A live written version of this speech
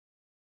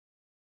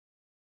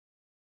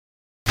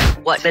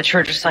what the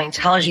Church of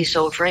Scientology is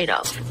so afraid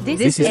of.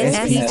 This is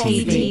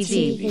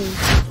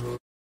SPTV.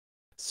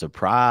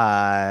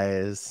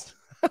 Surprise.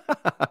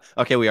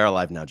 Okay, we are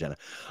live now, Jenna.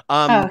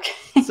 Okay.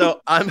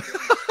 So I'm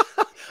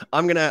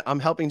I'm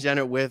helping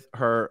Jenna with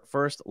her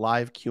first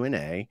live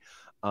Q&A.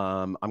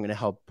 I'm gonna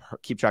help her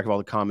keep track of all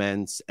the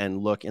comments and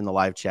look in the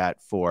live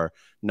chat for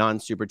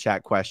non-super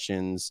chat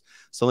questions.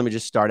 So let me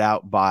just start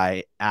out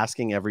by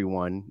asking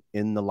everyone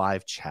in the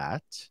live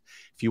chat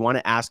if you want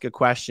to ask a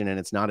question and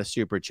it's not a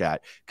super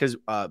chat, because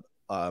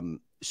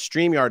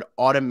StreamYard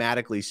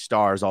automatically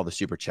stars all the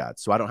super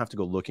chats, so I don't have to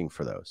go looking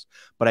for those.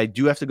 But I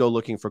do have to go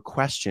looking for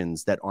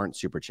questions that aren't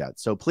super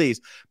chats. So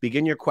please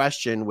begin your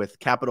question with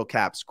capital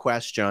caps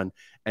question,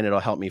 and it'll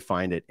help me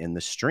find it in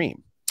the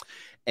stream.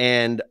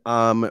 And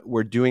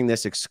we're doing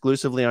this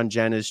exclusively on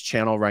Jenna's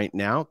channel right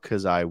now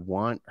because I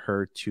want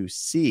her to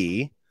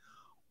see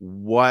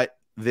what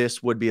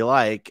this would be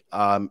like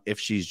if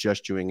she's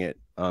just doing it,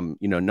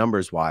 you know,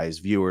 numbers wise,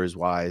 viewers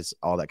wise,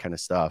 all that kind of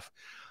stuff.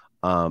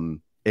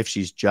 If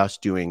she's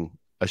just doing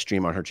a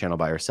stream on her channel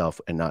by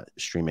herself and not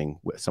streaming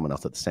with someone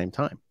else at the same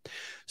time.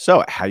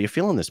 So how are you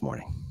feeling this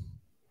morning?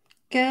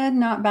 Good,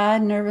 not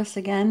bad. Nervous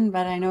again,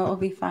 but I know it will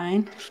be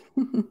fine.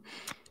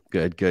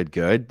 Good.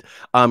 Get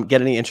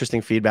any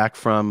interesting feedback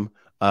from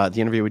the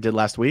interview we did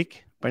last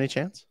week by any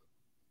chance?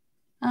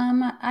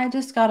 I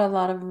just got a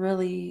lot of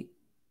really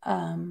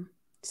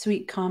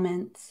sweet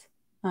comments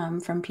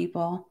from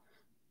people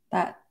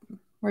that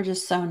were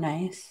just so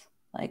nice.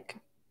 Like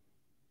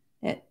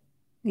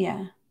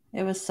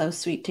it was so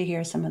sweet to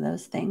hear some of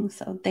those things.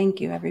 So thank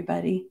you,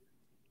 everybody.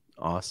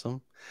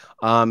 Awesome.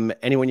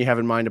 Anyone you have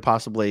in mind to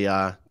possibly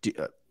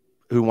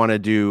who want to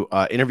do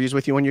interviews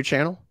with you on your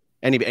channel?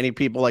 Any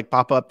people like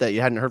pop up that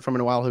you hadn't heard from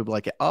in a while who'd be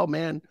like, oh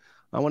man,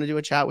 I want to do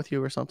a chat with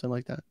you or something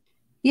like that?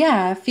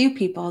 Yeah, a few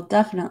people,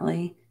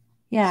 definitely.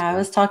 Yeah, I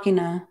was talking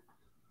to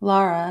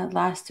Laura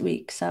last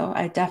week, so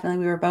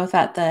we were both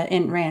at the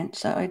Int Ranch,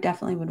 so I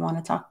definitely would want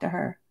to talk to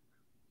her.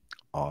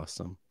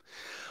 Awesome.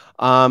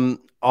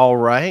 All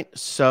right,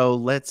 so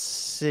let's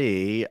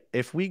see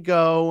if we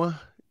go,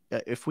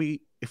 if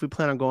we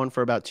plan on going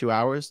for about 2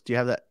 hours. Do you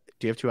have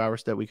 2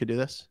 hours that we could do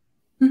this?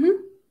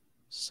 Mm-hmm.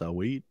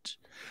 Sweet.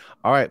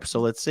 All right, so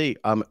let's see.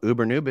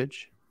 Uber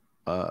Nubage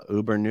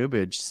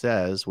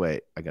says,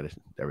 wait,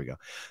 there we go.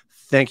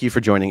 Thank you for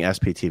joining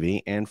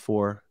SPTV and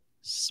for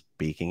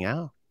speaking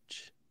out.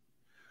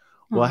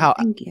 Well,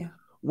 thank you.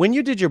 When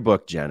you did your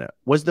book, Jenna,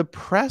 was the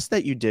press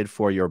that you did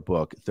for your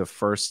book the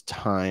first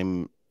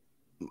time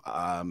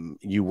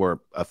you were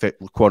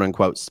quote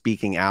unquote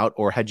speaking out,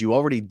 or had you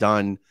already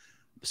done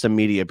some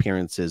media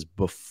appearances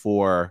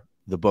before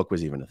the book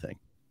was even a thing?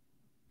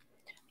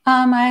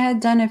 I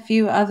had done a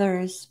few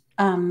others.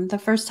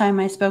 The first time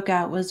I spoke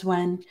out was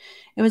when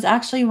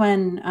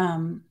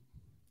that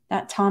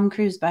Tom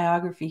Cruise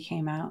biography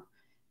came out,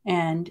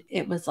 and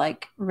it was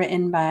like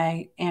written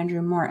by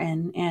Andrew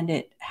Morton, and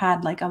it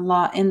had like a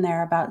lot in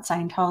there about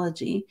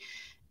Scientology.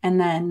 And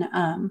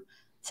then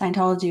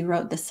Scientology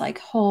wrote this like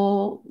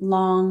whole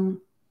long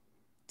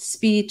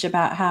speech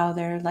about how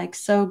they're like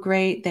so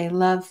great. They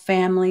love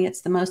family. It's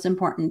the most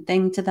important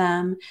thing to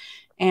them.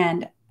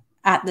 And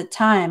at the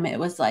time it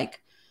was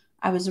like,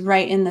 I was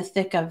right in the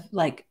thick of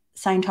like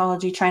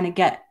Scientology trying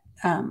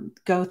to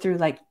go through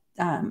like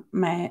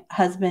my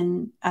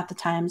husband at the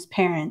time's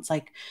parents,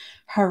 like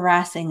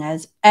harassing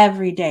us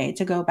every day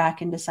to go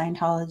back into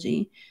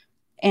Scientology.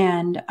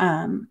 And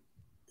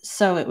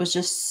so it was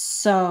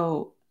just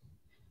so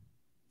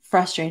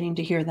frustrating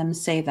to hear them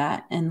say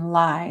that and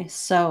lie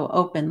so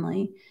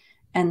openly.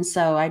 And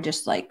so I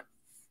just like,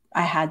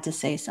 I had to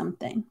say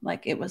something.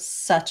 Like it was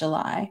such a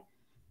lie.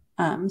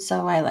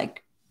 So I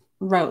like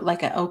wrote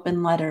like an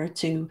open letter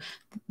to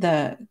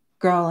the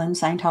girl in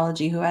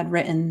Scientology who had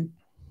written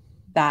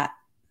that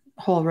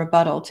whole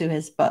rebuttal to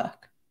his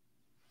book.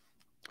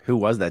 Who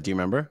was that? Do you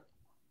remember?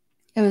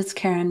 It was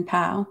Karen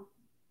Powell.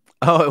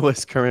 Oh, it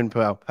was Karen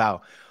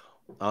Powell.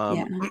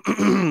 Yeah.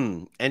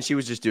 And she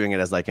was just doing it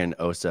as like an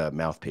OSA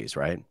mouthpiece,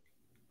 right?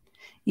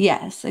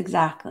 Yes,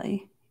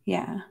 exactly.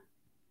 Yeah.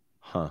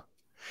 Huh.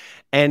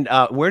 And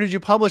where did you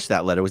publish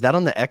that letter? Was that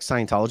on the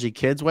ex-Scientology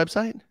Kids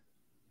website?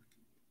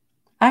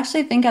 I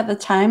actually think at the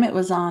time it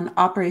was on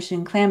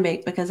Operation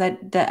Clambake, because the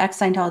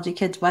ex-Scientology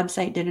Kids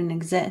website didn't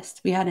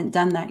exist. We hadn't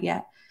done that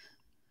yet.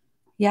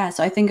 Yeah,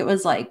 so I think it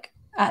was like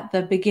at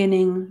the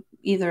beginning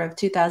either of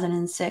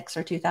 2006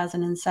 or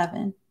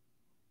 2007.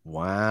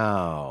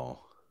 Wow.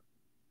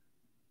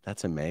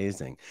 That's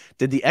amazing.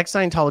 Did the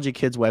ex-Scientology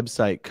Kids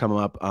website come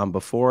up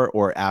before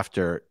or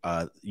after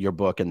your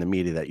book and the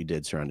media that you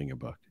did surrounding your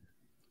book?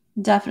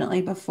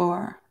 Definitely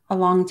before, a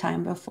long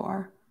time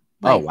before.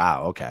 Oh,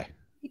 wow. Okay.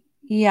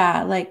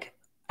 Yeah, like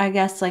I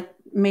guess like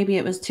maybe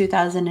it was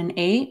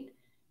 2008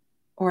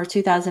 or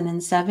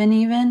 2007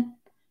 even.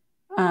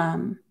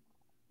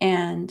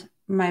 And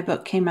my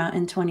book came out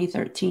in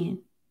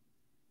 2013.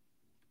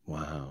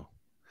 Wow.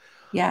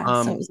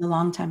 Yeah, so it was a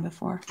long time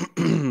before.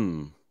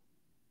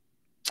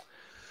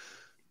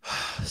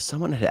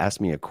 Someone had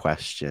asked me a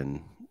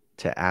question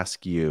to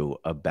ask you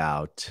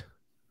about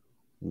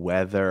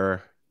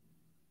whether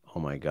Oh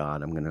my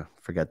God. I'm going to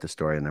forget the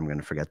story and I'm going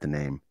to forget the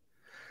name.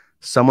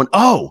 Someone.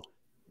 Oh,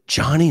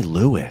 Johnny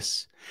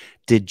Lewis.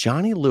 Did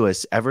Johnny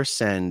Lewis ever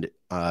send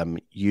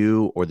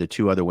you or the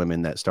two other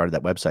women that started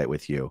that website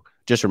with you?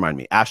 Just remind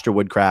me. Astra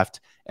Woodcraft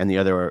and the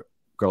other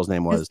girl's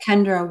name was It's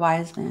Kendra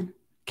Wiseman.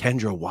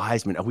 Kendra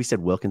Wiseman. Oh, we said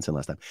Wilkinson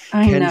last time.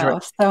 I know.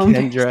 So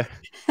Kendra.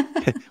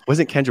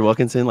 Wasn't Kendra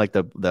Wilkinson like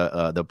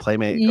the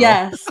Playmate girl?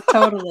 Yes,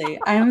 totally.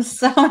 I'm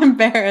so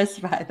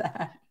embarrassed by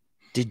that.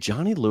 Did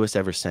Johnny Lewis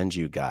ever send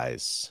you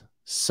guys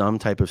some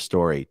type of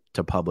story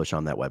to publish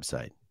on that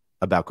website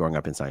about growing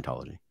up in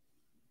Scientology?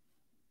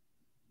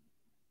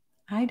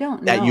 I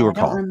don't know. That you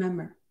recall? I don't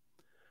remember.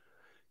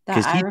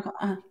 Because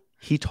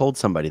he told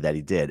somebody that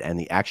he did, and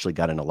he actually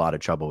got in a lot of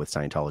trouble with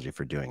Scientology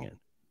for doing it.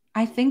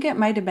 I think it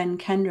might have been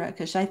Kendra,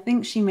 because I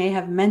think she may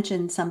have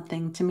mentioned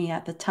something to me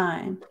at the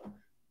time,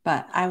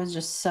 but I was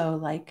just so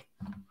like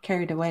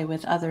carried away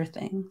with other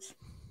things.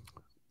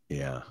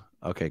 Yeah.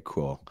 Okay,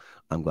 cool.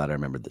 I'm glad I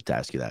remembered to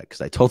ask you that,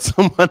 because I told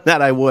someone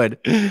that I would.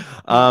 Sorry,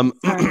 but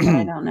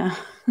I don't know.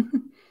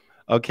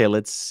 Okay,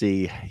 let's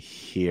see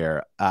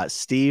here.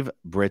 Steve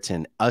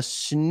Britton, a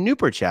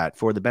snooper chat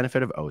for the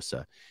benefit of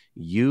OSA.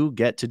 You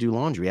get to do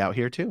laundry out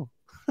here too.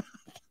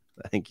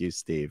 Thank you,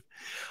 Steve.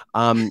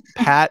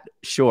 Pat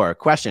Shore,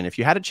 question. If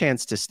you had a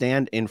chance to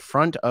stand in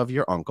front of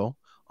your uncle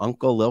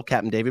Lil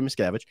Captain David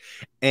Miscavige,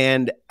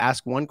 and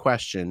ask one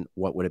question,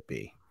 what would it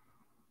be?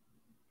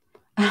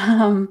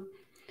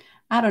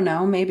 I don't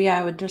know. Maybe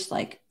I would just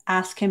like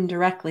ask him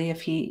directly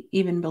if he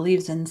even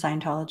believes in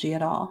Scientology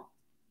at all.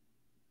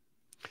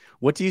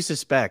 What do you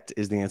suspect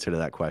is the answer to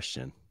that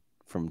question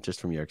from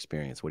your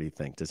experience? What do you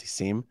think? Does he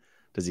seem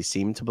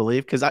to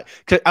believe? Because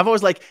I've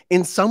always like,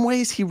 in some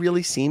ways he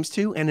really seems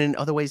to, and in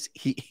other ways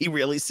he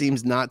really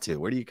seems not to.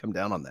 Where do you come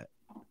down on that?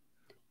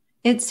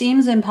 It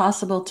seems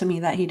impossible to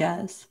me that he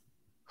does.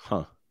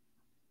 Huh.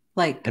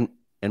 Like,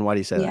 and why do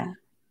you say that?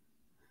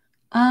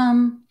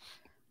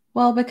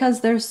 Well,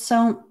 because there's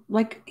so,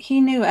 like, he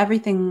knew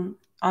everything,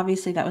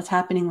 obviously, that was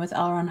happening with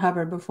L. Ron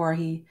Hubbard before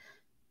he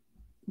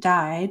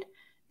died.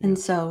 Yeah. And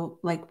so,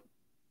 like,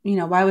 you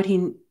know, why would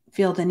he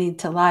feel the need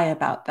to lie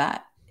about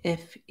that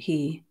if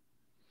he,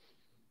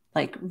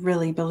 like,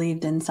 really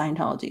believed in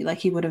Scientology? Like,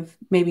 he would have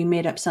maybe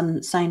made up some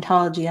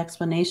Scientology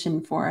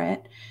explanation for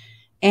it.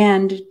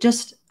 And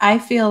just, I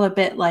feel a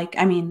bit like,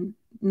 I mean,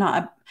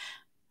 not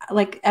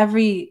like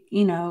every,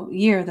 you know,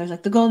 year there's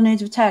like the golden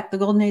age of tech, the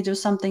golden age of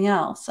something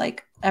else.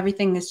 Like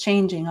everything is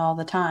changing all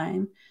the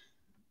time.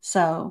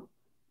 So,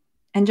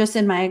 and just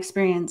in my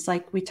experience,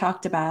 like we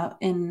talked about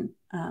in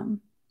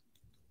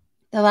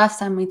the last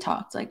time we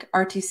talked, like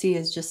RTC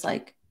is just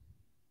like,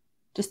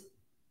 just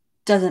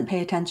doesn't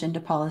pay attention to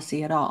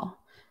policy at all.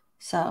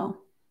 So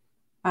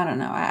I don't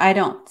know. I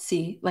don't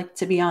see, like,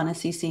 to be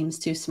honest, he seems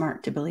too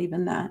smart to believe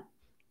in that.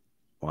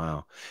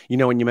 Wow. You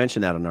know, when you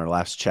mentioned that in our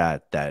last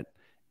chat, that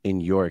in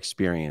your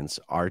experience,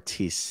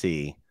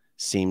 RTC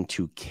seemed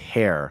to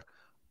care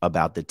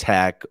about the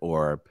tech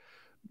or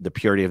the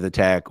purity of the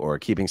tech or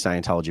keeping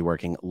Scientology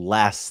working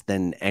less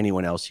than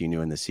anyone else you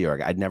knew in the Sea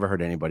Org. I'd never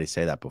heard anybody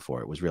say that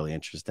before. It was really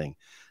interesting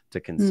to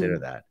consider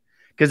that,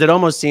 because it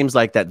almost seems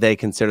like that they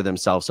consider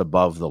themselves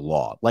above the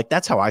law. Like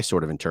that's how I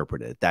sort of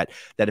interpret it, that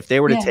if they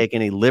were to take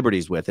any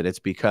liberties with it, it's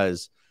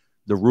because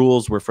the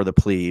rules were for the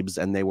plebes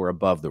and they were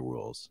above the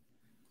rules.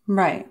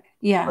 Right.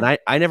 Yeah.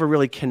 But I never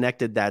really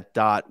connected that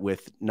dot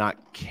with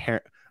not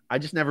care. I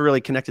just never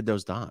really connected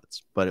those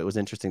dots, but it was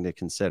interesting to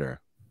consider.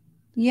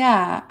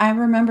 Yeah. I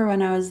remember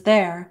when I was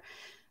there,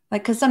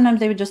 like, cause sometimes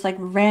they would just like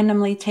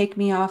randomly take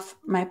me off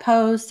my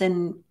post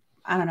and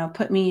I don't know,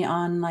 put me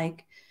on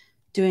like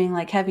doing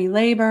like heavy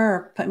labor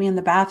or put me in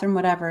the bathroom,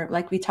 whatever,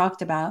 like we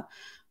talked about.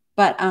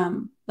 But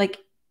like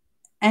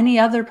any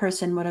other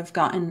person would have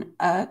gotten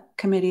a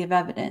committee of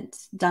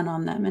evidence done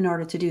on them in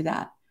order to do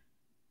that.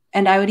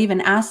 And I would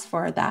even ask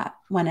for that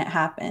when it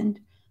happened,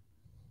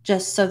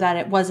 just so that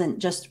it wasn't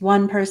just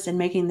one person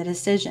making the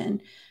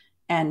decision.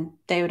 And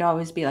they would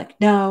always be like,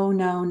 no,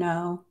 no,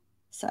 no.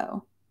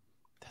 So.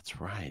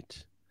 That's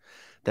right.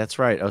 That's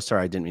right. Oh,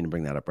 sorry. I didn't mean to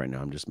bring that up right now.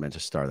 I'm just meant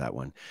to star that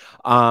one.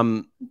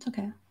 It's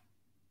okay.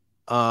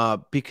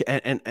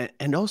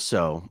 And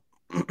also,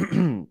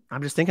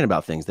 I'm just thinking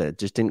about things that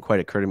just didn't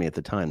quite occur to me at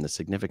the time, the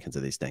significance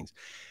of these things.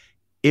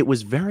 It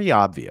was very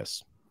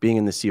obvious being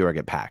in the Sea Org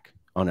at PAC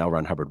on L.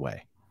 Ron Hubbard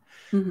Way,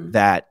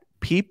 that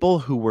people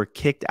who were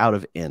kicked out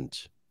of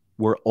INT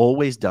were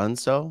always done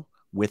so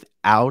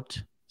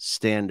without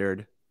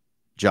standard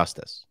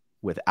justice,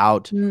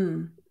 without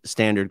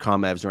standard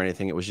comevs or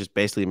anything. It was just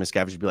basically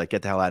Miscavige would be like,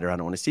 get the hell out of here, I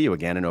don't want to see you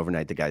again. And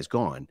overnight the guy's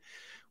gone,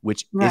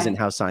 which isn't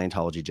how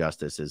Scientology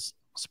justice is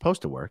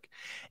supposed to work.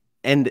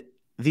 And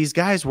these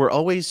guys were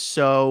always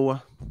so,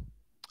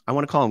 I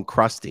want to call them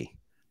crusty.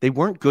 They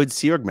weren't good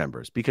Sea Org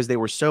members because they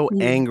were so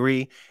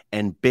angry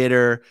and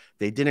bitter.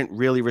 They didn't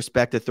really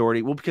respect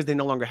authority. Well, because they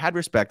no longer had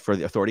respect for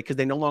the authority, because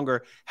they no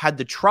longer had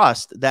the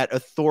trust that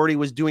authority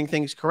was doing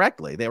things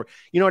correctly. They were,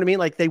 you know what I mean?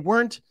 Like they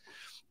weren't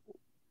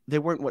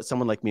what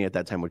someone like me at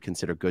that time would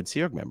consider good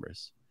Sea Org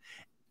members.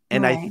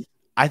 And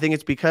I think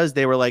it's because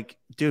they were like,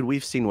 dude,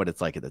 we've seen what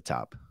it's like at the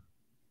top.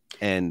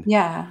 And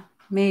Yeah,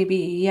 maybe.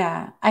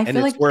 Yeah. I and feel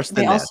it's like worse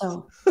they than this.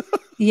 also,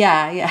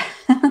 yeah, yeah.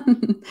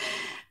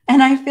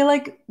 And I feel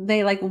like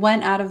they like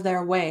went out of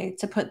their way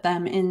to put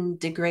them in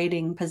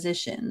degrading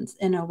positions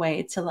in a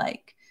way to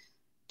like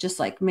just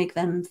like make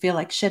them feel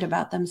like shit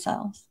about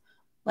themselves.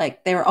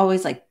 Like they were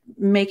always like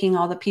making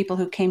all the people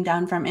who came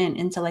down from in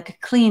into like a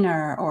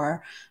cleaner,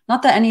 or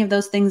not that any of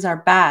those things are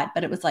bad,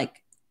 but it was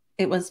like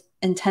it was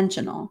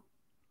intentional.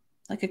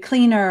 Like a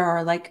cleaner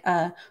or like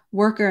a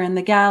worker in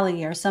the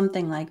galley or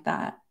something like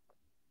that.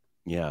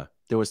 Yeah.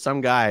 There was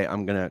some guy,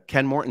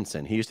 Ken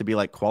Mortensen. He used to be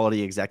like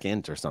quality exec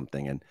int or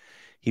something. And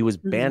he was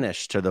Mhm.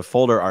 banished to the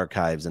folder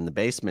archives in the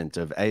basement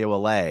of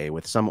AOLA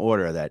with some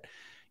order that,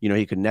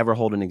 he could never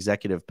hold an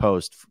executive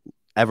post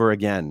ever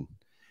again.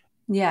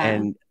 Yeah,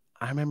 And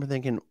I remember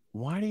thinking,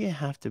 why do you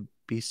have to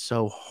be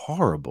so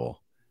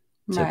horrible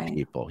to right.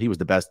 people? He was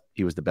the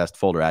best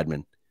folder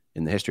admin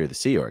in the history of the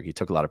Sea Org. He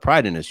took a lot of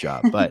pride in his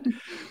job, but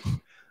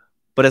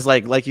it's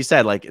like you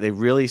said, like they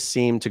really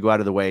seem to go out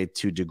of the way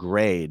to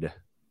degrade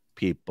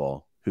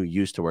people who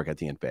used to work at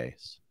the int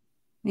base.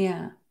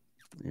 Yeah,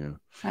 Yeah.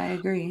 I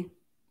agree.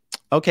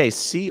 Okay.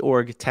 Sea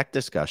Org Tech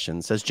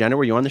Discussion says, Jenna,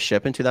 were you on the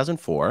ship in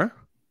 2004?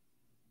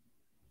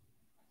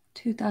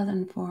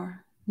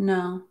 2004.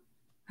 No,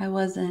 I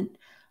wasn't.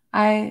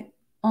 I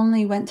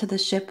only went to the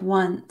ship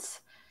once,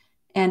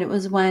 and it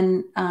was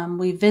when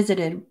we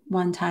visited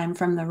one time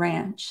from the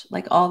ranch.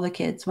 Like all the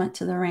kids went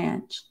to the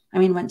ranch. I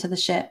mean, went to the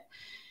ship.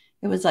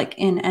 It was like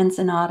in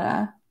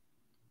Ensenada,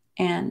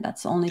 and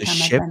that's the only The time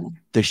I've ship, been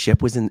there. the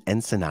ship was in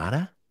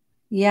Ensenada.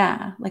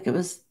 Yeah, like it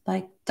was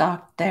like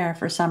docked there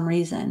for some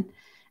reason.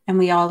 And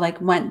we all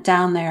like went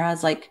down there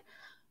as like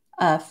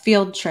a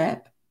field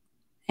trip,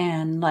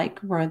 and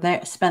like were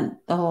there,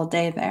 spent the whole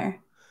day there.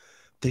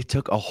 They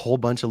took a whole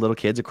bunch of little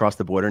kids across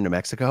the border into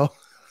Mexico.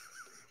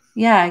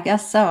 Yeah, I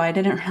guess so. I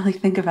didn't really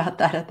think about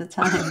that at the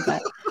time,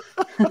 but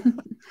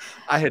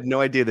I had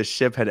no idea the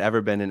ship had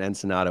ever been in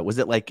Ensenada. Was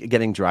it like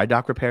getting dry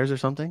dock repairs or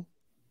something?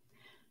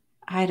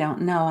 I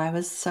don't know. I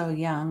was so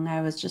young.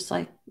 I was just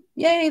like,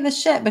 yay, the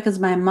ship, because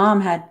my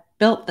mom had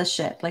built the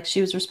ship. Like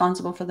she was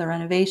responsible for the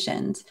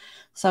renovations.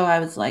 So I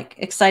was like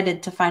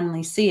excited to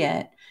finally see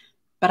it,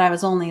 but I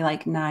was only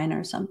like 9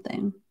 or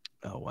something.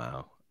 Oh,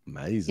 wow.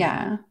 Amazing.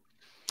 Yeah.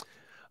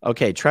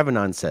 Okay.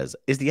 Trevanon says,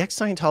 is the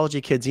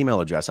ex-Scientology kids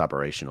email address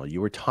operational?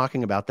 You were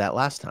talking about that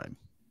last time.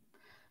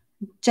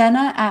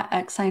 Jenna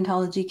at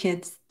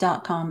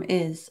scientologykids.com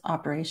is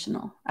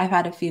operational. I've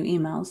had a few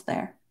emails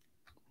there.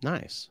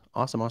 Nice.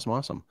 Awesome, awesome,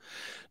 awesome.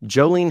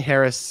 Jolene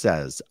Harris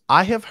says,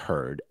 I have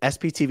heard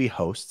SPTV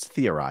hosts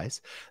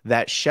theorize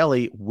that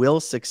Shelley will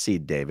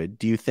succeed David.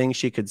 Do you think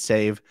she could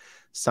save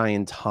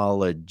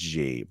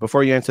Scientology?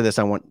 Before you answer this,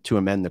 I want to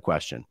amend the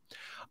question.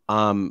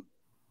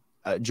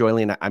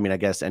 Jolene, I mean, I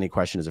guess any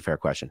question is a fair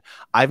question.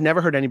 I've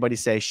never heard anybody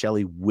say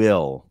Shelley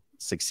will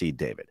succeed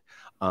David.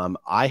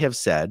 I have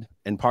said,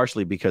 and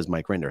partially because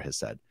Mike Rinder has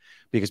said,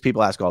 because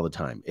people ask all the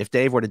time, if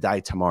Dave were to die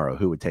tomorrow,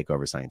 who would take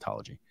over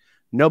Scientology?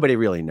 Nobody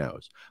really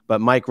knows.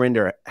 But Mike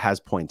Rinder has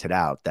pointed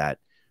out that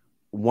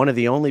one of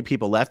the only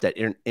people left at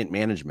int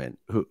management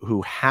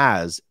who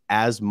has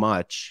as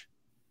much,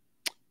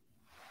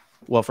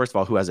 well, first of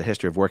all, who has a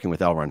history of working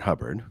with L. Ron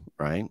Hubbard,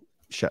 right?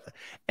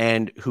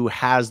 And who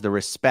has the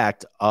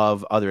respect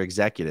of other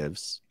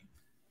executives,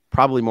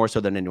 probably more so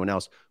than anyone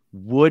else,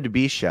 would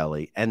be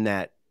Shelley, and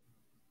that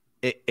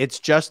it's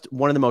just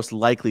one of the most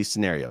likely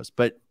scenarios.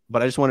 But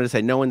I just wanted to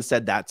say, no one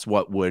said that's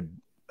what would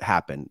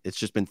happen. It's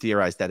just been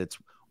theorized that it's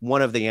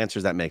one of the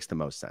answers that makes the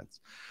most sense.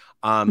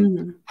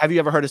 Have you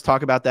ever heard us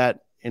talk about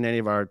that in any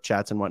of our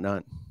chats and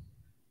whatnot?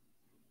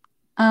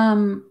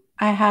 I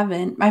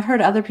haven't. I've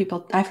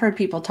heard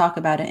people talk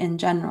about it in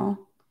general.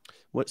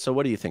 So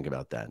what do you think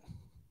about that?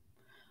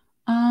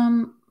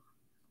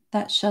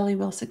 That Shelley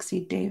will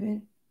succeed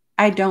David.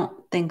 I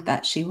don't think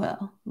that she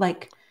will.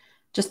 Like,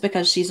 just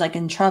because she's like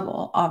in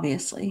trouble,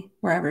 obviously,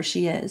 wherever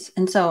she is.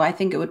 And so I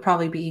think it would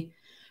probably be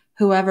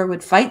whoever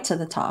would fight to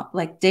the top,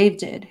 like Dave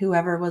did,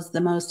 whoever was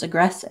the most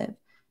aggressive.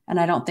 And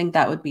I don't think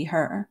that would be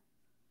her.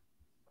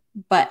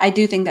 But I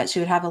do think that she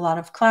would have a lot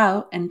of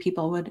clout and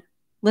people would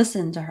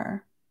listen to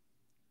her.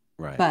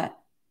 Right. But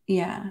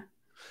yeah.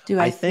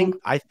 I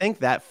think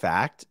that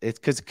fact, it's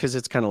because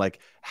it's kind of like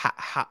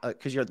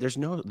because there's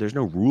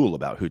no rule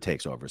about who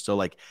takes over. So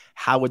like,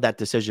 how would that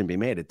decision be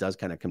made? It does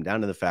kind of come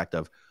down to the fact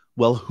of,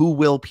 well, who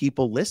will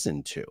people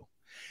listen to?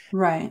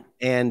 Right.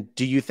 And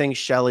do you think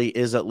Shelley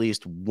is at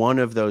least one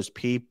of those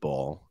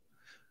people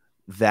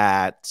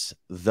that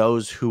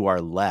those who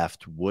are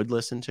left would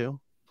listen to?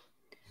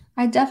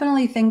 I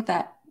definitely think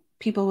that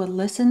people would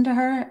listen to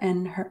her,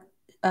 and her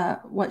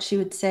what she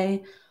would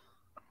say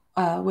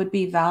would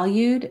be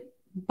valued,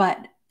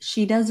 but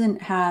she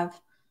doesn't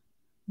have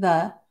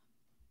the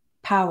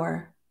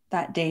power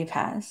that Dave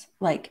has,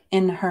 like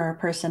in her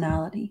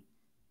personality.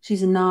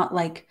 She's not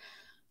like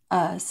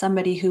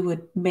somebody who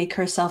would make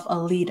herself a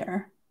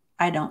leader,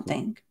 I don't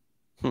think.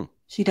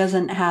 She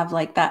doesn't have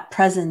like that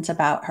presence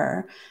about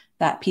her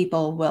that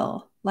people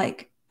will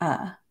like,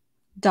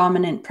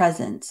 dominant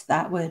presence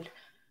that would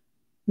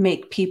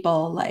make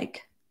people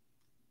like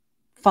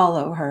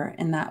follow her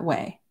in that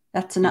way.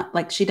 That's not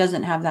like, she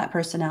doesn't have that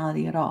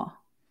personality at all.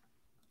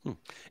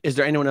 Is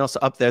there anyone else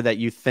up there that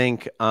you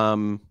think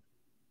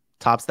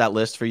tops that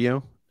list for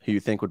you, who you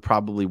think would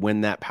probably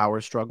win that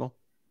power struggle?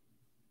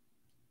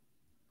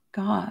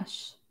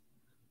 Gosh,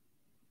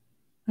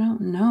 I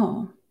don't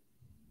know.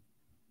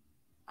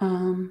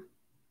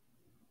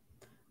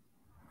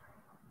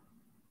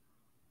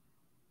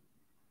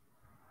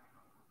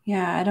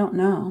 Yeah, I don't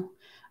know.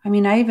 I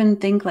mean, I even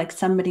think like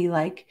somebody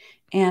like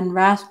Anne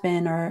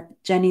Rathbun or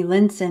Jenny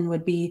Linson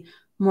would be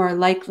more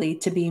likely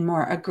to be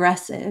more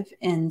aggressive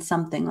in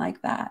something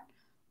like that.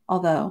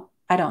 Although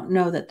I don't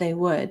know that they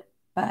would,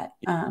 but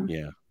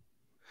Yeah.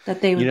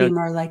 that they would be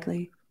more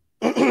likely.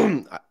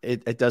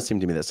 It does seem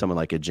to me that someone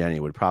like a Jenny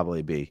would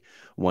probably be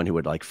one who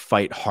would like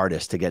fight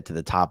hardest to get to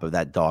the top of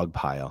that dog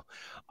pile.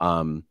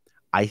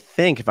 I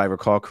think, if I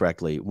recall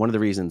correctly, one of the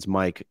reasons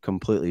Mike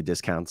completely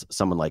discounts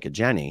someone like a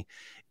Jenny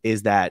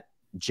is that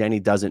Jenny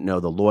doesn't know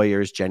the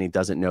lawyers. Jenny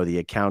doesn't know the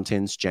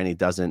accountants. Jenny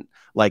doesn't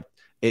like,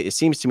 it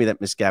seems to me that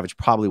Miscavige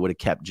probably would have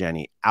kept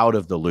Jenny out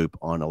of the loop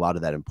on a lot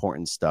of that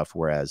important stuff.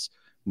 Whereas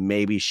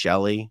maybe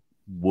Shelley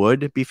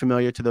would be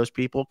familiar to those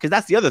people. Cause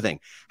that's the other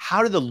thing.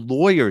 How do the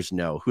lawyers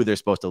know who they're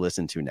supposed to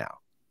listen to now?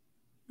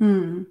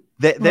 They're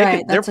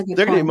going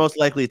to be most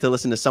likely to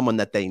listen to someone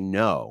that they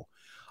know.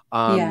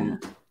 Yeah,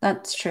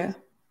 that's true.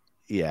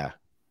 Yeah.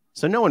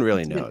 So no one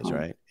really knows,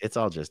 right? It's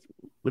all just,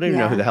 we don't even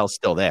know who the hell's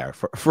still there.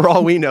 For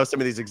all we know, some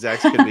of these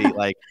execs could be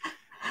like,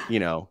 you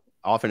know,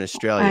 off in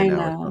Australia now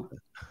or something.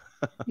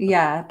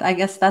 Yeah, I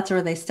guess that's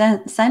where they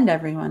send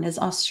everyone, is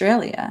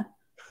Australia.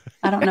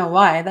 I don't know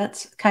why.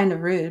 That's kind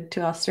of rude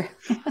to Australia.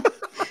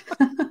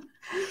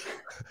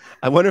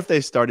 I wonder if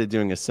they started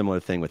doing a similar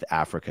thing with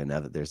Africa now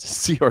that there's a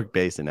Sea Org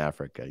base in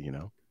Africa, you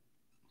know?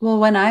 Well,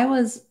 when I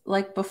was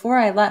like, before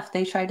I left,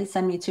 they tried to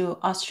send me to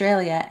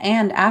Australia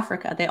and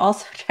Africa. They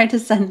also tried to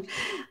send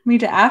me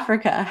to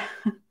Africa.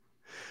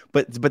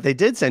 But they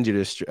did send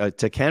you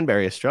to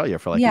Canberra, Australia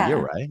for like a year,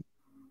 right?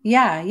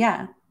 Yeah,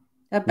 yeah.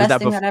 The best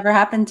thing that ever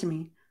happened to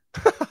me.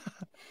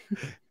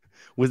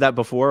 Was that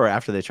before or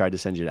after they tried to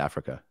send you to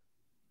Africa?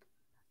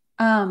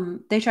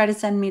 They tried to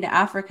send me to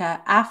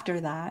Africa after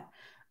that.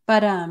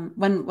 But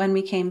when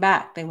we came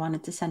back, they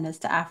wanted to send us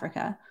to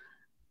Africa.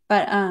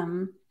 But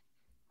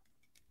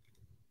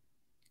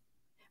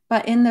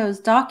in those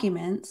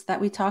documents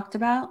that we talked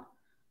about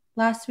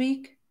last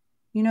week,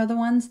 you know, the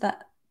ones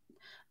that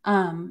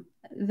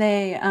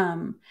they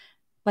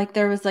like,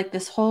 there was like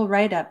this whole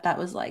write-up that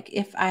was like,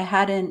 if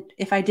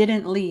I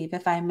didn't leave,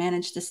 if I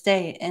managed to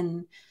stay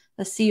in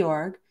the Sea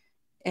Org,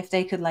 if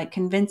they could like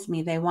convince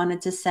me, they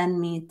wanted to send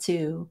me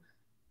to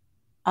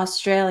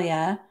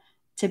Australia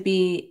to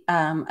be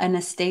an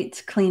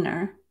estates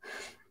cleaner.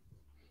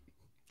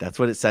 That's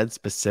what it said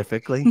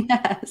specifically?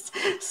 Yes,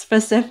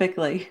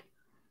 specifically.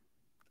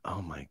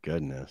 Oh my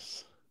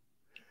goodness.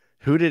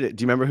 Who did it?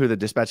 Do you remember who the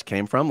dispatch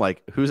came from?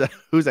 Like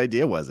whose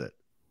idea was it?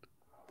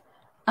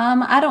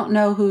 I don't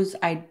know whose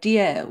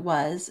idea it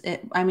was.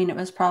 I mean, it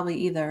was probably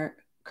either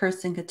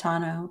Kirsten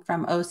Catano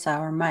from OSA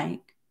or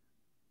Mike.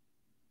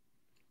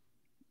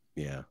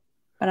 Yeah.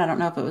 But I don't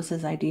know if it was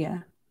his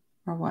idea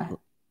or what.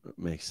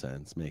 Makes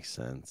sense. Makes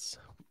sense.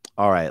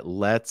 All right.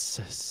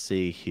 Let's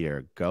see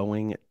here.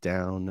 Going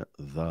down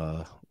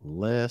the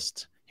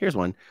list. Here's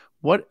one.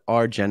 What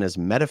are Jenna's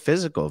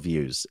metaphysical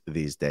views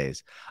these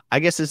days? I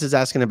guess this is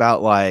asking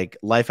about like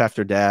life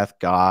after death,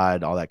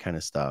 God, all that kind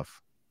of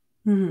stuff.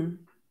 Mm-hmm.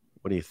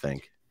 What do you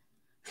think?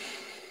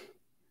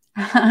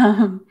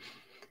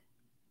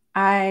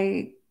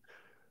 I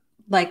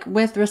like,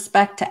 with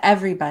respect to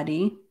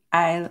everybody,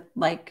 I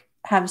like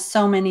have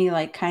so many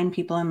like kind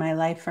people in my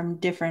life from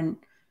different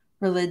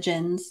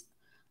religions.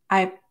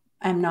 I'm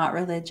not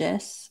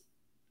religious.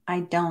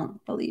 I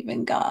don't believe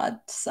in God.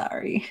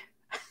 Sorry.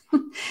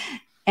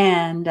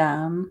 And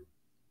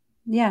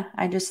yeah,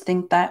 I just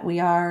think that we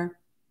are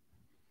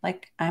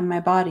like, I'm my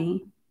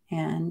body,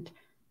 and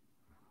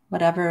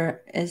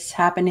whatever is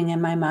happening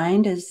in my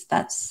mind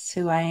that's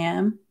who I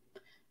am.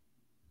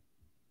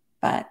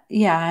 But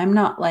yeah, I'm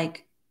not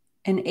like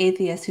an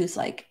atheist who's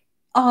like,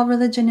 all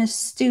religion is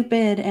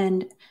stupid.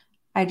 And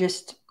I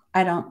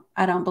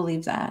don't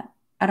believe that.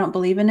 I don't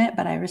believe in it,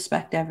 but I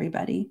respect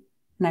everybody,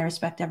 and I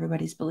respect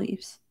everybody's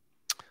beliefs.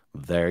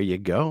 There you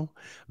go.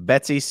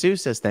 Betsy Sue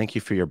says, thank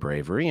you for your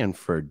bravery and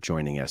for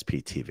joining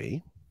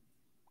SPTV.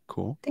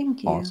 Cool.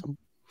 Thank you. Awesome.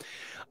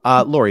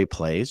 Lori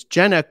plays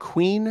Jenna,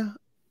 queen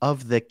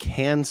of the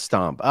can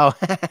stomp. Oh,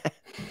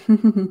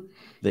 the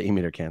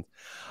e-meter cans.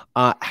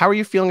 How are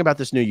you feeling about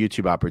this new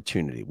YouTube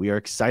opportunity? We are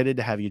excited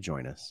to have you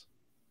join us.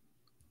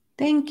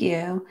 Thank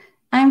you.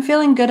 I'm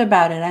feeling good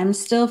about it. I'm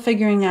still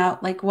figuring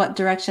out like what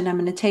direction I'm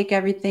going to take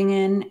everything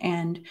in,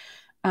 and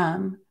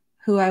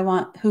who I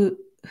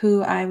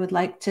would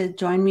like to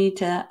join me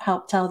to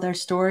help tell their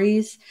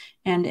stories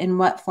and in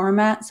what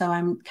format. So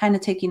I'm kind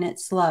of taking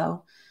it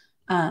slow,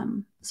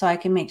 so I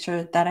can make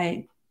sure that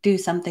I do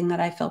something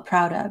that I feel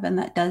proud of and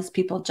that does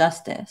people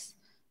justice.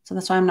 So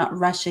that's why I'm not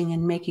rushing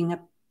and making a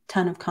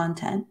ton of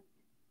content.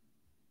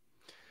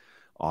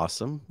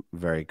 Awesome.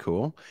 Very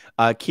cool.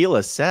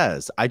 Keela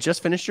says, I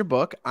just finished your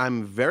book.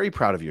 I'm very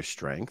proud of your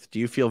strength. Do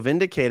you feel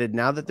vindicated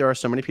now that there are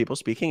so many people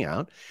speaking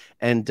out?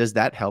 And does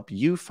that help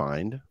you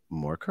find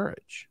more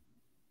courage?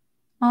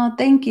 Oh,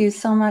 thank you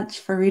so much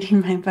for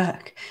reading my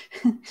book.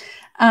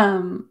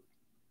 um,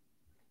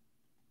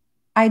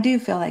 I do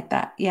feel like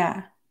that.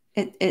 Yeah.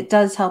 It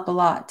does help a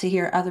lot to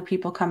hear other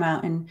people come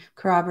out and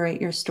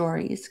corroborate your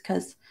stories.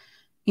 Cause,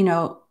 you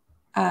know,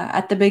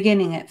 at the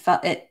beginning it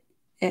felt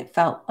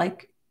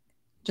like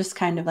just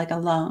kind of like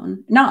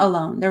alone, not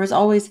alone. There was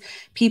always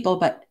people,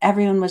 but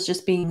everyone was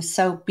just being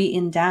so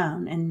beaten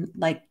down and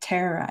like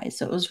terrorized.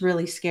 So it was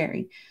really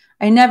scary.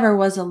 I never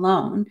was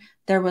alone.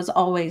 There was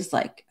always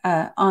like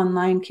a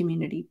online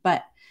community,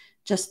 but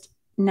just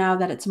now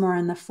that it's more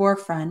in the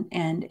forefront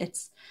and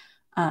it's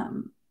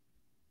um,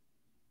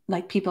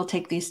 like people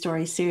take these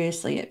stories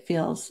seriously, it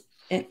feels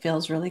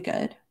really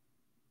good.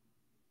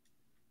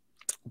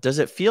 Does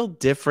it feel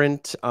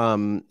different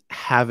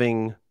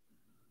having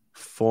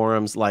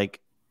forums like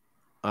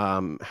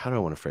how do I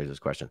want to phrase this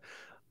question?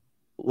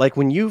 Like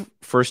when you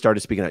first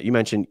started speaking out, you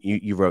mentioned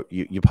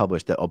you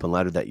published the open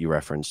letter that you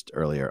referenced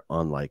earlier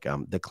on like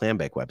the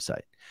Clambake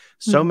website.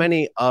 So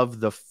many of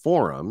the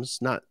forums,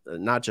 not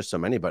just so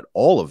many, but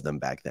all of them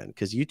back then,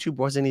 because YouTube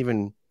wasn't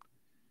even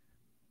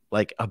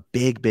like a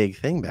big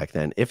thing back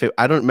then.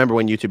 I don't remember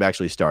when YouTube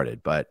actually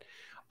started, but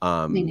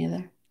Me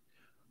neither.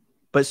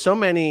 but so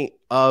many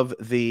of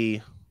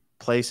the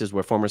places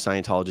where former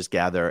Scientologists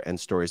gather and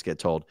stories get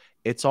told,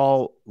 it's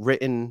all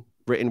written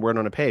word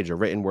on a page or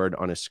written word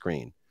on a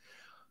screen.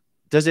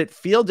 Does it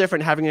feel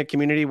different having a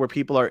community where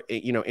people are,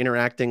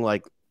 interacting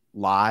like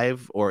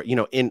live or,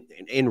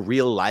 in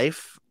real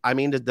life? I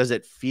mean, does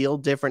it feel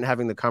different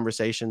having the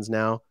conversations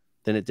now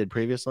than it did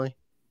previously?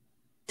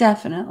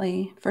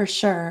 Definitely, for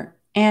sure.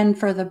 And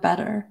for the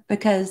better,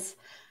 because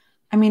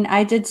I mean,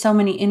 I did so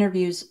many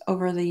interviews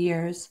over the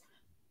years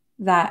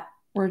that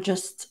were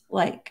just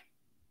like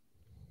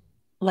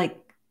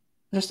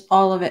just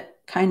all of it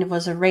kind of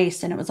was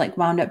erased, and it was like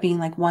wound up being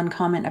like one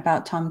comment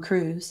about Tom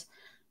Cruise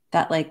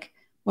that like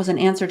was an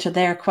answer to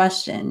their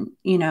question,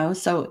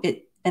 so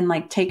it and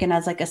like taken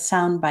as like a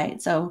sound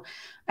bite. So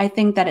I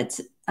think that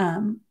it's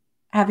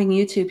having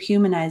YouTube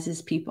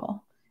humanizes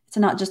people. It's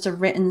not just a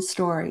written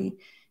story.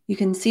 You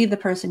can see the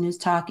person who's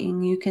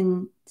talking. You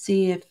can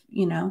see if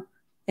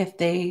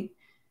they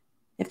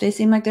if they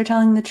seem like they're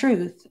telling the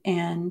truth.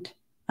 And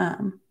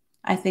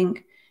I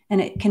think, and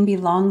it can be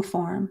long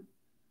form,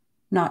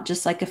 not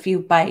just like a few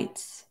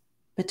bites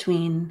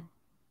between,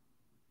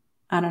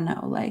 I don't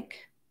know,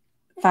 like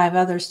 5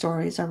 other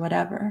stories or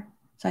whatever.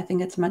 So I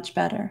think it's much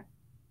better.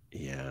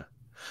 Yeah.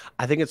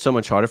 I think it's so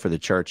much harder for the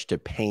church to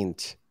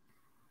paint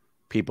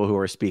people who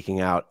are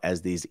speaking out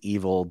as these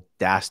evil,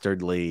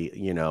 dastardly,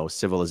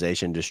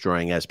 civilization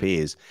destroying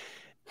SPs.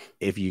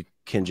 If you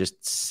can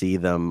just see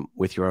them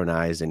with your own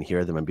eyes and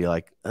hear them and be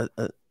like,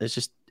 it's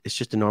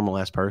just a normal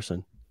ass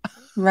person.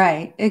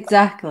 Right.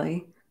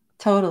 Exactly.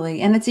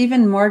 Totally. And it's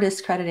even more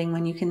discrediting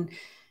when you can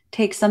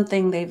take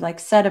something they've like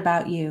said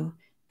about you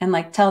and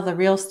like tell the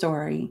real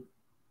story.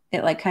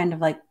 It like kind of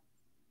like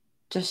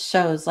just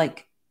shows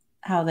like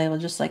how they will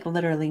just like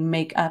literally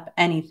make up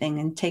anything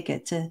and take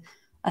it to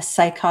a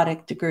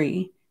psychotic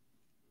degree.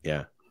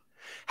 Yeah.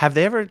 Have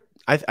they ever,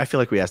 I feel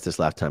like we asked this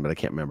last time, but I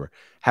can't remember.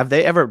 Have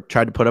they ever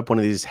tried to put up one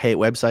of these hate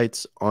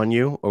websites on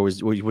you? Or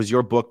was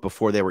your book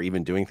before they were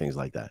even doing things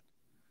like that?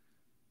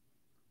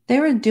 They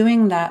were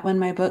doing that when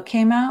my book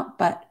came out,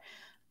 but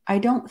I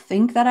don't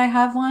think that I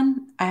have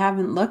one. I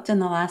haven't looked in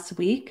the last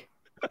week.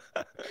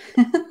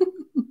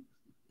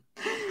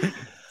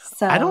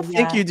 I So, don't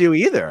think yeah. you do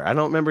either. I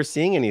don't remember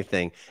seeing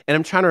anything. And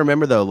I'm trying to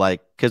remember though,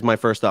 like, because my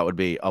first thought would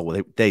be, oh,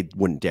 well, they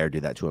wouldn't dare do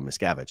that to a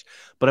Miscavige.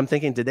 But I'm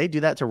thinking, did they do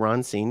that to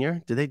Ron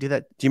Sr.? Did they do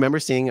that? Do you remember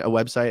seeing a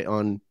website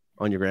on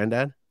your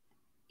granddad?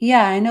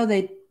 Yeah, I know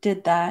they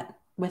did that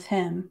with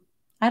him.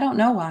 I don't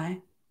know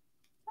why.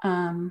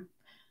 Um,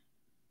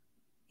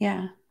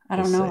 yeah, I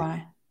We'll don't know see.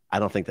 why. I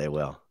don't think they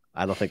will.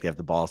 I don't think they have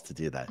the balls to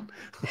do that.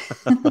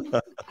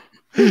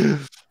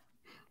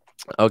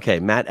 Okay,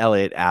 Matt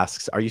Elliott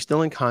asks, are you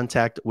still in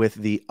contact with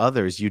the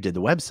others you did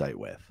the website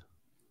with?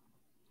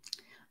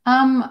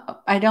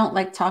 I don't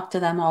like talk to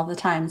them all the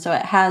time, so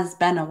it has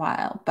been a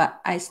while, but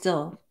I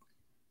still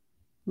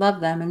love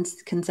them and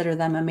consider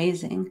them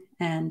amazing,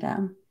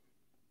 and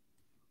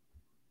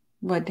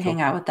would Cool.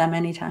 hang out with them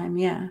anytime.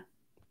 Yeah.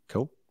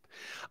 Cool.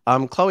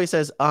 Chloe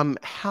says,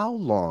 how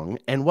long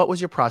and what was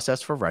your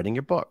process for writing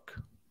your book?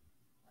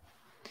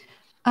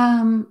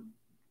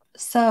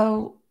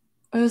 So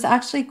it was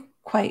actually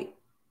quite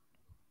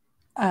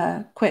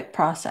a quick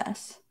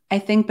process. I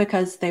think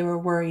because they were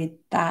worried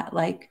that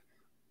like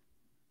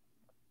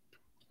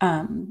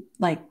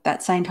that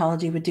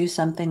Scientology would do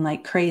something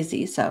like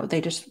crazy. So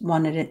they just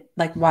wanted it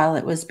like while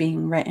it was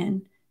being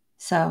written.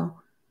 So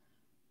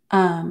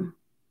um,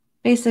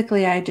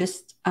 basically I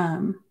just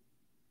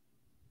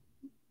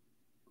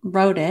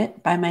wrote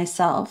it by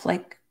myself,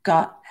 like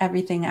got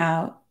everything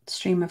out,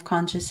 stream of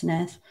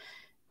consciousness,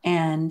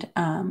 and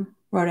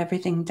wrote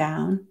everything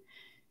down.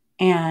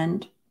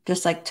 And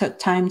just like took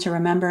time to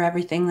remember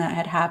everything that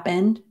had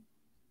happened.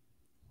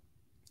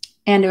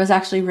 And it was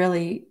actually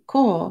really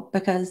cool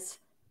because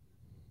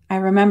I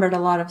remembered a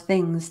lot of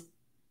things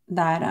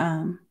that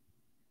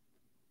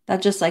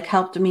that just like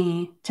helped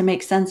me to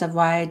make sense of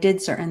why I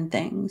did certain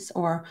things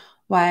or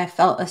why I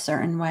felt a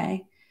certain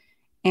way.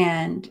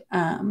 And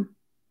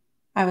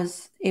I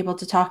was able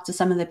to talk to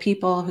some of the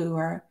people who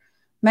were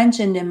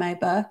mentioned in my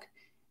book.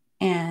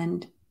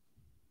 And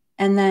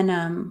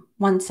then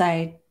once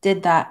I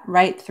did that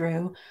right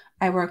through,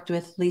 I worked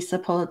with Lisa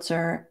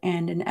Pulitzer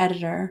and an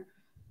editor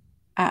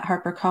at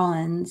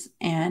HarperCollins,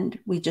 and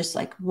we just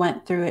like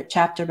went through it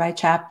chapter by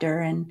chapter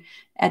and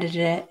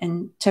edited it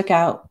and took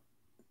out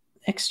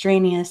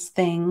extraneous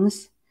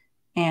things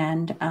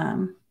and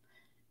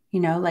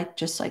like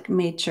just like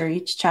made sure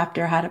each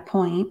chapter had a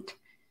point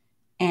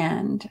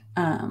and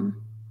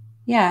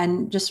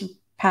and just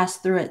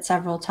passed through it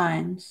several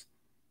times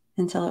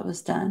until it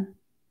was done.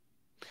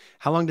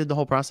 How long did the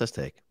whole process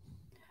take?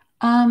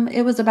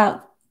 It was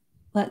about,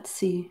 let's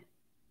see,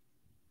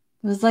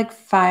 it was like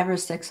 5 or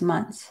 6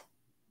 months.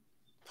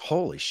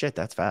 Holy shit,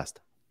 that's fast.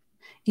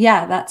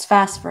 Yeah, that's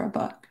fast for a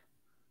book.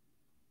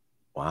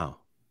 Wow.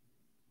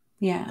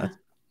 Yeah.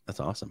 That's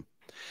awesome.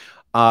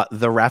 The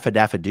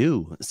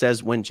Raffadaffadoo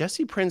says, when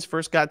Jesse Prince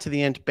first got to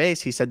the Ent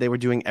base, he said they were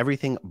doing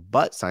everything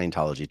but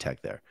Scientology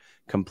tech there.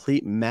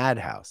 Complete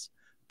madhouse.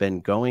 Been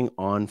going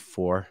on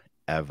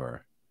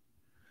forever.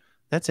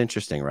 That's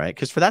interesting, right?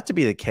 Because for that to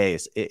be the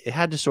case, it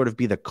had to sort of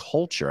be the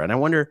culture. And I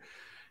wonder,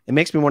 it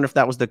makes me wonder if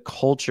that was the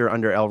culture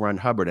under L. Ron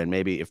Hubbard, and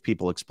maybe if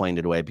people explained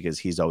it away because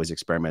he's always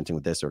experimenting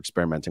with this or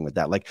experimenting with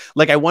that. Like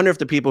I wonder if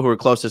the people who were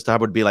closest to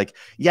Hubbard would be like,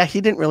 yeah,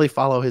 he didn't really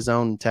follow his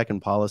own tech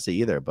and policy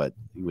either, but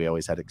we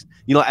always had,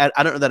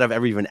 I don't know that I've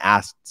ever even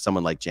asked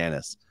someone like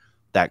Janice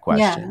that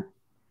question. Yeah,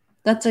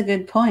 that's a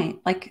good point.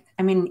 Like,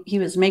 I mean, he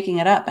was making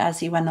it up as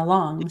he went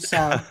along,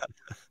 so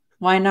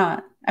why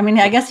not? I mean,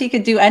 I guess he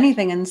could do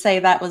anything and say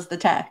that was the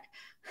tech.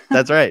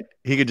 That's right.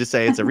 He could just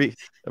say it's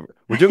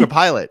we're doing a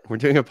pilot. We're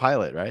doing a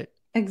pilot, right?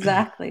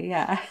 Exactly.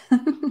 Yeah.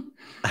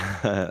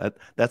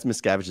 That's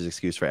Miscavige's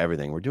excuse for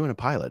everything. We're doing a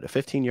pilot, a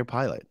 15-year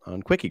pilot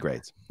on quickie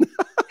grades.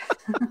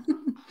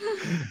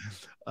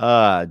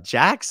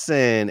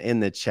 Jackson in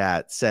the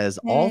chat says,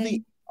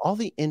 Hey. all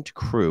the Int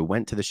crew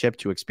went to the ship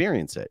to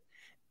experience it,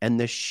 and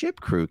the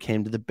ship crew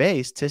came to the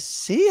base to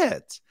see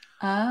it.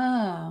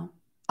 Oh,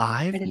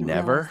 I've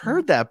never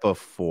heard that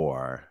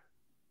before.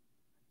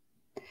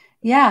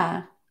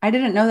 Yeah, I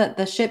didn't know that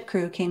the ship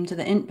crew came to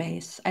the Int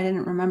base. I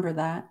didn't remember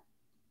that.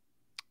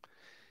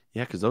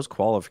 Yeah, because those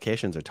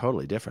qualifications are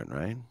totally different,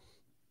 right?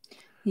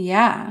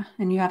 Yeah,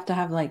 and you have to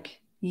have like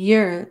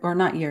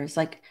not years,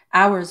 like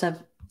hours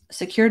of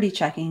security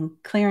checking,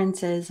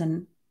 clearances,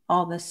 and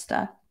all this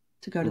stuff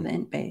to go to the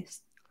Int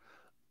base.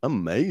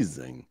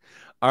 Amazing.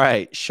 All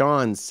right.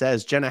 Sean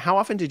says, Jenna, how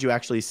often did you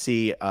actually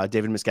see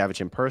David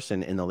Miscavige in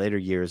person in the later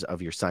years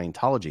of your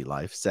Scientology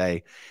life,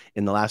 say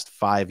in the last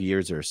 5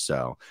 years or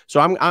so? So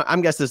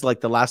I'm guessing this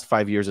like the last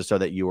 5 years or so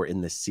that you were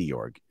in the Sea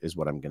Org is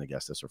what I'm going to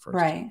guess this refers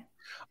right.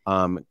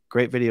 to.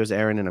 Great videos,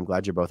 Aaron, and I'm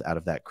glad you're both out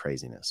of that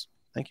craziness.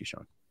 Thank you,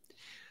 Sean.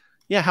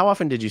 Yeah. How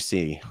often did you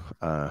see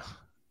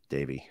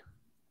Davey?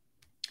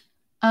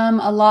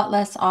 A lot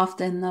less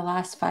often the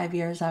last 5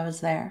 years I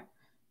was there.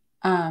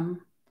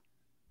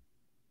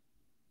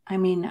 I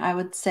mean, I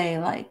would say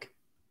like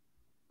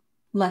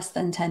less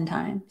than 10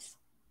 times.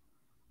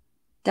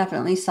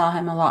 Definitely saw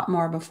him a lot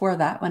more before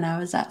that when I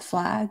was at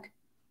Flag.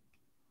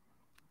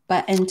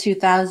 But in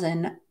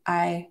 2000,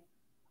 I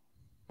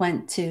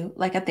went to,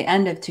 like at the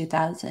end of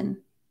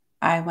 2000,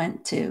 I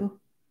went to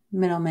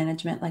middle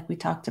management like we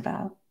talked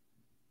about.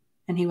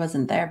 And he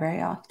wasn't there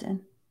very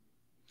often.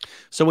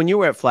 So when you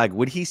were at Flag,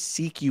 would he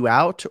seek you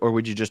out or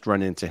would you just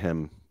run into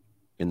him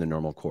in the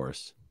normal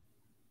course?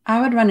 I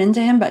would run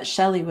into him, but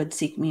Shelly would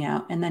seek me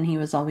out, and then he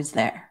was always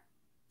there.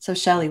 So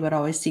Shelly would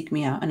always seek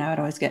me out, and I would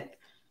always get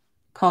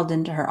called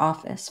into her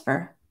office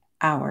for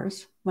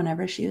hours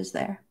whenever she was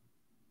there.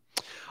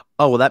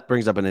 Oh, well, that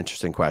brings up an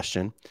interesting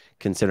question,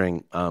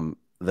 considering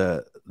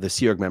the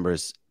Sea Org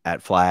members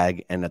at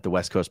Flag and at the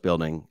West Coast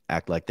building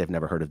act like they've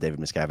never heard of David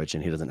Miscavige,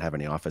 and he doesn't have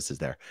any offices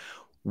there.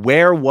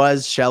 Where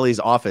was Shelly's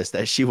office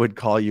that she would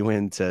call you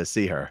in to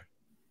see her?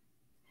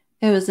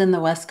 It was in the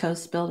West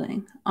Coast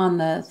building on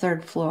the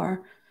 3rd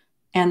floor.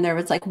 And there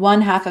was like one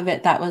half of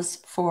it that was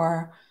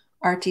for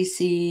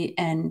RTC,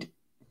 and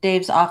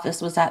Dave's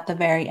office was at the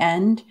very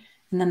end.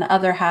 And then the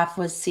other half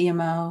was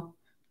CMO,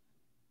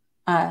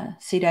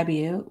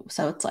 CW.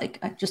 So it's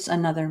like just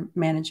another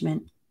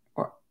management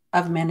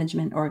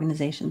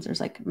organizations.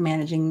 There's like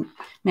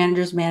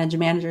managers,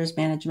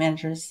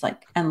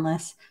 like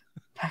endless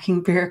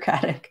fucking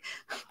bureaucratic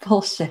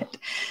bullshit.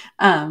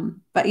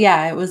 But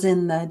yeah, it was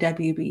in the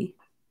WB.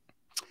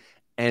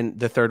 And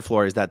the 3rd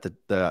floor, is that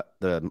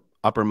the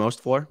uppermost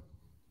floor?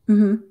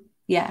 Mm-hmm.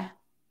 Yeah.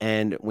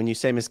 And when you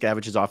say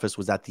Miscavige's office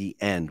was at the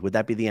end, would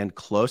that be the end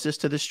closest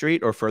to the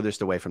street or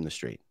furthest away from the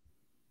street?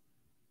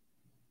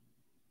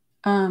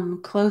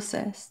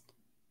 Closest.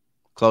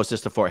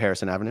 Closest to Fort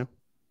Harrison Avenue?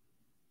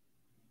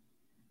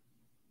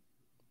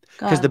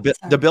 Go Because ahead. the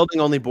Sorry. building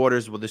only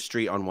borders with the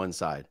street on one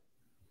side,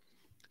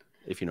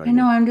 if you know what I I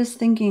know. mean. I'm just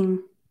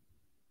thinking,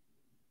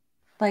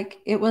 like,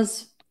 it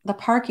was the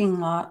parking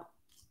lot.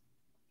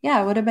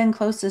 Yeah, it would have been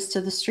closest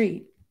to the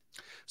street.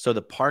 So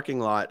the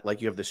parking lot,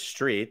 like you have the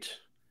street,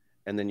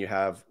 and then you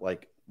have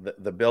like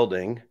the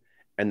building,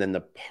 and then the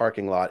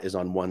parking lot is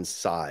on one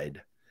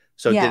side.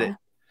 So did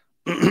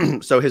Yeah.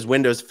 it? So his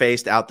windows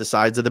faced out the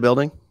sides of the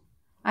building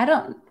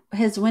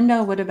His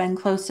window would have been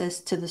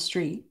closest to the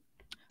street,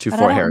 to but I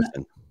Fort don't know.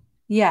 Harrison.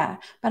 Yeah,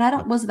 but I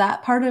don't,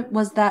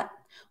 Okay.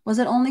 was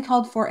it only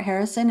called Fort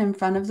Harrison in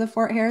front of the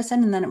Fort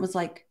Harrison and then it was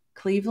like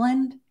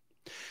Cleveland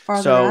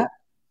farther So up?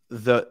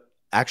 the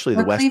actually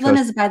the Or West Cleveland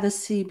Coast, is by the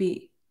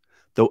CB.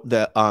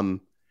 the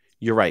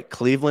you're right.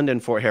 Cleveland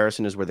and Fort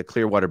Harrison is where the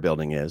Clearwater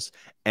building is,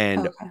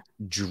 and Okay.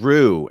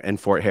 Drew and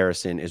Fort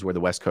Harrison is where the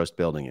West Coast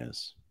building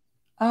is.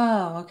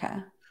 Oh, okay.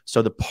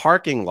 So the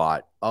parking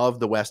lot of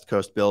the West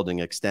Coast building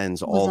Was on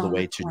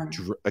the corner.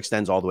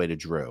 extends all the way to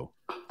Drew.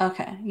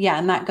 Okay. Yeah,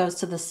 and that goes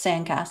to the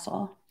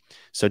sandcastle.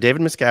 So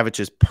David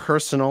Miscavige's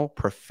personal,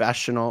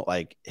 professional,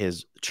 like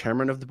his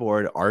chairman of the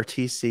board,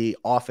 RTC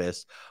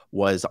office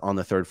was on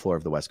the third floor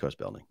of the West Coast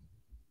building.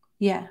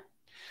 Yeah.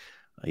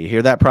 You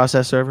hear that,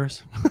 process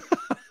servers?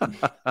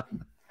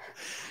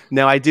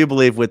 Now, I do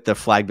believe with the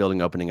flag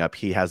building opening up,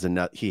 he has I'm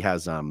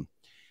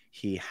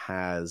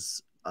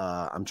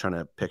trying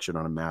to picture it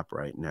on a map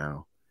right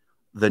now.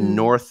 The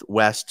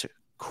northwest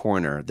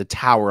corner, the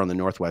tower on the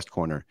northwest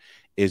corner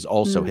is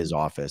also his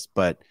office,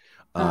 but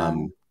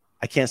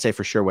I can't say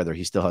for sure whether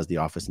he still has the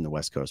office in the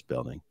West Coast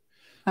building.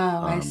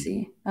 Oh, I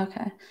see.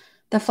 Okay.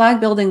 The flag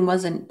building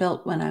wasn't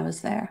built when I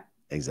was there.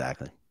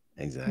 Exactly.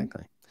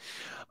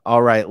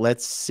 All right,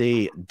 let's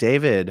see.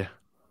 David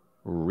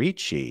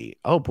Ricci.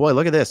 Oh boy,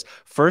 look at this.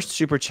 First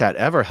super chat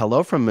ever.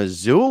 Hello from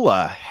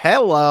Missoula.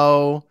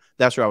 Hello.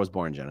 That's where I was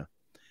born, Jenna.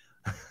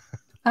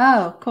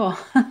 Oh, cool.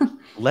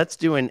 Let's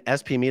do an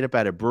SP meetup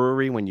at a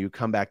brewery when you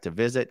come back to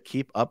visit.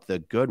 Keep up the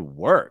good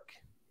work.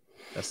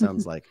 That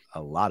sounds like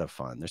a lot of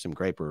fun. There's some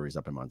great breweries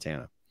up in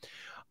Montana.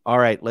 All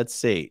right, let's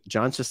see.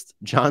 John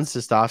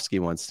Sistofsky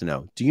wants to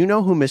know, do you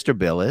know who Mr.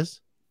 Bill is?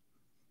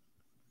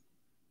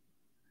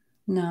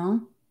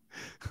 No.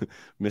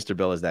 Mr.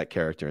 Bill is that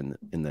character in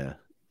the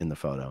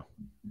photo.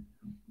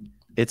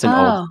 It's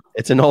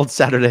an old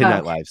Saturday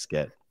Night Live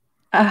skit.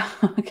 Oh,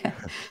 okay.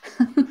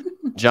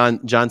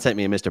 John sent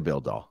me a Mr. Bill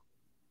doll.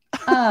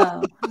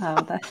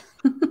 That.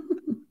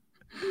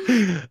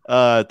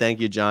 Thank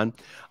you, John.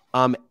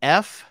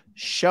 F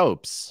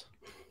Shopes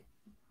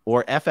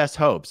or FS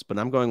Hopes, but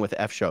I'm going with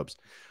F Shopes.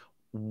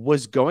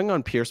 Was going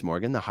on Piers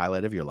Morgan the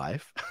highlight of your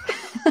life?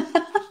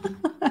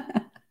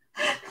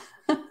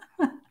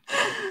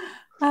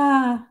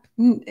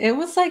 It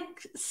was like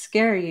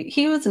scary.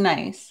 He was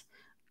nice,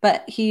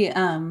 but he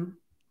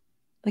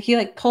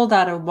pulled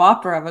out a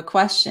whopper of a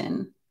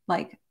question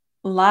like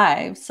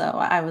live, so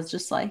I was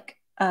just like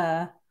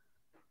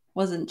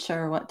wasn't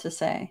sure what to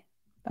say.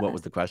 But what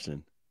was the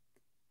question?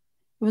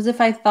 it was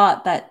if I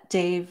thought that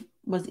Dave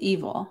was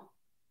evil.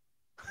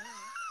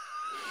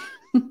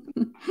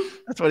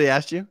 That's what he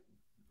asked you?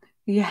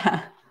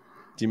 Yeah.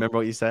 Do you remember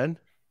what you said?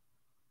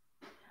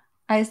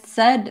 I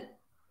said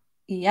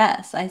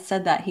yes. I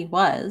said that he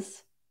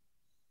was,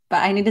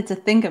 but I needed to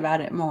think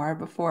about it more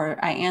before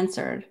I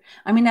answered.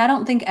 I mean, I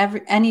don't think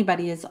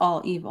anybody is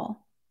all evil.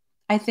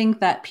 I think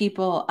that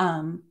people,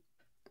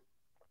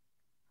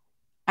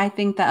 I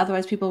think that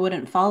otherwise people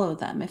wouldn't follow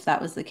them if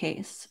that was the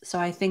case. So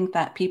I think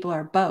that people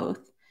are both.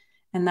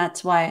 And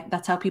that's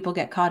how people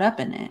get caught up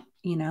in it,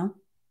 you know?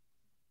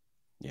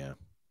 Yeah.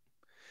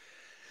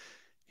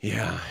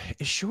 Yeah.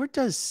 It sure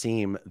does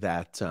seem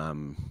that,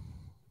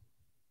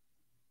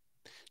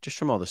 just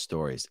from all the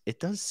stories, it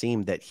does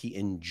seem that he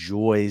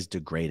enjoys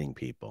degrading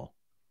people.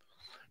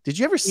 Did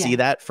you ever see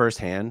that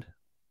firsthand?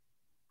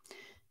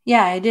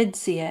 Yeah, I did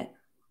see it.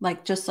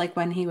 Just like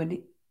when he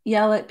would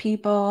yell at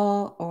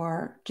people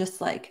or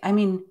just like, I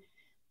mean,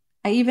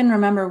 I even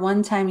remember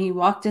one time he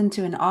walked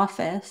into an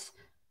office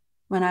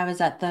when I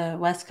was at the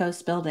West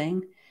Coast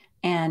building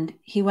and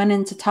he went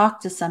in to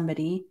talk to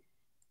somebody.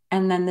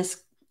 And then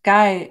this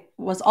guy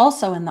was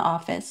also in the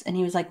office and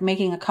he was like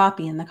making a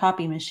copy in the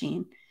copy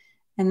machine.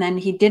 And then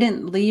he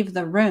didn't leave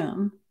the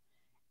room.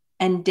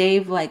 And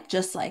Dave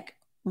just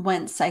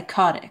went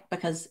psychotic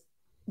because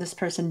this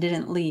person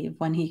didn't leave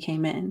when he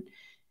came in.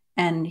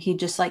 And he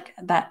just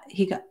that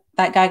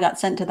guy got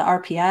sent to the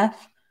RPF.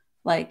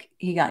 Like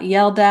he got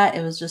yelled at.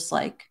 It was just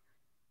like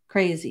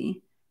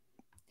crazy.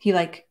 He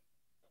so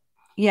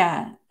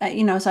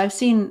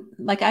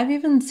I've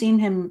even seen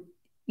him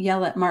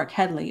yell at Mark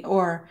Headley,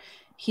 or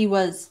he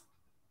was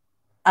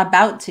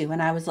about to,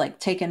 and I was like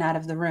taken out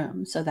of the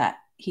room so that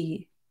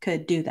he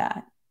could do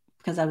that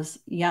because I was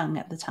young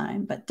at the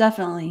time. But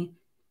definitely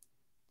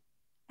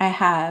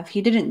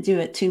he didn't do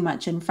it too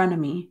much in front of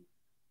me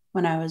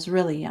when I was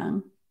really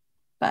young.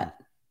 But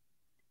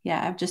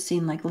yeah, I've just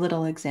seen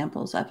little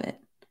examples of it.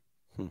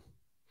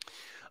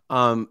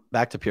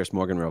 Back to Piers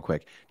Morgan real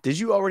quick. Did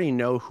you already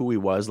know who he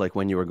was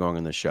when you were going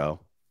on the show?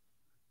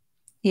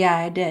 Yeah,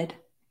 I did.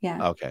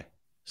 Yeah. Okay.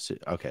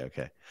 Okay,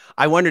 okay.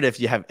 I wondered if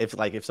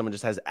if someone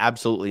just has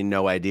absolutely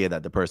no idea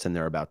that the person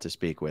they're about to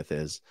speak with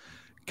is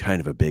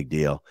kind of a big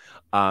deal.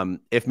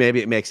 If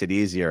maybe it makes it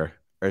easier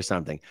or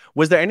something.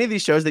 Was there any of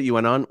these shows that you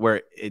went on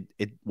where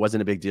it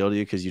wasn't a big deal to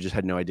you because you just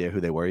had no idea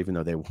who they were, even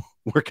though they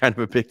were kind of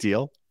a big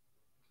deal?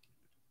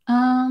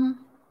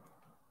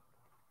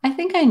 I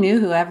think I knew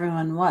who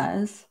everyone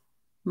was,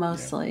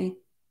 mostly.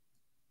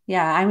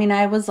 Yeah, I mean,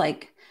 I was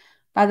like,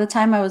 by the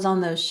time I was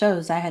on those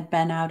shows, I had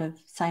been out of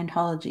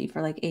Scientology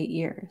for like 8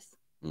 years.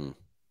 Mm.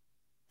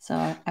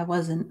 So I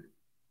wasn't.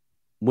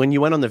 When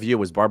you went on The View,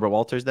 was Barbara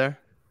Walters there?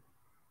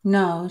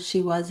 No,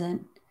 she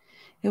wasn't.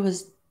 It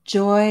was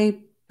Joy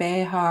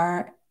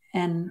Behar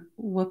and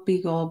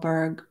Whoopi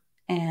Goldberg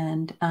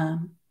and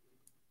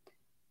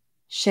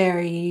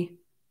Sherry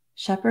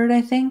Shepherd,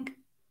 I think.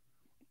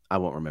 I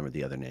won't remember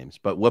the other names,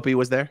 but Whoopi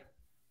was there?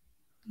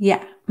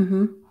 Yeah.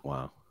 Mm-hmm.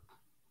 Wow.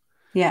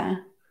 Yeah.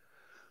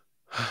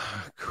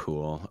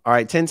 Cool. All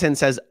right. Tintin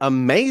says,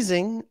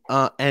 amazing.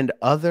 And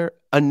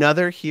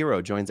another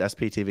hero joins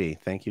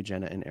SPTV. Thank you,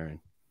 Jenna and Aaron.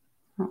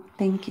 Oh,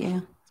 thank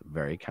you.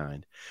 Very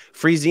kind.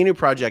 Free Xenu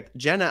Project.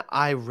 Jenna,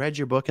 I read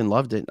your book and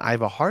loved it. I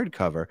have a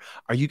hardcover.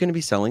 Are you going to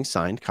be selling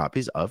signed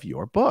copies of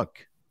your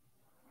book?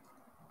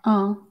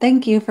 Oh,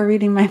 thank you for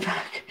reading my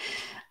book.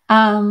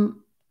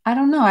 I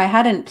don't know. I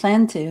hadn't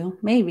planned to.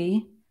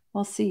 Maybe.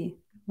 We'll see.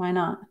 Why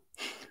not?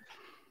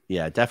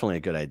 Yeah, definitely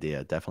a good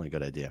idea. Definitely a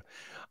good idea.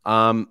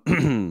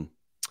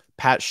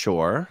 Pat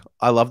Shore.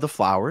 I love the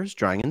flowers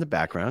drying in the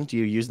background. Do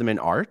you use them in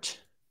art?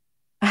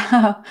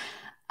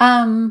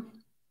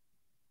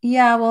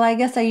 Yeah, well, I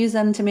guess I use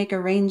them to make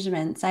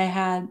arrangements.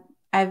 I've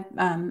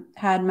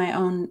had my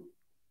own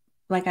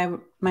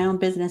my own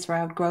business where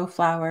I would grow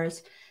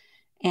flowers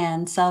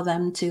and sell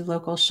them to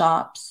local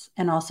shops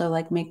and also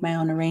like make my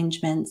own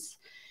arrangements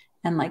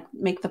and like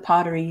make the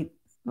pottery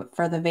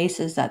for the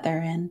vases that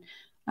they're in.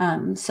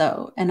 And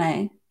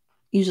I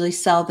usually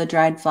sell the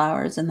dried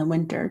flowers in the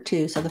winter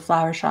too, so the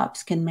flower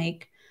shops can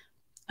make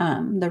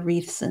the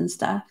wreaths and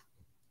stuff.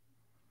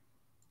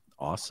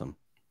 Awesome.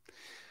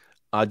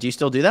 Do you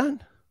still do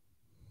that?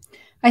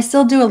 I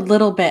still do a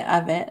little bit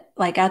of it.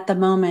 Like at the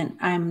moment,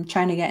 I'm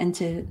trying to get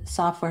into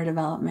software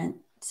development.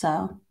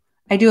 So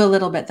I do a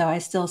little bit, though. I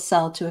still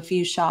sell to a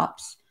few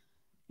shops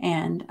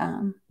and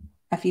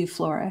a few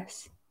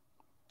florists.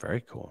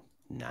 Very cool.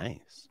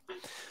 Nice.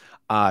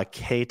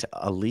 Kate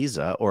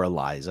Eliza.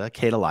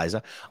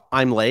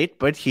 I'm late,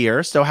 but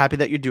here. So happy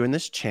that you're doing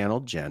this channel,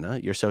 Jenna.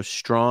 You're so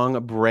strong,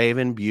 brave,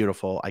 and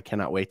beautiful. I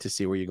cannot wait to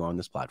see where you go on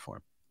this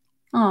platform.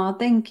 Oh,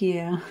 thank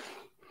you.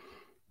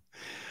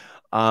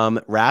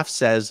 Raf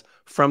says,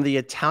 from the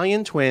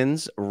Italian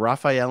twins,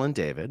 Raphael and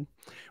David,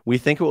 we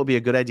think it will be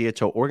a good idea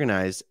to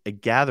organize a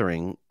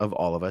gathering of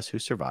all of us who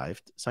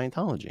survived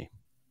Scientology.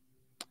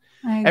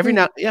 Every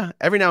now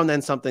and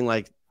then something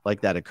like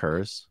that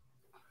occurs.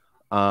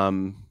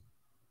 I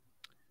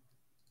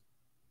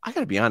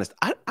gotta be honest,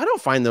 I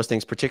don't find those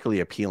things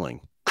particularly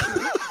appealing.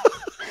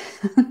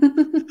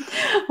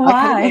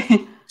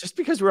 Why? Just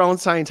because we're all in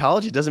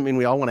Scientology doesn't mean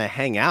we all want to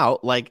hang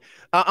out. And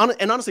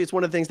honestly, it's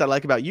one of the things that I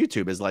like about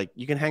YouTube is like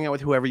you can hang out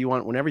with whoever you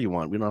want, whenever you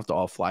want. We don't have to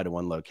all fly to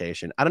one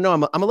location. I don't know.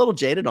 I'm a little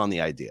jaded on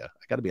the idea.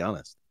 I got to be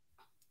honest.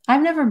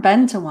 I've never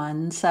been to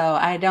one, so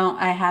I don't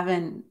have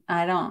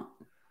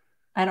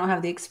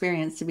the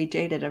experience to be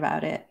jaded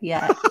about it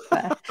yet.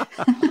 But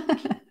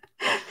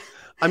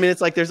I mean, it's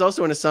like there's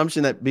also an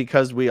assumption that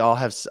because we all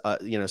have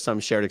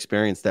some shared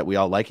experience that we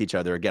all like each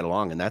other or get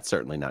along, and that's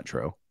certainly not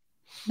true.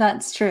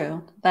 That's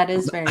true. That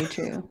is very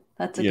true.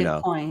 That's a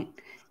good point.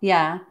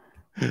 Yeah.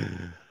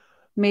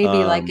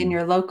 Maybe like in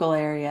your local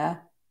area.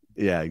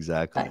 Yeah,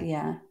 exactly. But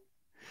yeah.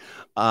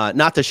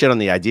 Not to shit on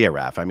the idea,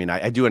 Raph. I mean,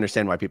 I do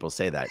understand why people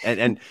say that.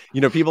 And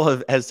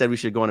people have said we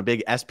should go on a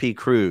big SP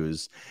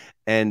cruise.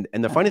 And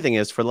the funny thing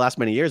is, for the last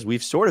many years,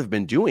 we've sort of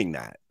been doing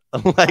that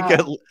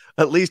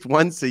at least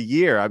once a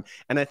year.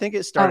 And I think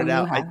it started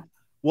out.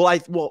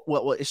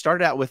 It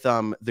started out with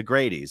the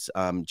Grady's,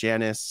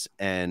 Janice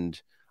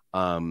and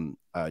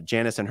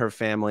her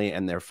family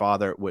and their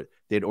father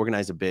they'd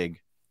organize a big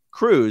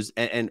cruise,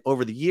 and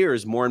over the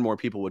years more and more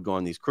people would go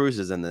on these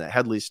cruises, and the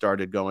Headleys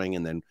started going,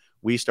 and then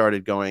we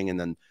started going, and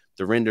then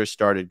the Rinders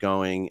started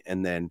going,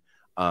 and then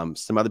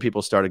some other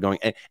people started going,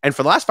 and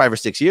for the last 5 or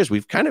 6 years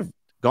we've kind of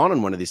gone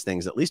on one of these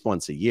things at least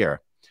once a year.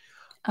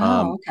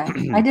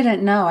 Okay. I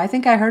didn't know. I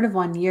think I heard of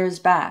one years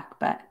back,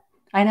 but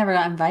I never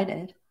got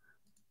invited.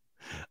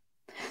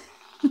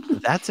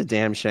 That's a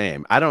damn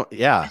shame.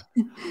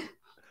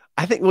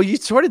 I think, well, you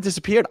sort of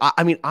disappeared.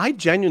 I mean, I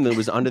genuinely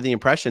was under the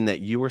impression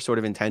that you were sort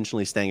of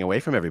intentionally staying away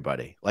from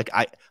everybody. Like,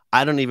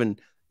 I don't even,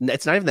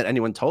 it's not even that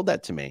anyone told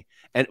that to me.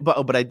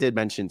 But I did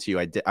mention to you,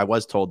 I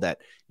was told that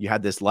you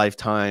had this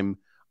lifetime,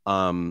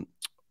 what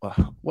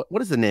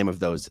is the name of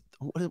those?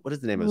 What is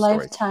the name of the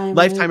story?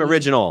 Lifetime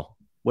original.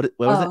 What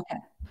was it? Okay.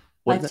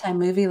 Lifetime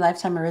movie,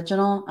 Lifetime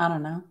original. I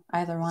don't know.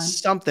 Either one.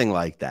 Something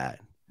like that.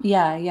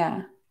 Yeah.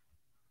 Yeah.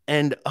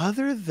 And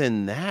other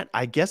than that,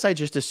 I guess I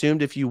just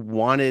assumed if you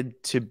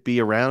wanted to be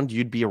around,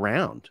 you'd be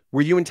around.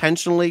 Were you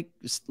intentionally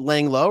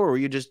laying low, or were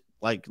you just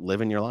like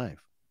living your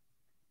life?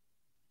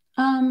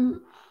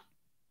 Um,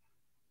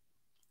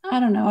 I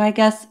don't know. I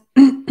guess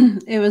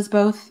it was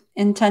both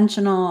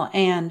intentional,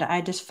 and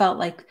I just felt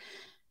like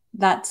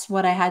that's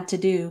what I had to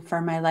do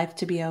for my life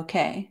to be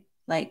okay.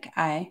 Like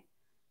I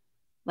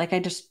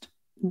just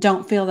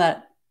don't feel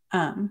that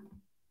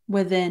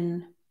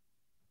within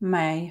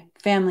my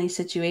family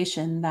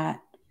situation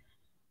that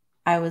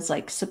I was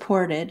like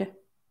supported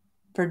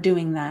for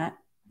doing that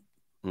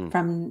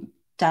from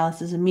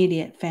Dallas's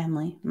immediate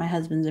family, my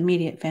husband's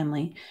immediate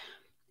family.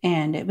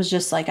 And it was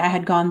just like I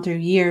had gone through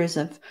years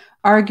of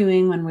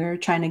arguing when we were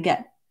trying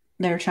to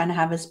they were trying to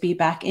have us be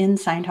back in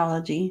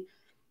Scientology,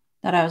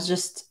 that I was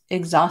just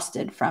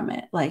exhausted from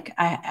it. Like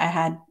I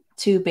had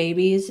two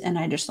babies and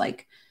I just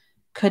like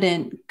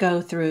couldn't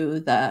go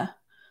through the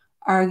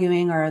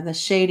arguing or the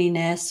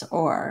shadiness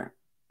or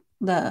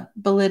the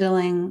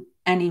belittling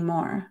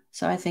anymore.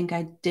 So I think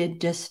I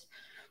did, just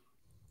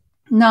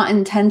not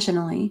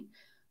intentionally,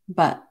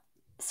 but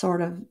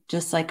sort of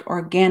just like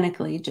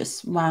organically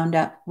just wound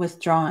up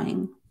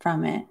withdrawing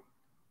from it.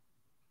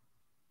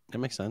 That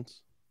makes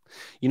sense.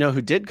 You know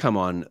who did come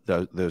on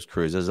those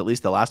cruises, at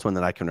least the last one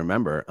that I can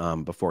remember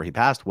before he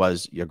passed,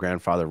 was your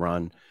grandfather,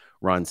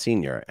 Ron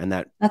Sr. And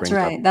that's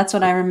right. That's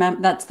what I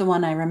remember. That's the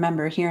one I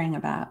remember hearing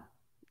about.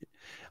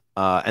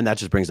 And that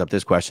just brings up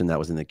this question that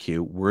was in the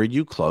queue. Were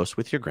you close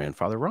with your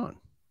grandfather, Ron?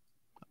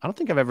 I don't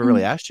think I've ever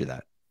really asked you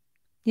that.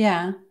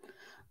 Yeah.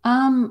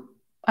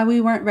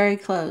 We weren't very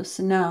close.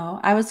 No,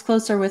 I was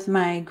closer with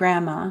my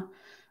grandma,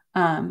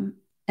 and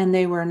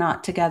they were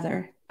not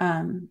together.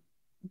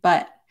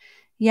 But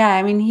yeah,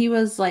 I mean, he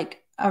was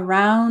like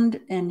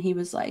around, and he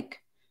was like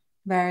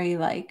very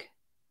like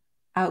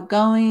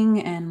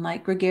outgoing and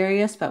like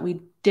gregarious, but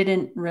we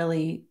didn't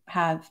really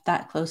have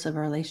that close of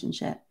a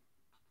relationship.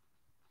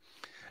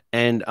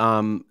 And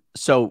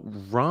so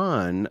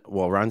Ron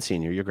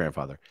Sr., your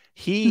grandfather,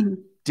 he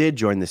did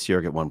join the Sea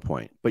Org at one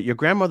point, but your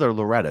grandmother,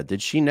 Loretta,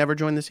 did she never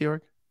join the Sea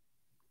Org?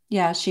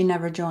 Yeah, she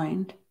never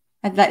joined.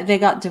 They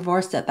got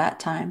divorced at that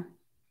time.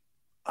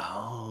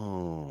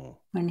 Oh.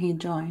 When he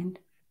joined.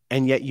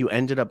 And yet you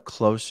ended up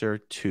closer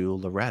to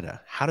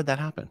Loretta. How did that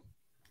happen?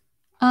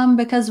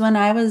 Because when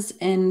I was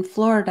in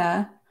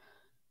Florida,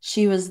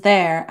 she was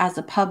there as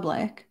a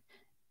public.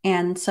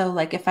 And so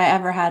like if I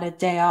ever had a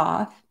day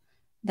off,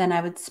 then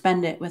I would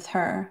spend it with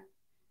her.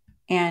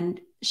 And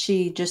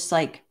she just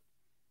like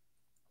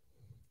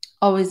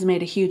always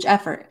made a huge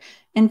effort.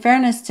 In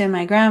fairness to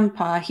my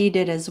grandpa, he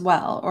did as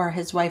well, or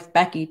his wife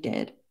Becky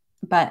did.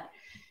 But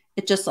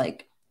it just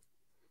like,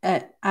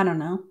 I don't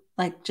know,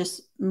 like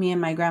just me and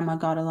my grandma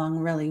got along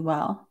really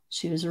well.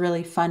 She was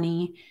really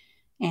funny,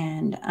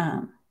 and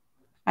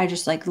I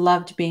just like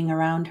loved being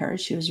around her.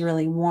 She was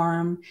really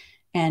warm,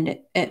 and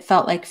it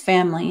felt like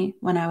family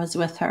when I was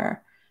with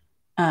her.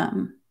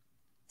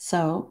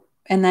 So,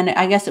 and then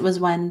I guess it was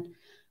when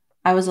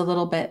I was a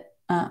little bit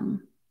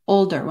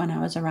older when I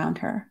was around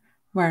her,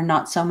 where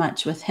not so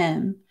much with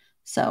him.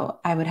 So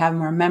I would have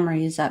more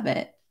memories of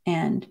it.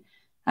 And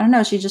I don't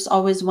know, she just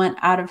always went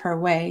out of her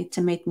way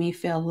to make me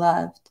feel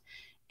loved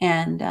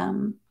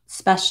and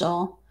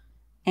special,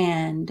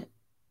 and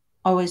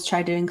always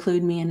tried to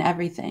include me in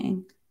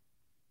everything.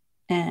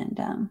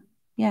 And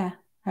yeah,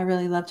 I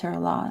really loved her a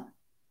lot.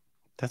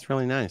 That's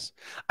really nice.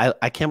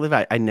 I can't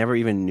believe I never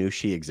even knew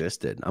she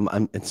existed.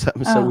 I'm so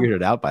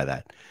weirded out by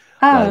that.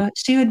 Oh, like,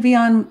 she would be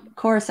on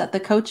course at the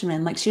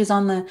Coachman. Like she was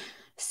on the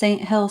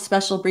St. Hill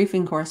special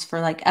briefing course for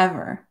like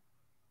ever.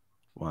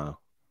 Wow.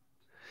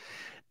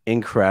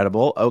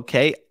 Incredible.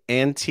 Okay.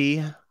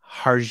 Auntie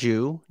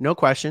Harju, no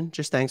question.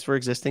 Just thanks for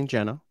existing,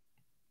 Jenna.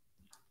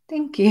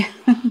 Thank you.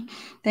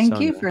 Thank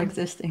you for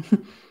existing.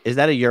 Is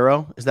that a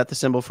euro? Is that the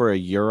symbol for a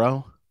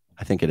euro?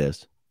 I think it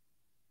is.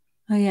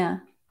 Oh, yeah.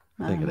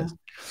 I think it is.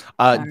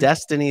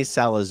 Destiny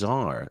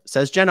Salazar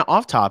says, Jenna,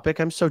 off topic.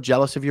 I'm so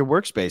jealous of your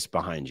workspace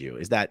behind you.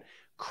 Is that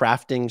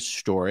crafting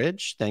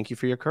storage? Thank you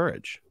for your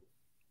courage.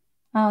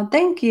 Oh,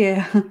 thank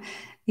you.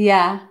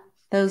 Yeah,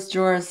 those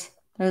drawers,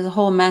 there's a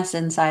whole mess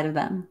inside of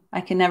them.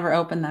 I can never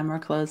open them or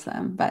close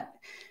them. But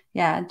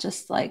yeah,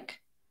 just like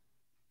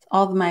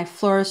all of my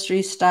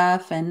floristry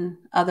stuff and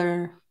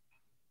other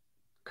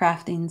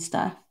crafting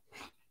stuff.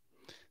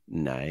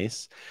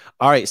 Nice.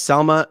 All right,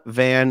 Selma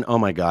Van, oh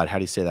my God, how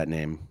do you say that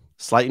name?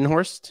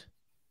 Sleitenhorst?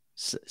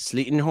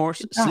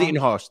 Sleitenhorst.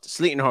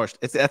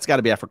 That's got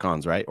to be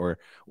Afrikaans, right?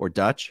 Or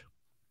Dutch?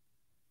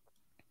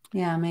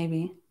 Yeah,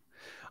 maybe.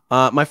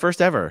 My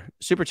first ever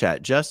super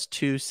chat, just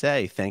to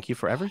say thank you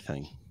for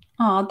everything.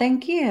 Oh,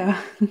 thank you.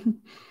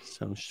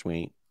 So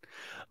sweet.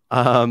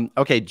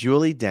 Okay,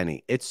 Julie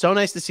Denny. It's so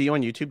nice to see you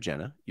on YouTube,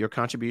 Jenna. Your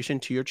contribution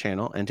to your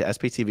channel and to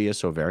SPTV is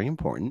so very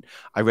important.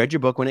 I read your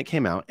book when it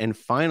came out and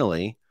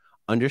finally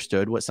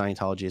understood what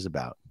Scientology is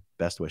about.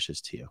 Best wishes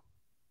to you.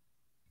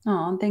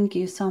 Oh, thank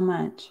you so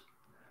much.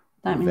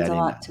 That means a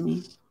lot to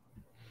me.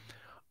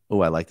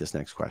 Oh, I like this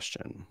next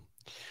question.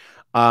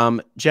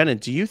 Jenna,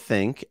 do you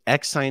think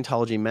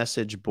ex-Scientology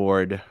message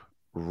board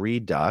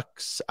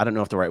Redux, I don't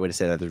know if the right way to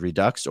say that is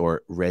Redux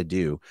or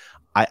Redo.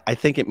 I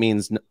think it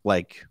means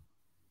like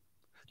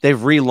they've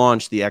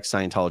relaunched the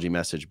ex-Scientology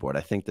message board.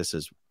 I think this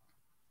is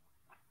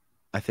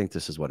I think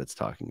this is what it's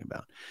talking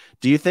about.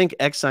 Do you think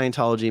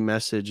ex-Scientology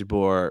message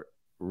board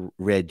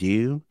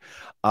Redu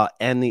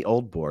and the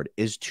old board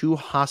is too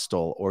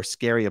hostile or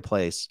scary a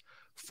place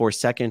for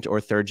second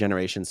or third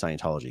generation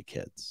Scientology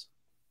kids?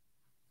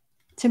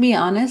 To be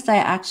honest, I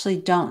actually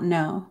don't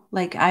know.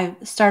 Like, I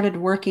started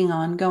working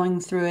on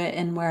going through it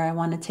and where I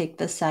want to take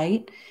the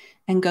site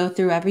and go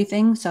through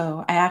everything.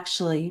 So I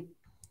actually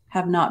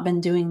have not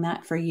been doing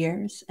that for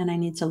years. And I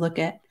need to look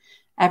at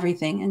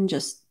everything and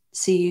just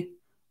see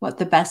what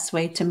the best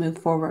way to move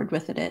forward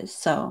with it is.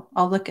 So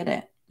I'll look at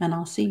it and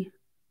I'll see.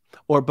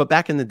 But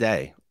back in the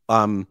day,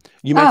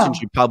 you mentioned Oh,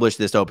 you published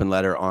this open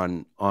letter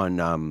on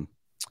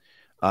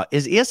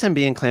is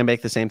ESMB and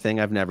Clambake the same thing?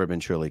 I've never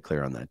been truly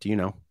clear on that. Do you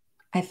know?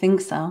 I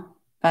think so.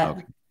 But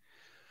Okay.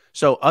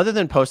 So other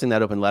than posting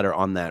that open letter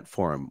on that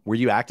forum, were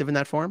you active in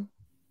that forum?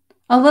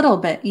 a little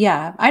bit,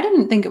 yeah. I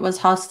didn't think it was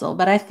hostile,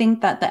 but I think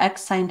that the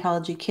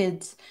ex-Scientology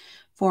kids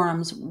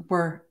forums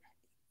were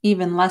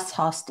even less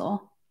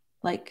hostile.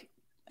 Like,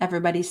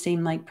 everybody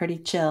seemed like pretty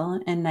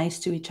chill and nice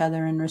to each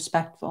other and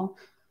respectful.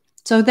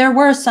 So there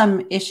were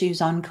some issues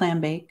on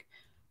Clambake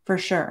for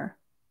sure.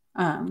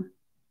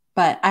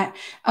 But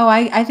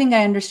I think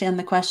I understand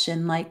the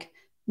question. Like,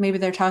 maybe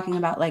they're talking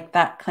about like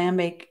that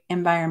Clambake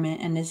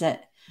environment, and is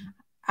it?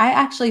 I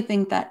actually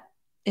think that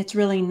it's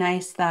really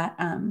nice that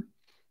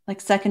like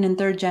second and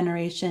third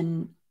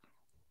generation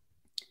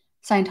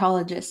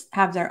Scientologists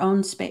have their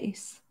own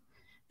space.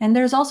 And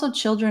there's also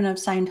Children of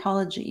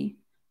Scientology,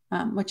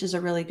 which is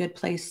a really good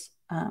place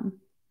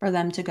for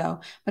them to go.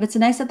 But it's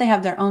nice that they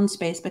have their own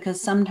space,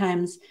 because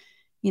sometimes,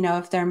 you know,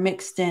 if they're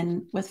mixed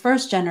in with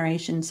first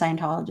generation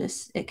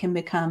Scientologists, it can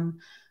become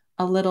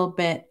a little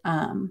bit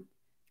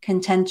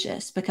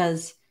contentious,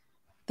 because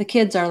the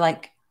kids are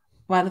like,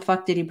 why the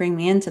fuck did he bring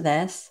me into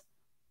this?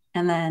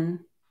 And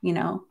then, you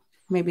know,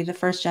 maybe the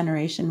first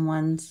generation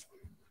ones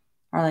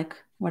are like,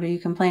 what are you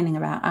complaining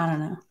about? I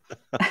don't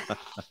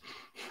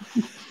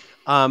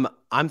know.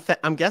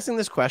 I'm guessing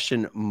this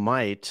question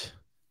might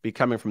be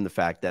coming from the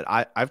fact that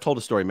I've told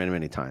a story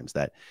many times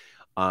that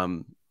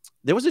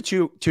there was a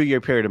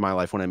two-year period of my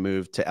life when I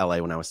moved to LA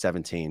when I was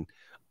 17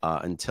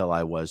 until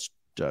I was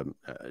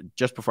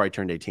just before I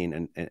turned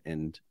 18,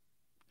 and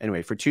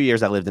anyway, for 2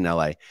 years I lived in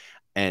LA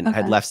and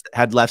Okay.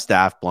 had left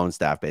staff, blown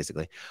staff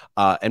basically,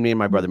 and me and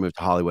my brother moved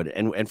to Hollywood,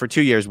 and for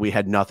 2 years we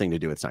had nothing to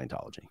do with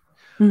Scientology.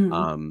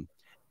 Mm-hmm.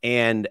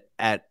 And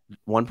at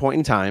one point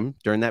in time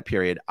during that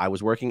period, I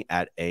was working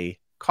at a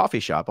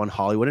coffee shop on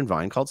Hollywood and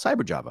Vine called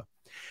Cyber Java.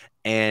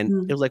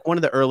 And it was like one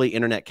of the early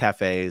internet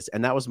cafes.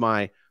 And that was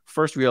my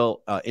first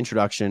real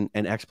introduction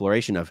and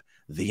exploration of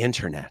the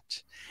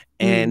internet.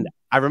 And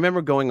I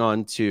remember going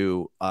on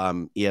to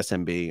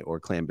ESMB or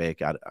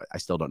Clambake. I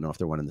still don't know if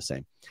they're one and the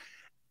same.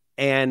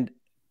 And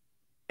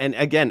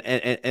again,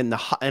 and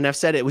I've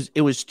said it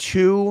was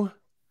too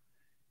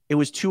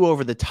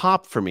over the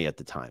top for me at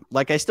the time.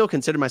 Like, I still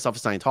consider myself a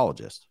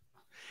Scientologist.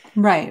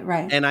 Right.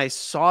 And I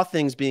saw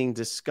things being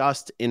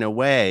discussed in a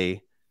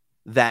way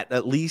that,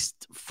 at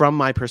least from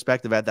my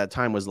perspective at that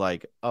time, was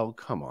like, oh,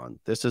 come on.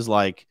 This is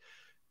like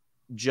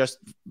just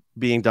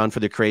being done for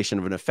the creation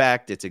of an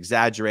effect. It's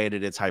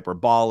exaggerated. It's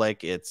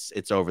hyperbolic.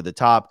 It's over the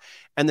top.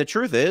 And the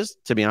truth is,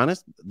 to be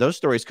honest, those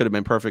stories could have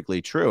been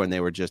perfectly true, and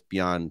they were just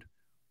beyond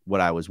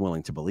what I was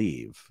willing to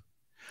believe.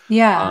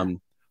 Yeah.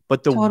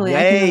 But the totally.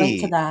 I can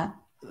relate to that.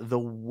 The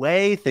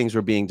way things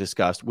were being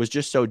discussed was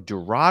just so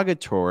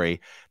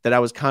derogatory that I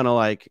was kind of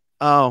like,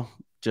 oh,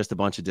 just a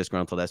bunch of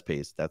disgruntled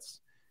SPs. That's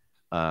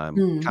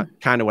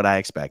kind of what I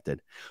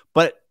expected.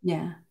 But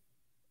yeah.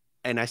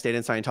 And I stayed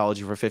in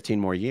Scientology for 15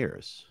 more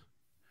years.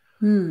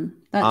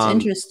 That's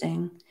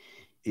interesting.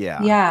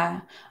 Yeah.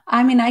 Yeah.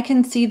 I mean, I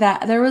can see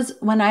that.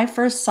 When I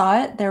first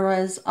saw it, there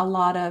was a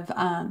lot of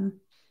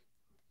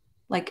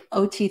like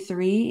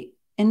OT3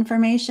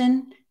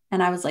 information,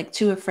 and I was like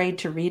too afraid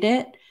to read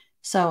it.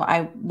 So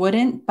I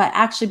wouldn't. But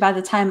actually, by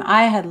the time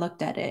I had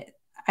looked at it,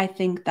 I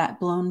think that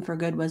Blown for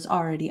Good was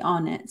already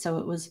on it. So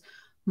it was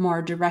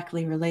more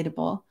directly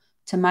relatable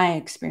to my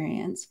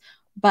experience.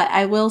 But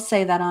I will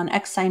say that on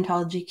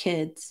ex-Scientology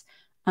Kids,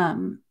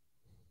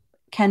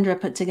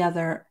 Kendra put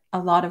together a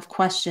lot of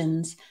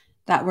questions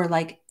that were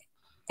like,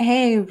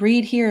 hey,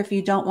 read here if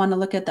you don't want to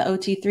look at the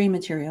OT3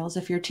 materials,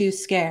 if you're too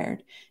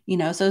scared, you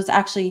know. So it's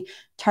actually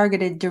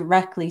targeted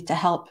directly to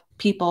help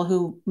people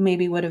who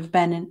maybe would have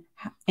been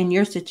in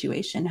your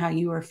situation, how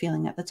you were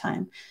feeling at the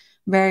time.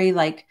 Very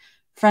like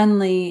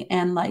friendly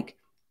and like,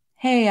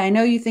 hey, I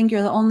know you think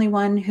you're the only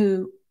one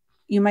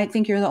you might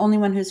think you're the only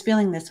one who's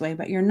feeling this way,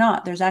 but you're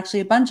not. There's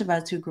actually a bunch of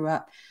us who grew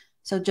up.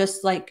 So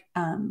just like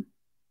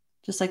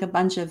a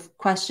bunch of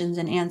questions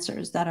and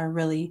answers that are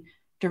really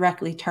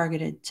directly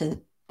targeted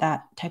to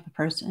that type of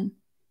person.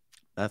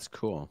 That's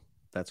cool.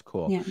 That's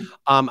cool. Yeah.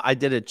 I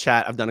did a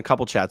chat. I've done a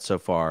couple chats so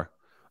far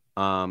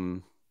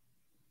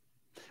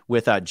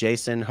with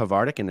Jason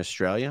Havardic in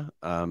Australia,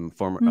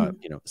 former,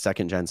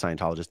 second gen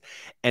Scientologist.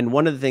 And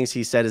one of the things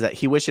he said is that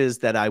he wishes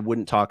that I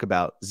wouldn't talk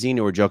about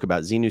Xenu or joke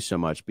about Xenu so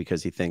much,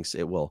 because he thinks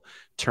it will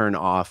turn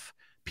off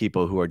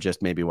people who are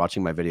just maybe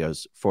watching my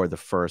videos for the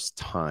first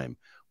time.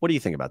 What do you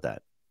think about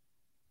that?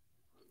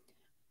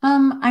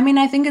 I mean,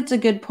 I think it's a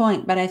good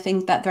point, but I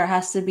think that there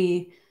has to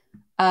be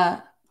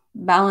a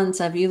balance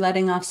of you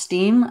letting off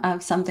steam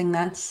of something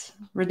that's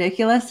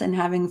ridiculous and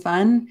having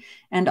fun,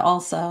 and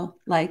also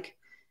like,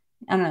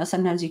 I don't know,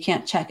 sometimes you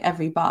can't check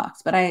every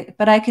box, but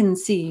I can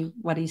see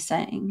what he's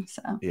saying.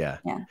 So Yeah.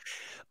 yeah.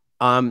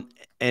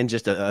 And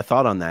just a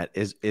thought on that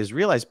is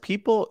realize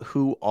people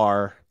who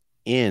are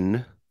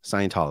in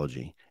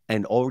Scientology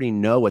and already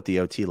know what the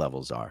OT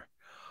levels are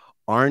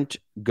aren't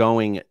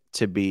going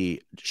to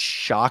be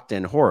shocked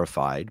and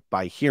horrified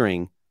by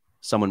hearing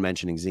someone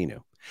mentioning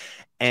Xenu.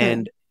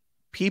 And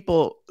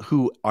people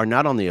who are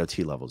not on the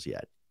OT levels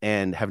yet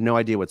and have no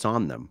idea what's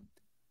on them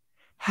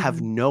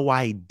have no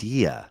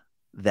idea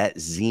that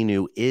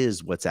Xenu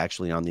is what's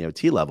actually on the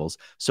OT levels.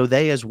 So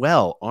they as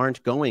well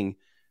aren't going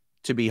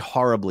to be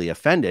horribly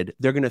offended.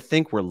 They're going to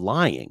think we're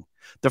lying.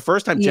 The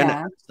first time,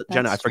 Jenna,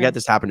 I forget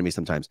this happened to me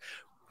sometimes.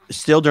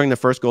 Still during the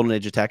first golden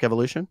age of tech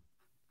evolution,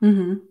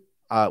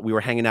 we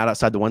were hanging out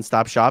outside the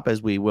one-stop shop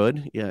as we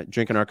would,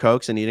 drinking our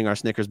Cokes and eating our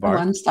Snickers bars.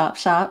 One-stop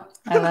shop.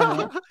 I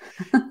love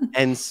it.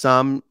 And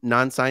some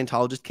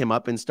non-Scientologists came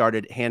up and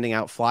started handing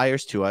out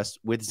flyers to us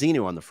with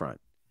Xenu on the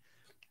front.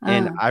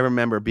 And I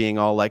remember being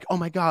all like, oh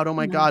my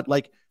God,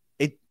 like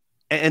it.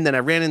 And then I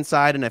ran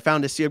inside and I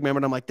found a SEAG member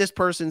and I'm like, this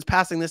person's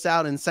passing this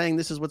out and saying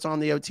this is what's on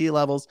the OT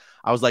levels.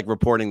 I was like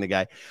reporting the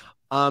guy.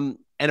 And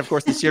of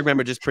course the SEAG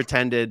member just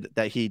pretended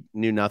that he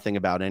knew nothing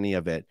about any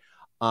of it.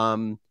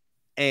 And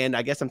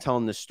I guess I'm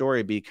telling this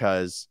story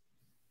because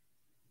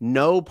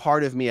no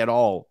part of me at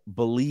all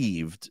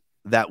believed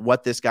that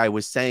what this guy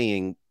was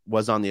saying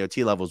was on the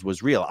OT levels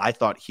was real. I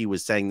thought he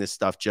was saying this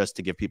stuff just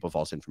to give people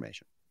false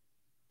information.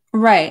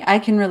 Right. I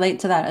can relate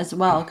to that as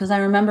well. Because I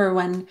remember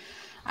when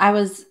I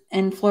was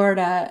in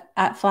Florida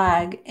at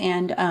Flag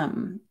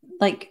and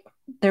like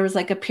there was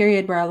like a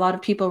period where a lot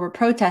of people were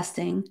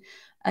protesting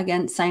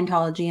against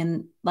Scientology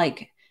and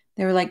like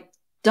they were like,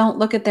 don't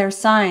look at their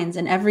signs.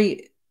 And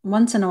every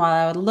once in a while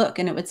I would look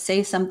and it would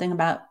say something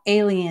about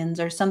aliens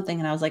or something.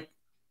 And I was like,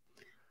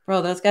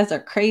 bro, those guys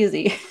are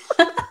crazy.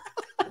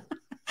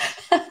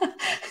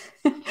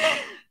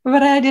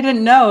 But I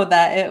didn't know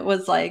that it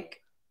was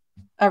like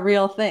a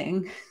real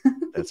thing.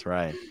 That's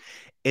right.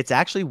 It's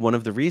actually one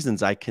of the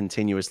reasons I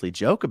continuously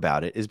joke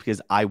about it is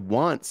because I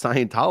want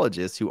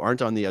Scientologists who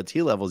aren't on the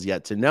OT levels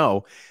yet to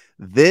know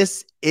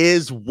this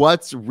is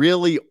what's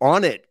really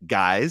on it,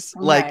 guys.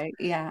 Like,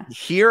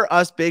 hear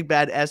us big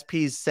bad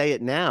SPs say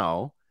it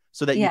now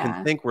so that you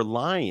can think we're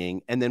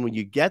lying. And then when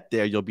you get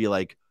there, you'll be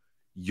like,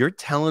 you're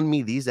telling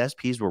me these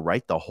SPs were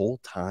right the whole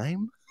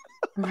time?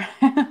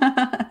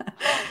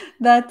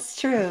 That's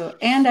true.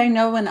 And I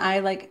know when I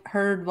like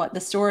heard what the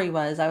story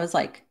was, I was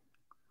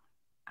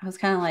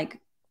kind of like,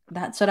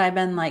 that's what I've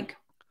been like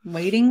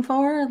waiting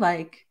for.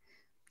 Like,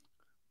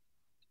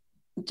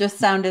 just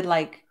sounded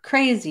like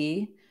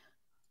crazy,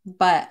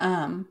 but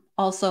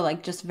also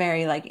like just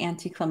very like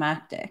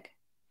anticlimactic.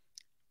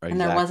 Exactly. And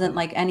there wasn't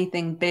like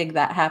anything big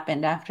that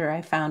happened after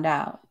I found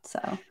out.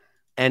 So.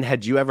 And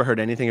had you ever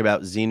heard anything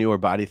about Xenu or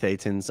body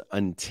thetans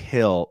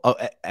until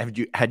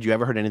had you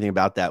ever heard anything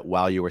about that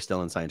while you were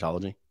still in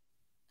Scientology?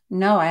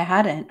 No, I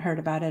hadn't heard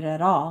about it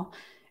at all.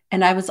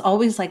 And I was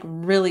always like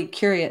really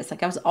curious.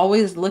 Like I was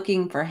always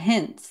looking for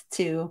hints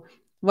to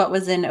what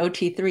was in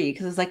OT3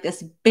 because it was like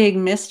this big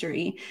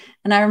mystery.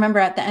 And I remember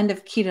at the end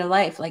of Key to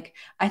Life, like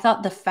I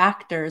thought the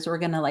factors were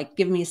going to like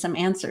give me some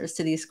answers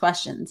to these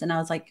questions. And I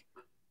was like,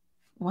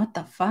 what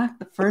the fuck?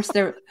 The first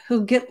there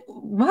who get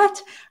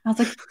what?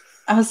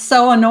 I was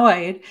so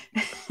annoyed.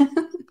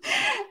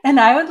 And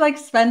I would like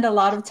spend a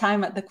lot of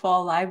time at the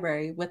Qual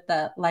Library with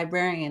the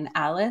librarian,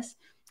 Alice.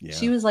 Yeah.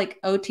 She was like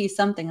OT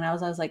something. And I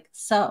was like,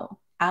 so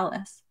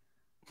Alice,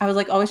 I was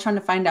like always trying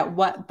to find out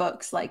what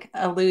books like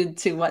allude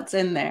to what's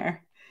in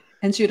there.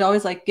 And she would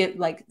always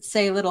like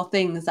say little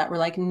things that were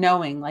like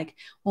knowing like,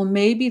 well,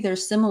 maybe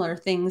there's similar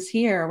things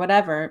here or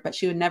whatever, but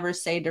she would never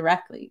say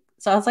directly.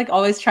 So I was like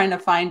always trying to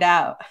find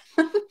out.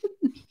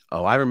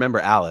 Oh, I remember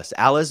Alice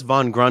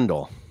von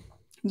Grundle.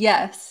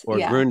 Yes. Or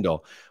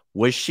Grundle.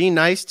 Was she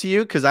nice to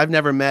you? Because I've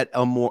never met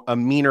a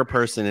meaner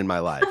person in my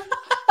life.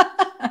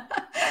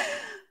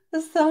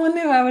 Someone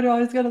who I would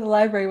always go to the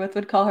library with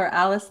would call her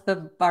Alice the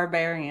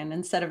Barbarian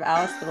instead of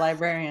Alice the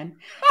Librarian.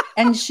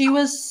 And she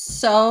was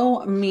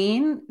so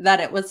mean that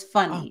it was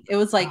funny. It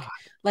was like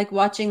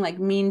watching like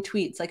mean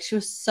tweets. Like she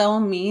was so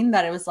mean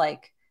that it was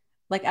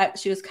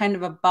she was kind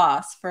of a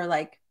boss for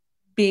like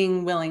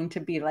being willing to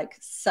be like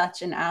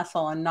such an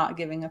asshole and not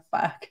giving a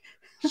fuck.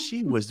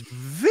 She was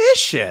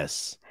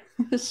vicious.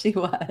 She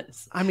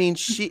was. I mean,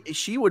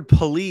 she would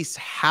police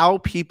how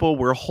people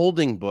were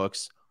holding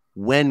books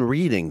when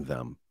reading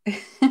them.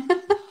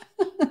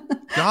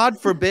 God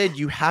forbid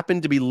you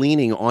happen to be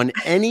leaning on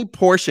any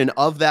portion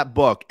of that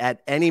book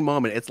at any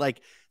moment. It's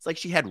like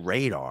she had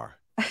radar,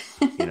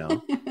 you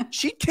know.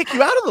 She'd kick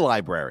you out of the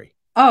library.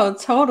 Oh,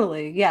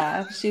 totally.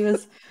 Yeah. She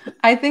was,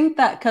 I think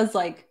that because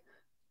like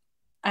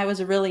I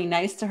was really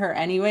nice to her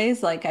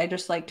anyways. Like I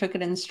just like took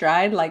it in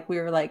stride. Like we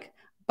were like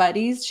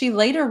buddies. She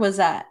later was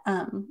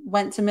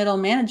went to middle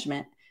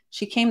management.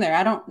 she came there.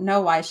 I don't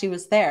know why she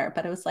was there,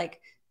 but it was like,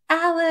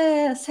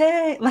 Alice,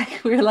 hey,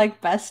 like we were like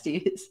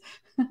besties.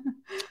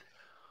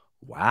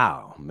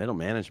 Wow, middle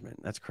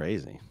management. That's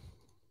crazy.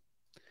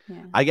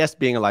 Yeah. I guess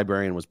being a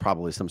librarian was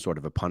probably some sort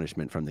of a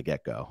punishment from the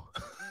get-go.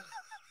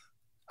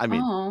 I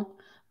mean, Oh,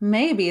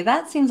 maybe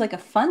that seems like a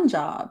fun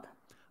job.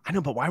 I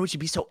know, but why would she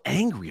be so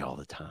angry all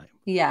the time?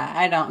 Yeah,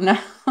 I don't know.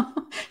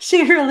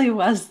 She really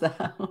was,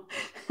 though.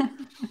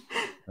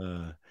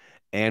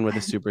 And with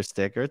a super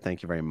sticker,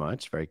 thank you very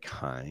much. Very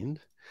kind.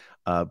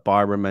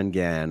 Barbara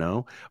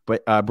Mangano.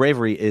 But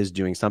bravery is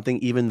doing something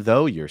even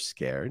though you're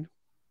scared.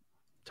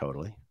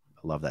 Totally.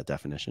 I love that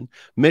definition.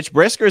 Mitch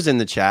Brisker's in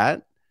the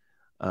chat.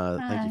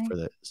 Thank you for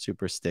the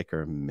super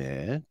sticker,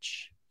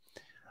 Mitch.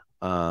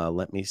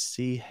 Let me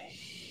see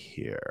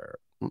here.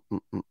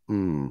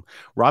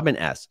 Robin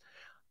S.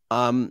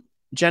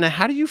 Jenna,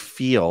 how do you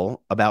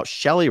feel about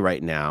Shelley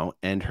right now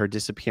and her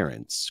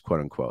disappearance,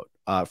 quote unquote?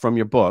 From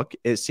your book,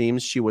 it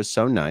seems she was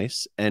so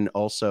nice and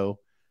also,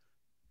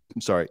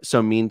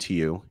 so mean to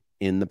you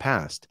in the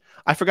past.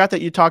 I forgot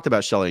that you talked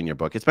about Shelley in your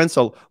book. It's been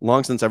so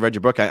long since I've read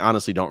your book. I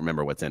honestly don't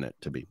remember what's in it,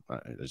 to be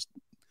honest.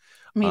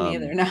 Me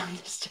neither. No, I'm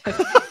just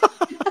joking.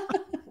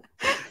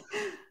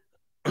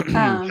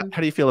 How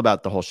do you feel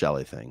about the whole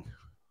Shelley thing?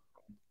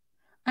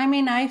 I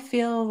mean, I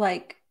feel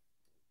like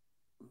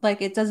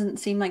it doesn't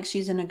seem like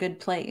she's in a good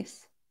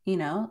place, you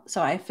know?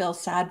 So I feel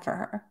sad for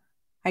her.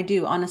 I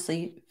do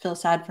honestly feel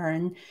sad for her.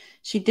 And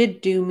she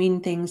did do mean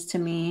things to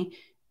me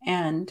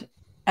and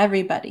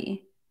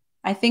everybody.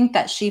 I think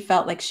that she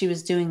felt like she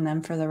was doing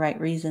them for the right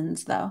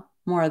reasons, though,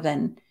 more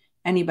than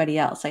anybody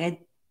else. Like, I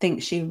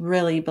think she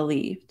really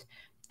believed.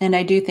 And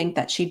I do think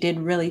that she did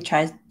really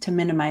try to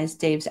minimize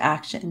Dave's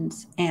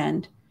actions.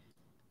 And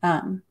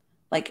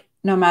like,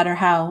 no matter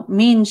how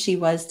mean she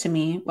was to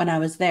me when I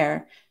was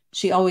there,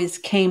 she always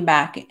came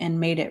back and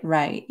made it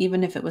right,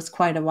 even if it was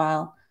quite a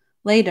while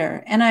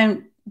later. And I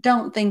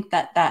don't think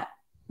that that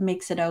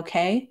makes it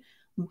okay,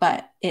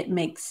 but it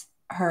makes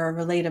her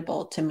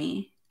relatable to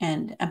me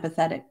and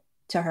empathetic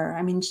to her.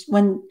 I mean,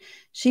 when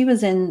she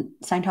was in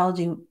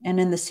Scientology and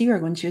in the Sea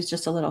Org when she was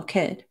just a little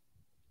kid.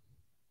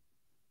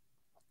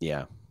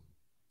 Yeah.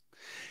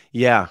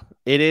 Yeah,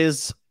 it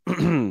is.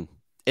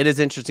 It is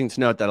interesting to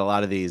note that a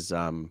lot of these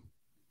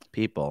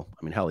people,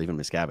 I mean, hell, even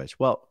Miscavige.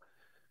 Well,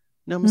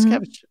 no,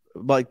 Miscavige,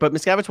 but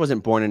Miscavige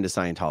wasn't born into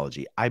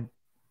Scientology. I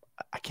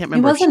can't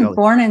remember. He wasn't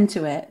born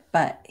into it,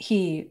 but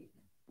he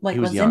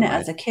was young, in it right?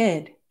 as a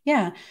kid.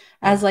 Yeah,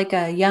 as like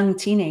a young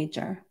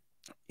teenager.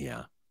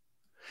 Yeah.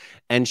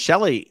 And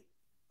Shelley,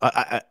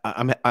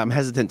 I'm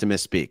hesitant to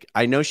misspeak.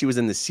 I know she was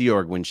in the Sea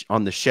Org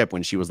on the ship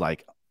when she was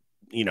like,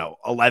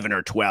 11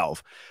 or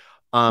 12.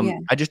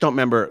 I just don't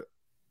remember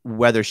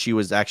whether she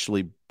was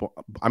actually.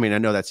 I mean, I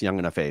know that's young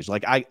enough age.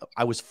 Like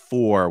I was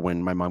 4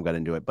 when my mom got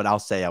into it, but I'll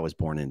say I was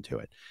born into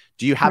it.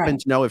 Do you happen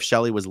to know if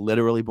Shelley was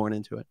literally born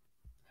into it?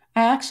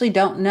 I actually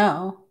don't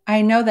know.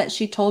 I know that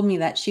she told me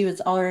that she was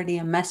already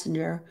a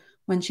messenger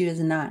when she was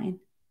 9.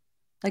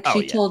 Like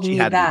she told me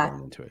that. She had to be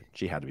born into it.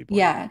 She had to be born.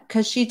 Yeah,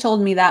 because she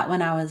told me that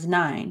when I was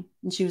 9.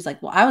 And she was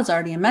like, well, I was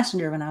already a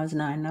messenger when I was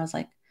 9. And I was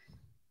like,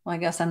 well, I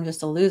guess I'm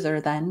just a loser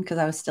then because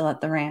I was still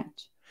at the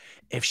ranch.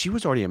 If she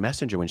was already a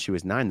messenger when she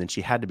was 9, then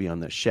she had to be on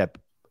the ship.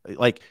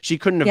 Like she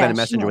couldn't have been a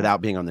messenger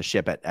without being on the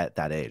ship at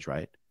that age,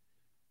 right?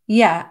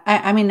 Yeah.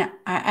 I mean, I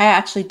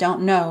actually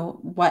don't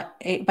know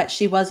but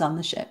she was on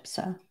the ship.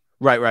 So.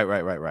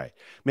 Right.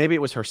 Maybe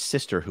it was her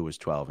sister who was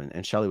 12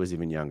 and Shelley was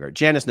even younger.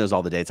 Janice knows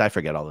all the dates. I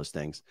forget all those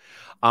things.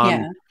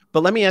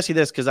 But let me ask you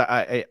this, because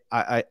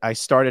I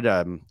started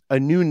a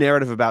new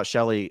narrative about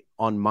Shelley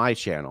on my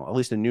channel, at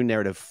least a new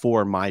narrative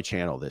for my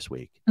channel this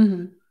week.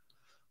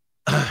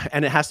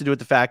 And it has to do with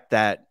the fact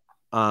that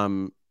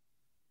I'm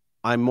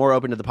more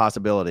open to the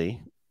possibility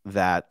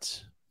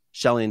that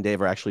Shelley and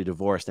Dave are actually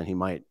divorced and he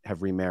might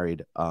have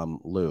remarried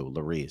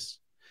Larice.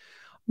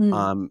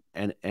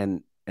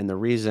 And the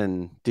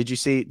reason, did you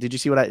see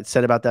what I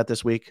said about that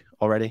this week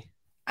already?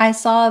 I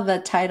saw the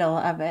title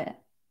of it.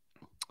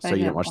 So you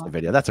didn't watch the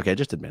video. That's okay.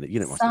 Just admit it. You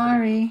didn't watch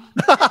the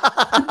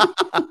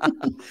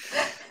video.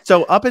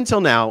 So up until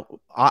now,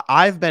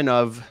 I've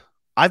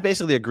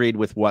basically agreed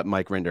with what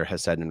Mike Rinder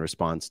has said in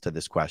response to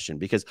this question,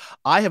 because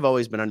I have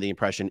always been under the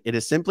impression it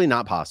is simply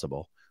not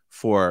possible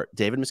for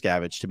David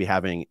Miscavige to be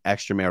having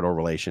extramarital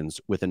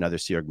relations with another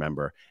Sea Org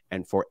member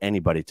and for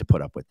anybody to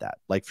put up with that.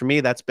 Like for me,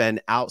 that's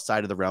been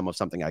outside of the realm of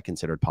something I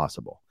considered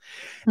possible.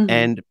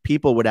 And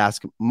people would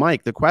ask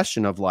Mike the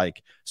question of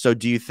like, so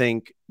do you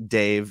think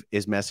Dave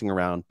is messing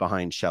around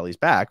behind Shelley's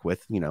back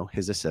with,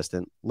 his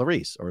assistant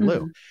Larice or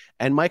Lou?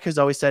 And Mike has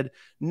always said,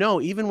 no,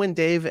 even when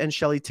Dave and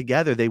Shelley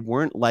together, they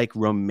weren't like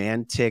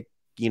romantic,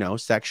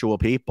 sexual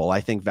people.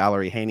 I think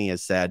Valerie Haney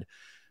has said,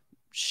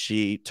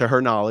 to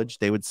her knowledge,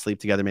 they would sleep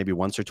together maybe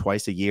once or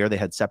twice a year. They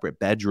had separate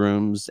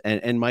bedrooms.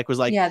 And Mike was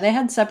like, yeah, they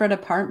had separate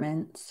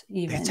apartments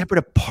even. They had separate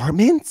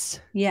apartments?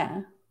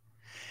 Yeah.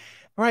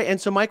 Right. And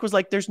so Mike was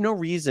like, there's no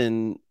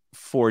reason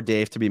for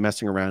Dave to be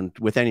messing around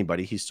with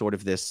anybody. He's sort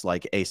of this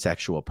like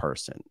asexual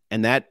person.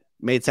 And that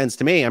made sense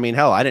to me. I mean,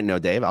 hell, I didn't know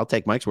Dave. I'll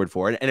take Mike's word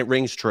for it. And it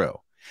rings true.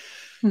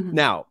 Mhm.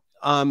 Now,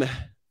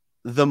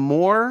 the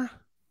more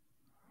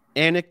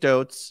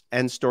anecdotes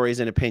and stories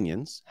and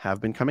opinions have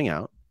been coming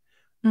out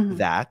Mhm.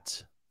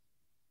 that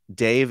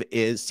Dave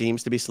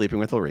seems to be sleeping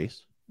with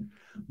Larice,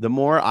 the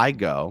more I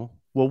go,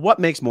 well, what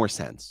makes more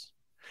sense?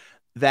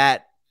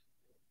 That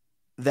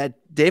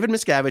David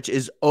Miscavige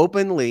is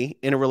openly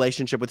in a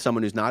relationship with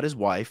someone who's not his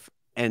wife,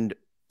 and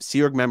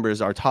Sea Org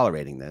members are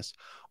tolerating this,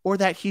 or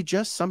that he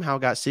just somehow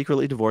got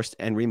secretly divorced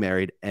and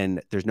remarried,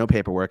 and there's no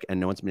paperwork and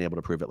no one's been able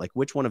to prove it. Like,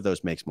 which one of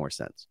those makes more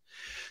sense?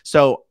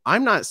 So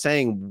I'm not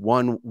saying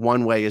one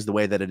way is the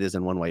way that it is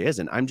and one way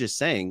isn't. I'm just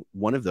saying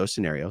one of those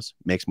scenarios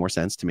makes more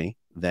sense to me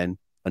than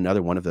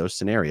another one of those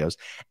scenarios.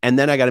 And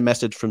then I got a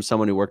message from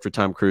someone who worked for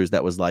Tom Cruise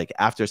that was like,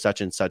 after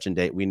such and such a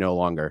date, we no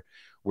longer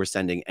were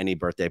sending any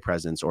birthday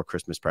presents or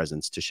Christmas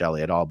presents to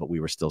Shelley at all, but we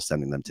were still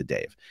sending them to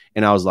Dave.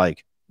 And I was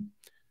like,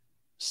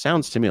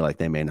 sounds to me like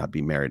they may not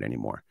be married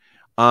anymore.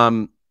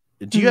 Do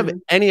you have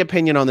any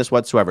opinion on this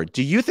whatsoever?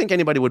 Do you think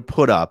anybody would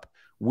put up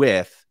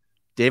with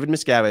David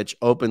Miscavige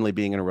openly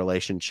being in a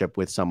relationship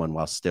with someone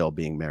while still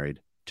being married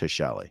to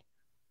Shelley?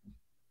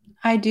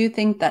 I do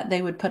think that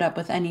they would put up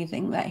with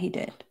anything that he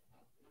did.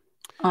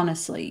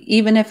 Honestly,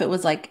 even if it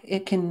was like,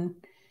 it can,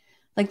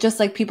 like, just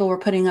like people were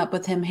putting up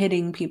with him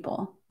hitting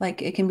people,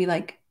 like it can be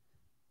like,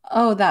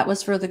 oh, that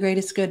was for the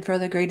greatest good, for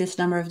the greatest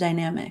number of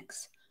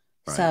dynamics.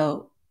 Right.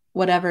 So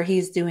whatever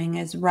he's doing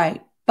is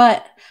right.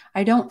 But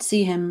I don't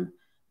see him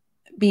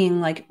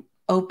being like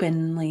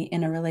openly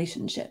in a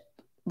relationship,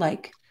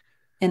 like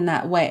in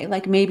that way.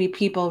 Like maybe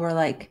people were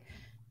like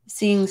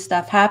seeing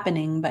stuff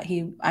happening, but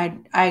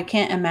I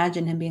can't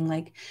imagine him being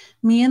like,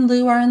 me and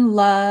Lou are in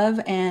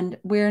love and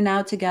we're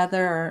now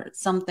together or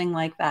something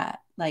like that.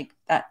 Like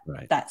that,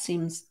 Right. that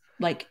seems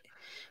like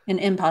an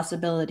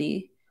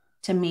impossibility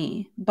to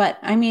me. But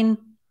I mean,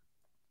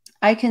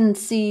 I can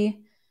see,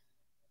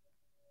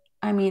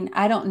 I mean,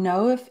 I don't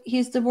know if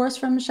he's divorced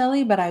from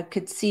Shelley, but I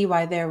could see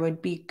why there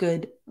would be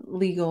good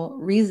legal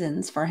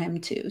reasons for him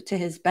to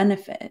his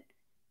benefit,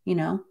 you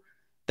know,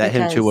 That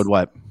him too would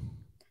what?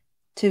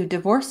 To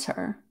divorce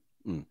her.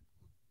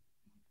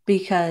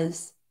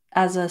 Because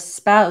as a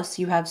spouse,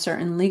 you have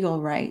certain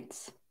legal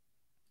rights.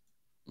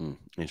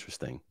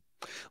 Interesting.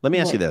 Let me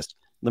ask you this.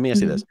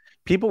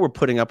 People were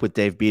putting up with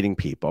Dave beating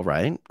people,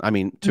 right? I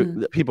mean,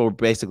 people were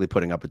basically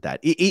putting up with that.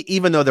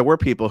 Even though there were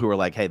people who were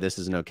like, hey, this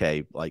isn't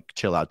okay. Like,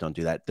 chill out. Don't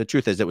do that. The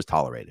truth is it was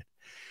tolerated.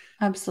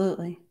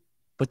 Absolutely.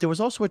 But there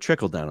was also a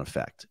trickle-down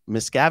effect.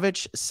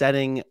 Miscavige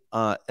setting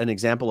an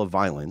example of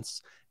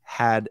violence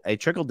had a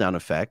trickle-down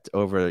effect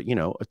over,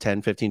 a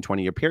 10, 15,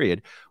 20-year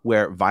period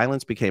where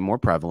violence became more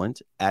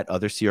prevalent at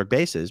other Sea Org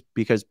bases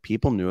because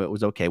people knew it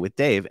was okay with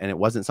Dave and it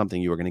wasn't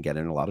something you were going to get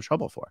in a lot of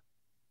trouble for.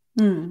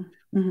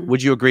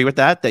 Would you agree with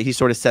that he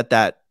sort of set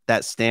that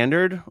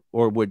standard,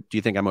 or do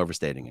you think I'm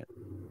overstating it?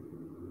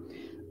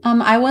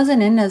 I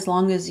wasn't in as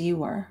long as you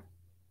were.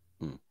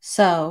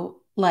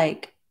 So,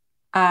 like,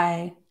 What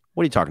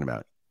are you talking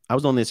about? I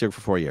was only in Sea Org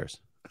for 4 years.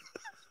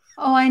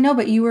 Oh, I know,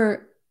 but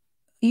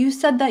you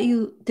said that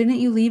didn't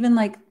you leave in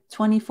like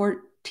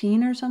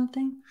 2014 or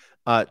something?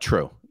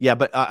 True. Yeah,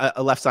 but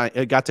I left.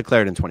 It got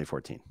declared in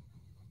 2014.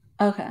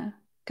 Okay,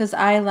 because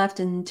I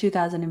left in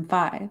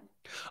 2005.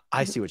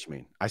 I see what you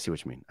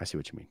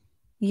mean.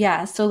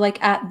 Yeah, so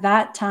like at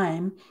that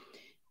time,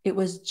 it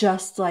was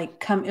just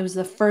like it was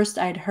the first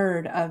I'd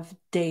heard of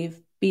Dave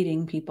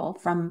beating people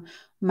from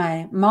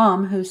my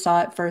mom, who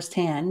saw it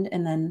firsthand,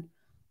 and then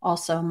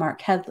also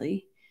Mark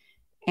Headley.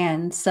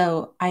 And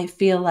so I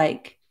feel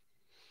like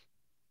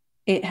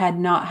it had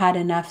not had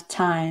enough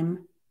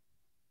time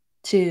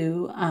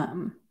to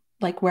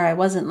like where I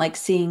wasn't like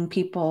seeing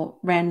people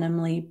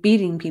randomly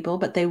beating people,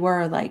 but they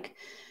were like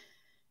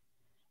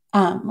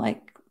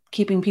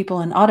keeping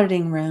people in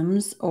auditing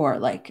rooms or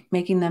like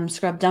making them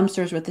scrub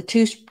dumpsters with the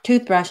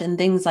toothbrush and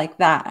things like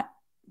that.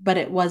 But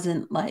it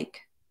wasn't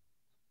like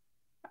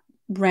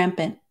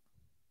rampant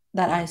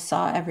that I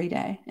saw every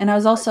day. And I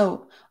was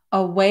also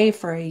away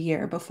for a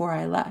year before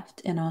I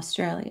left in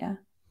Australia.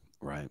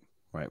 Right.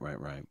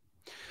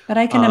 But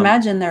I can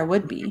imagine there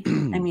would be.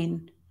 I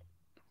mean,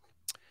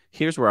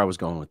 here's where I was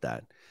going with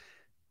that.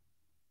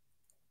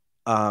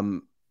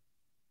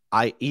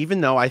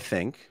 Even though I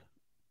think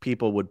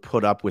people would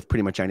put up with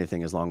pretty much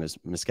anything as long as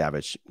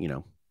Miscavige,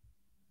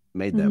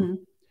 made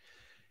them.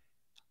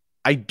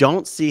 I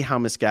don't see how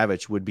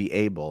Miscavige would be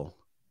able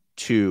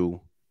to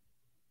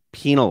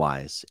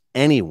penalize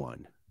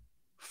anyone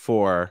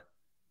for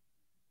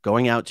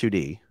going out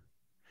 2D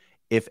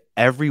if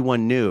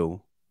everyone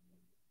knew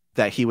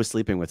that he was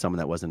sleeping with someone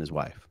that wasn't his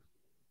wife.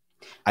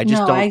 I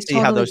just don't see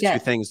how those two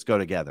things go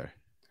together.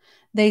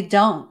 They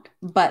don't,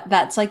 but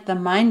that's like the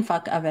mind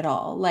fuck of it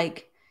all.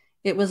 Like,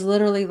 it was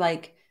literally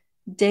like,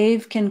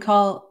 Dave can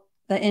call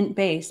the int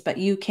base, but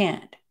you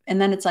can't. And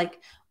then it's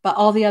like, but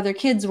all the other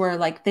kids were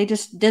like, they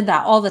just did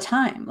that all the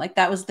time. Like,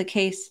 that was the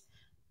case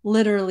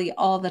literally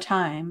all the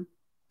time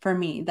for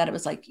me, that it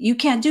was like, you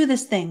can't do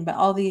this thing, but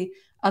all the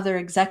other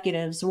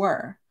executives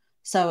were.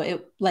 So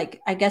it,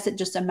 like, I guess it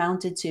just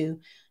amounted to,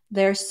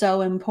 they're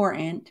so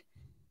important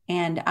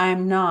and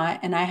I'm not,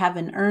 and I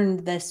haven't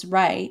earned this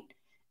right,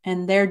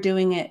 and they're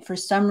doing it for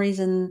some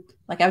reason.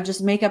 Like, I would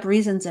just make up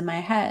reasons in my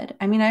head.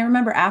 I mean, I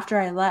remember after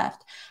I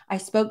left, I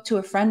spoke to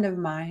a friend of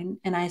mine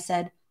and I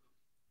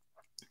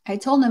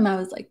told him, I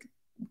was like,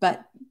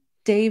 but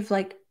Dave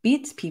like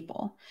beats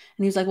people.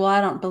 And he was like, well,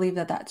 I don't believe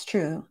that that's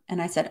true. And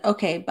I said,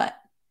 okay, but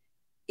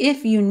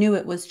if you knew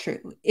it was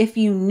true, if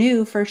you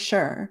knew for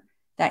sure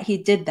that he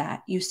did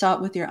that, you saw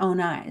it with your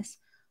own eyes,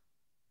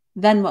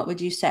 then what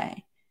would you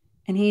say?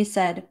 And he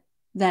said,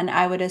 then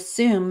I would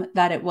assume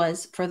that it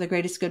was for the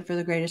greatest good for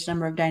the greatest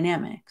number of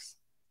dynamics.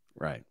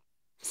 Right.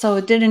 So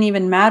it didn't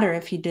even matter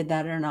if he did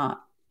that or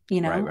not,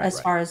 Right, as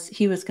far as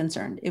he was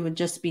concerned. It would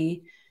just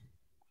be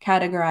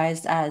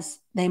categorized as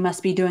they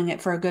must be doing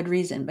it for a good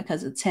reason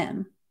because it's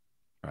him.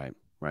 Right.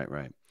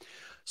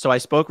 So I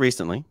spoke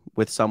recently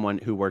with someone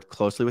who worked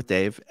closely with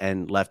Dave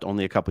and left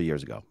only a couple of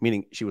years ago,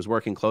 meaning she was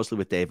working closely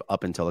with Dave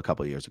up until a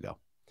couple of years ago.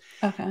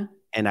 Okay.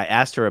 And I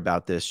asked her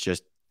about this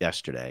just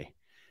yesterday.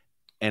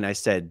 And I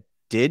said,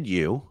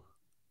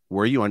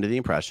 were you under the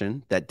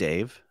impression that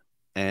Dave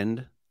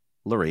and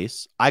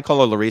Larice, I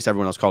call her Larice,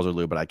 everyone else calls her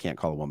Lou, but I can't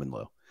call a woman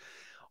Lou.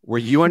 Were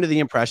you under the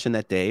impression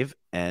that Dave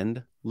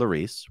and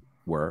Larice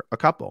were a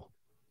couple?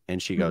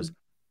 And she goes,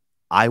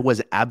 I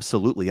was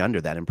absolutely under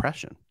that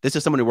impression. This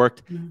is someone who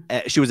worked,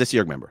 she was a Sea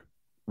Org member,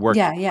 worked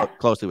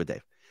closely with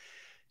Dave.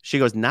 She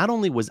goes, not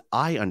only was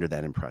I under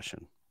that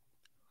impression,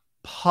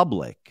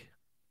 public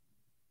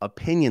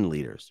opinion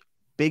leaders,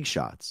 big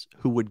shots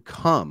who would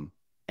come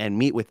and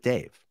meet with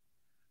Dave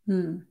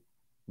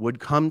would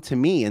come to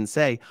me and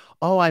say,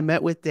 oh, I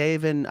met with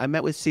Dave and I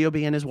met with COB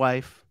and his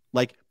wife.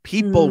 Like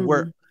people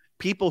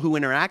who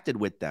interacted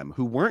with them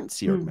who weren't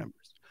Sea Org members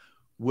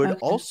would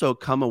also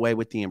come away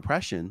with the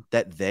impression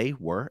that they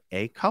were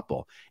a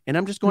couple. And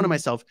I'm just going to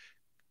myself,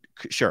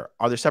 sure.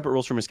 Are there separate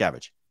rules for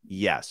Miscavige?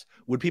 Yes.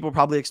 Would people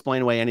probably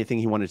explain away anything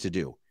he wanted to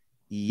do?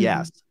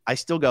 Yes. I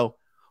still go,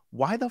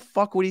 why the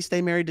fuck would he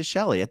stay married to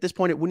Shelly? At this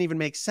point, it wouldn't even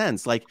make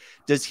sense. Like,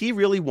 does he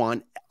really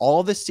want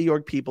all the Sea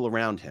Org people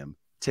around him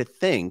to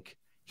think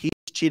he's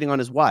cheating on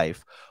his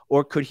wife?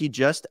 Or could he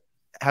just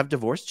have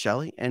divorced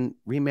Shelly and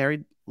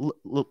remarried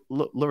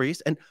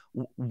Larice? And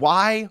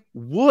why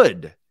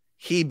would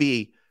he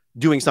be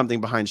doing something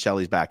behind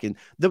Shelly's back? And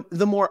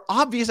the more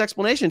obvious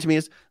explanation to me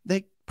is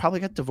they probably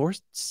got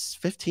divorced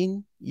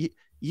 15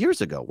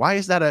 years ago. Why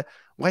is that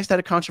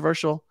a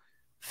controversial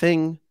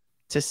thing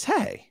to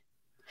say?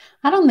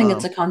 I don't think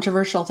it's a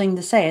controversial thing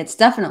to say. It's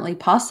definitely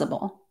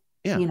possible.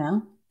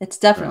 Yeah. It's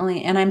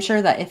definitely, and I'm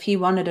sure that if he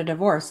wanted a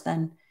divorce,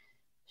 then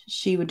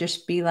she would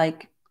just be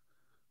like,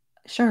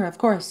 sure, of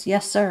course.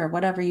 Yes, sir.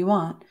 Whatever you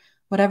want,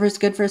 whatever's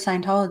good for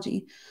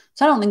Scientology.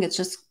 So I don't think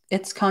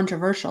it's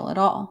controversial at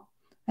all.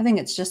 I think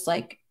it's just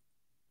like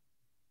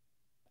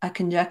a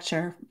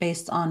conjecture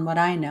based on what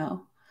I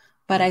know.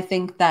 But I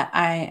think that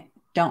I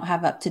don't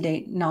have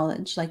up-to-date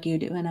knowledge like you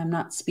do. And I'm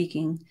not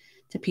speaking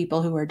to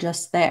people who are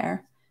just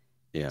there.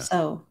 Yeah.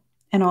 So,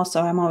 and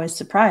also I'm always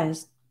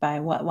surprised by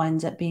what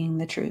winds up being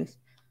the truth.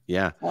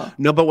 Yeah.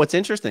 No, but what's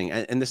interesting,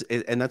 and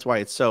that's why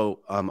it's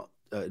so,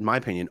 in my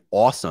opinion,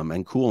 awesome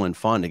and cool and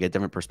fun to get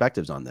different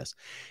perspectives on this,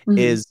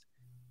 is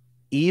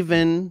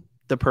even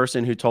the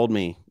person who told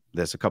me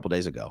this a couple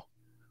days ago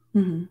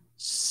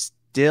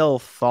still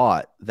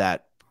thought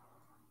that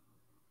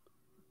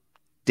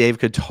Dave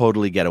could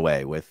totally get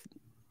away with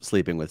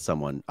sleeping with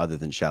someone other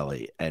than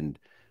Shelly, and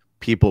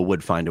people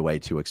would find a way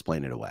to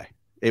explain it away.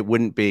 It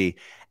wouldn't be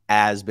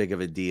as big of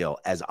a deal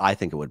as I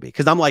think it would be.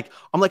 Because I'm like,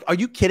 are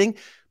you kidding?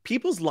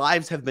 People's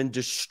lives have been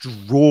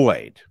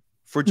destroyed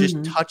for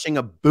just touching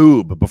a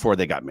boob before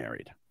they got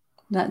married.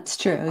 That's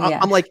true. Yeah.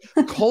 I'm like,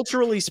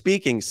 culturally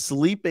speaking,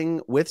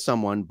 sleeping with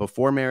someone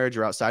before marriage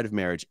or outside of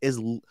marriage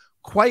is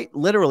quite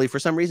literally, for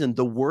some reason,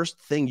 the worst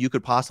thing you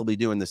could possibly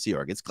do in the Sea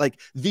Org. It's like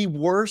the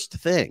worst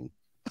thing.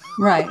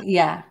 Right.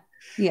 Yeah.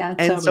 Yeah.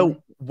 And totally.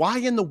 so why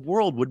in the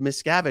world would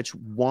Miscavige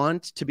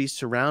want to be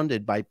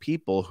surrounded by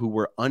people who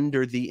were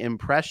under the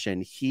impression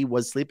he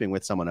was sleeping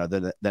with someone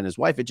other than his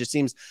wife? It just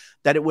seems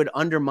that it would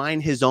undermine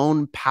his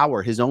own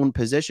power, his own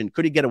position.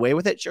 Could he get away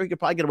with it? Sure, he could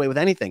probably get away with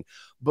anything.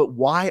 But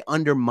why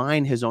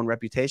undermine his own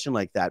reputation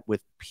like that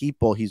with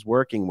people he's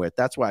working with?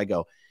 That's why I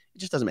go, it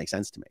just doesn't make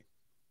sense to me.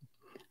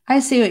 I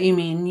see what you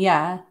mean.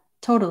 Yeah,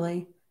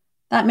 totally.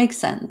 That makes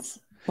sense.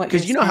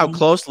 Because you know how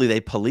closely they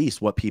police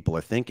what people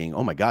are thinking.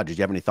 Oh my God, did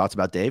you have any thoughts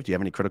about Dave? Do you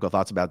have any critical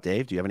thoughts about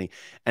Dave? Do you have any?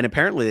 And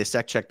apparently they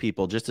sec check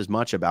people just as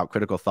much about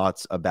critical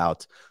thoughts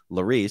about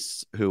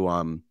Larice, who,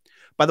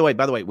 by the way,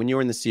 when you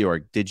were in the Sea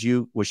Org,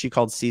 was she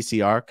called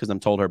CCR? Because I'm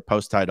told her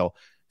post title,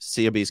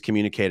 COB's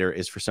communicator,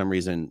 is for some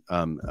reason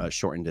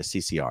shortened to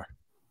CCR.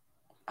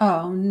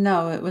 Oh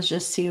no, it was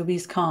just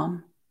COB's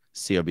comm.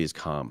 COB's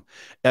comm.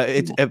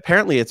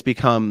 Apparently it's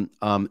become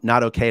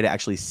not okay to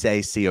actually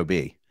say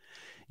COB.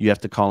 You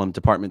have to call him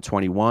Department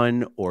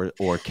 21 or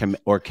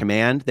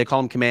Command. They call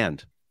him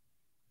Command.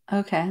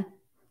 Okay.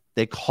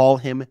 They call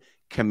him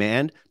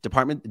Command.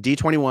 Department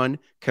D21,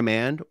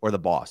 Command, or the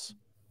boss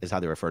is how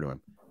they refer to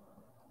him.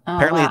 Oh,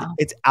 apparently wow.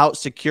 it's out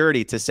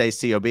security to say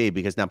COB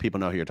because now people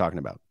know who you're talking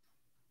about.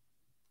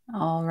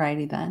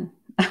 Alrighty then.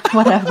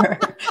 Whatever.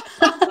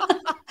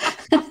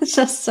 It's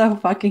just so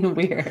fucking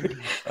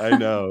weird. I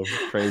know.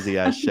 Crazy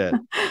ass shit.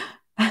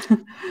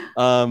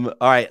 All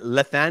right.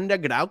 Lethanda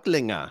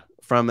Grauklinger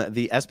from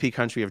the SP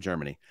country of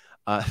Germany.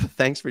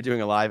 Thanks for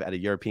doing a live at a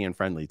European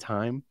friendly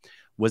time.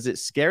 Was it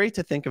scary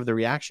to think of the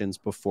reactions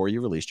before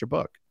you released your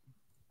book?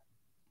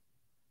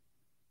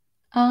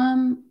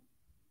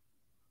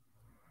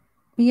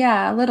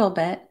 Yeah, a little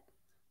bit.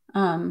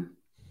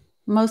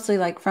 Mostly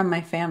like from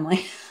my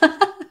family.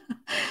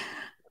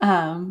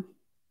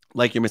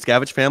 Like your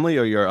Miscavige family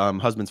or your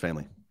husband's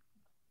family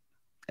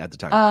at the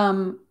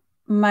time?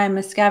 My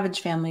Miscavige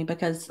family,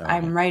 because Okay.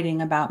 I'm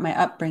writing about my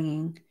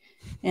upbringing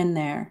in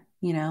there,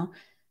 you know.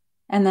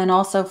 And then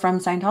also from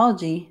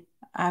Scientology,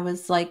 I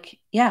was like,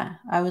 yeah,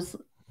 I was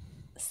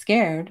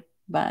scared,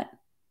 but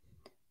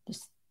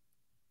just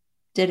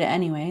did it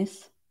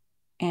anyways.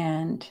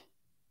 And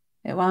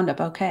it wound up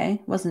okay.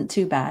 It wasn't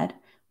too bad.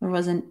 There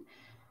wasn't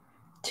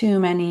too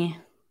many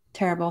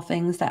terrible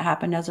things that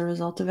happened as a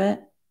result of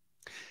it.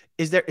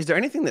 Is there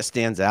anything that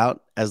stands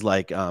out as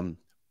like a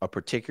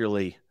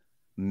particularly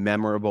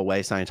memorable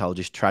way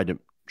Scientologists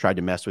tried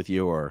to mess with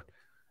you or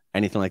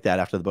anything like that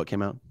after the book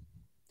came out?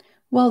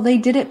 Well, they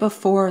did it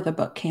before the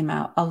book came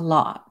out a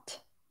lot.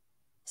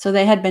 So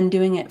they had been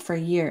doing it for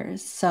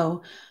years.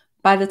 So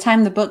by the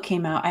time the book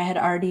came out, I had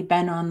already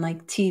been on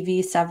like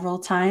TV several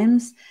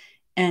times.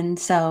 And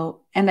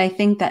I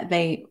think that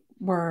they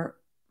were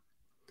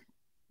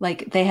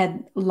like, they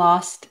had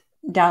lost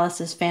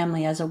Dallas's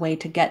family as a way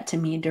to get to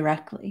me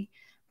directly.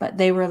 But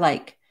they were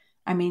like,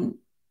 I mean,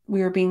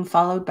 we were being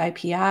followed by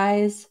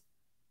PIs.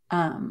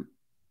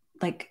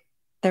 Like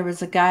there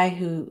was a guy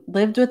who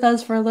lived with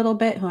us for a little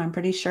bit, who I'm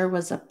pretty sure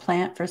was a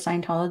plant for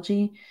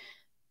Scientology.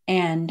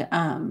 And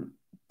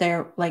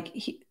they're like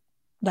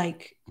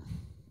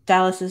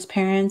Dallas's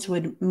parents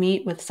would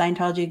meet with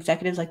Scientology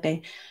executives. Like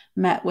they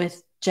met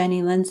with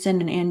Jenny Linson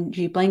and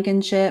Angie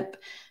Blankenship,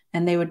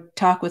 and they would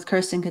talk with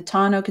Kirsten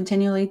Catano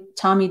continually.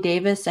 Tommy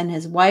Davis and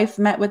his wife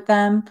met with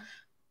them.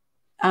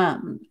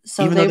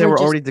 So even though they were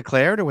already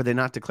declared, or were they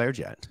not declared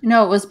yet?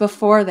 No, it was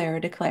before they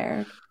were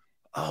declared.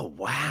 Oh,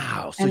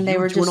 wow. So and you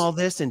were doing all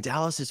this and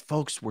Dallas's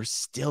folks were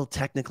still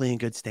technically in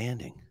good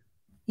standing.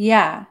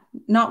 Yeah,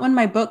 not when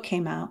my book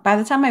came out. By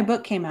the time my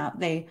book came out,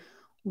 they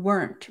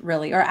weren't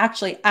really, or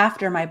actually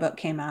after my book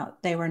came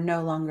out, they were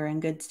no longer in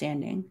good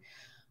standing.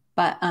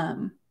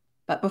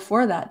 But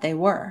before that, they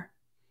were.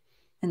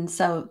 And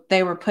so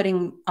they were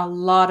putting a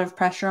lot of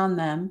pressure on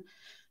them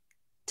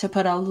to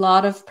put a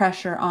lot of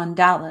pressure on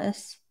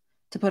Dallas,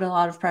 to put a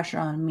lot of pressure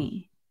on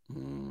me.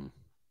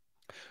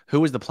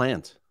 Who was the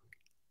plant?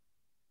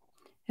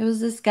 It was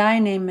this guy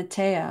named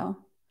Matteo.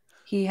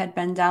 He had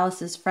been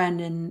Dallas's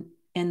friend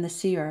in the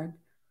Sea Org.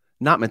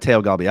 Not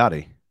Matteo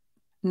Galbiati.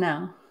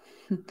 No.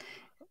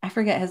 I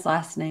forget his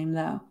last name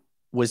though.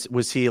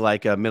 Was he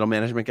like a middle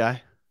management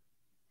guy?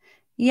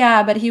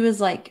 Yeah, but he was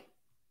like,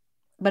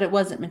 but it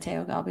wasn't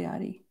Matteo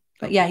Galbiati.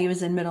 But okay. Yeah, he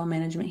was in middle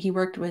management. He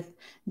worked with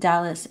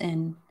Dallas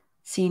in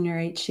senior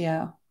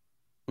HCO.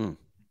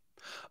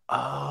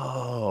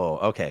 Oh,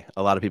 okay.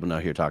 A lot of people know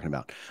who you're talking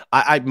about.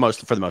 I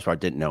for the most part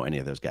didn't know any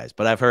of those guys,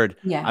 but I've heard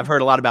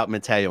a lot about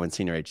Matteo and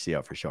senior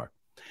HCO for sure.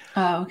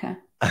 Oh, okay.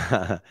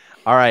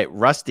 All right.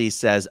 Rusty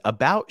says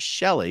about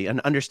Shelley,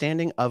 an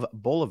understanding of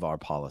Bolivar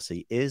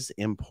policy is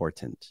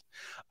important.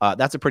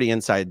 That's a pretty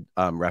inside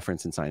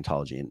reference in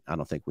Scientology, and I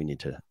don't think we need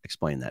to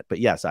explain that. But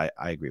yes, I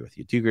agree with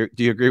you. Do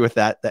you agree with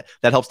that?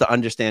 That helps to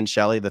understand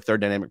Shelley, the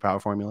third dynamic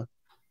power formula?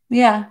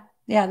 Yeah.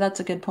 Yeah, that's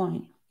a good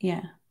point.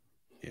 Yeah.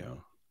 Yeah.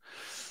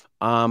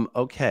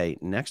 Okay,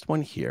 next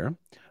one here.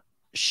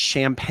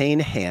 Champagne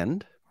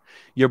Hand.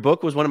 Your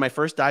book was one of my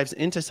first dives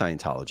into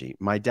Scientology.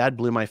 My dad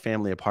blew my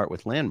family apart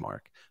with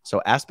Landmark,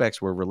 so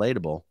aspects were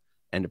relatable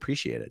and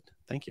appreciated.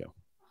 Thank you.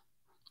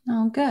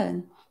 Oh,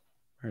 good.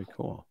 Very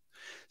cool.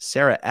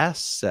 Sarah S.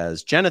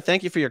 says, Jenna,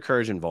 thank you for your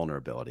courage and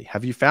vulnerability.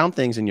 Have you found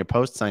things in your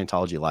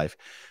post-Scientology life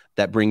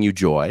that bring you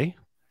joy?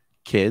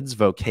 Kids,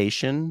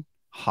 vocation,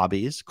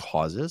 hobbies,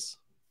 causes?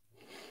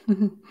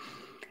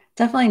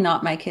 Definitely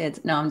not my kids.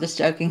 No, I'm just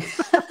joking.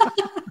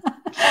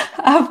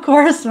 Of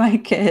course, my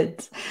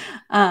kids.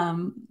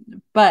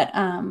 But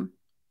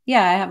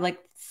yeah, I have like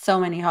so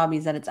many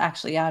hobbies that it's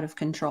actually out of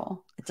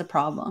control. It's a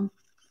problem.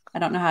 I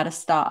don't know how to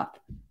stop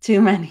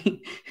too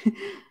many.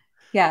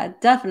 Yeah,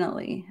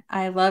 definitely.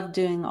 I love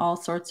doing all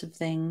sorts of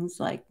things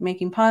like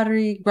making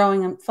pottery,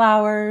 growing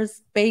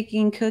flowers,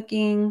 baking,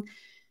 cooking,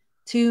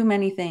 too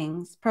many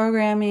things,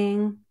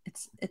 programming.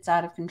 It's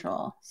out of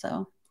control.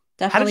 So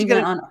definitely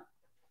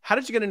How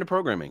did you get into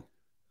programming?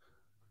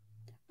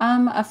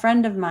 A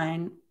friend of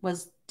mine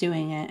was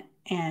doing it,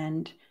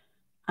 and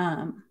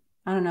I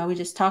don't know, we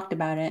just talked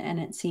about it and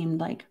it seemed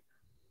like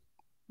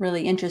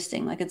really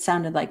interesting. Like it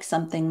sounded like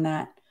something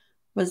that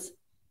was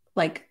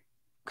like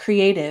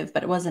creative,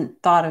 but it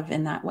wasn't thought of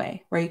in that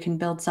way, where you can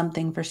build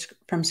something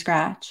from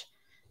scratch.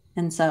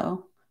 And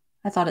so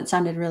I thought it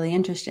sounded really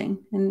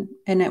interesting, and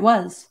it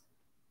was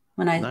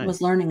when I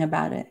was learning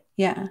about it.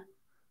 Yeah.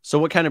 So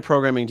what kind of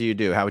programming do you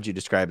do? How would you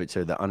describe it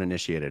to the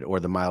uninitiated or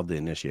the mildly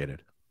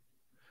initiated?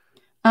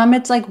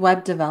 It's like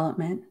web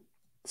development.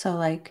 So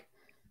like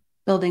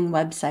building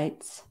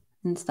websites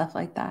and stuff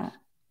like that.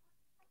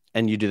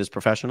 And you do this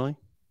professionally?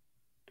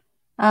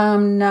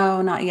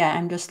 No, not yet.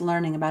 I'm just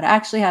learning about it. I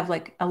actually have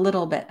like a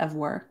little bit of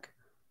work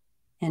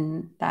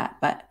in that,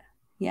 but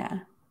yeah,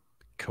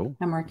 Cool.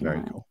 I'm working Very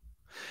on it. cool.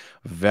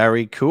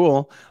 Very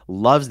cool.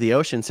 Loves the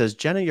ocean. Says,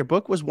 Jenna, your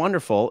book was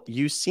wonderful.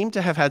 You seem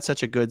to have had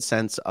such a good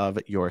sense of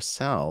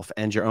yourself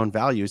and your own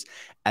values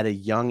at a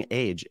young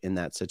age in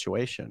that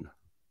situation.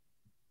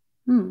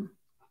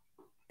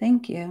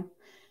 Thank you.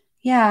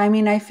 Yeah, I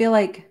mean, I feel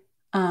like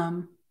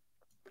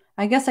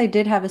I guess I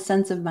did have a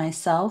sense of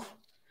myself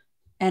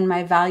and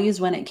my values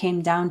when it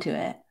came down to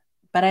it.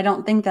 But I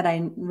don't think that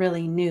I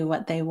really knew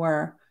what they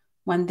were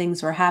when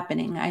things were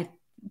happening.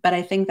 But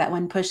I think that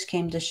when push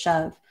came to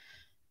shove,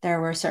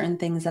 there were certain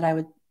things that I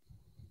would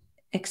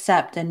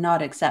accept and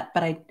not accept,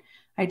 but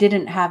I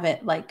didn't have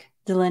it like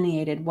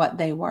delineated what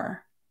they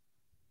were.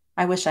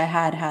 I wish I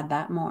had had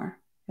that more.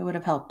 It would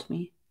have helped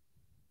me.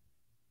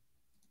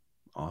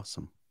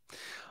 Awesome.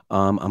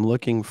 I'm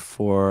looking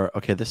for,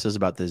 okay, this is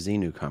about the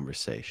Xenu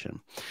conversation.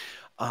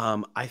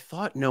 I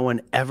thought no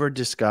one ever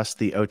discussed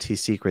the OT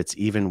secrets,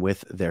 even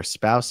with their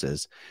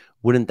spouses.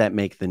 Wouldn't that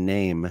make the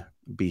name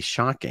be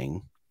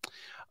shocking?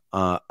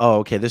 Oh,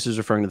 okay. This is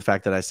referring to the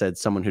fact that I said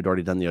someone who'd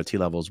already done the OT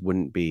levels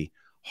wouldn't be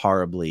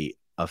horribly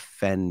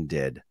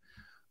offended.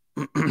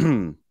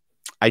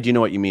 I do know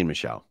what you mean,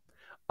 Michelle.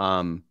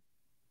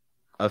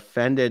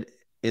 Offended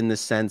in the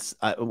sense,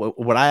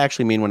 what I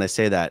actually mean when I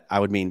say that, I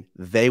would mean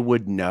they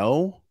would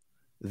know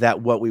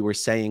that what we were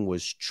saying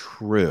was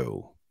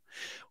true.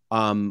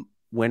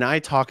 When I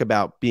talk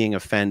about being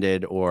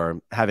offended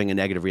or having a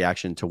negative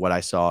reaction to what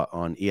I saw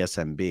on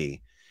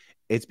ESMB,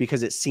 it's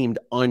because it seemed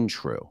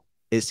untrue.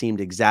 It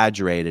seemed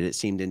exaggerated. It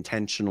seemed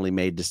intentionally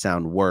made to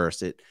sound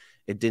worse. It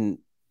didn't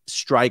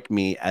strike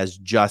me as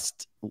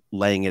just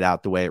laying it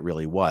out the way it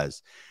really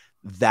was.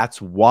 That's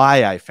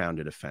why I found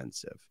it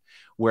offensive.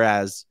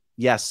 Whereas,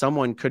 yes,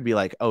 someone could be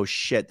like, oh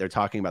shit, they're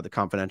talking about the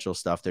confidential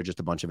stuff. They're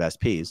just a bunch of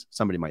SPs.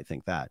 Somebody might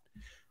think that.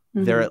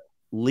 Mm-hmm. They're at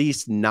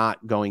least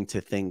not going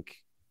to think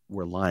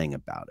we're lying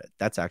about it.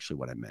 That's actually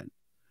what I meant.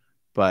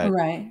 But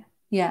right.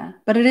 Yeah.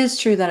 But it is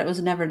true that it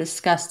was never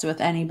discussed with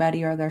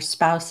anybody or their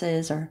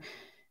spouses or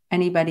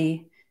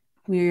anybody.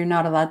 We're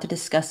not allowed to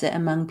discuss it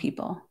among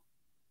people.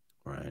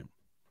 right.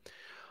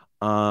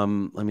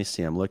 Let me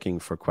see. I'm looking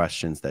for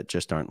questions that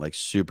just aren't like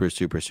super,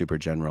 super, super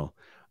general.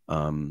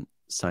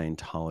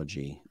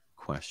 Scientology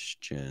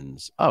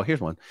questions. Oh, here's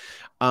one.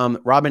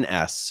 Robin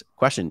S.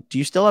 Question. Do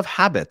you still have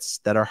habits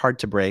that are hard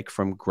to break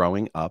from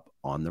growing up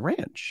on the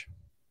ranch?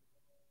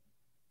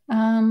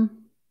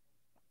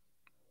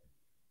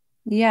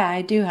 Yeah,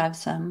 I do have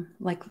some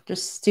like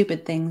just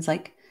stupid things.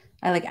 Like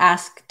I like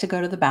ask to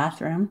go to the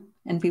bathroom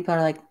and people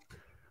are like,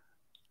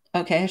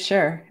 okay,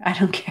 sure. I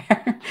don't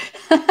care.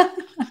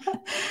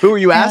 Who are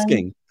you And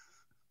asking?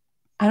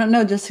 I don't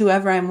know, just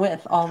whoever I'm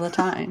with all the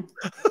time.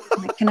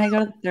 I'm like, can I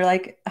go? They're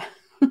like,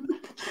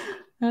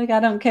 I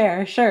don't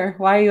care. Sure.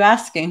 Why are you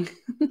asking?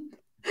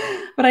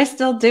 But I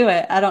still do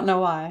it. I don't know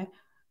why.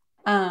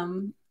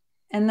 And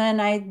then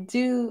I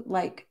do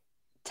like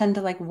tend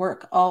to like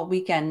work all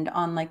weekend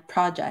on like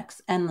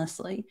projects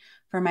endlessly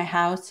for my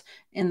house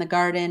in the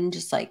garden.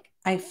 Just like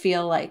I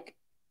feel like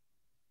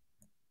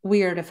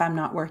weird if I'm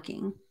not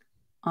working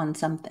on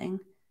something.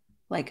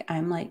 Like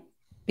I'm like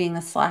being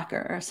a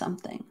slacker or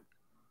something.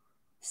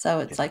 So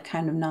it's Yeah. like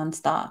kind of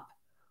nonstop.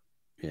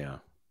 Yeah.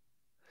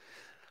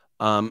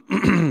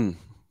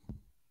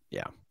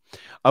 Yeah.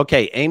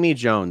 Okay, Amy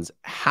Jones,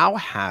 how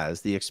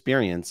has the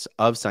experience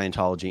of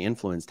Scientology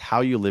influenced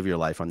how you live your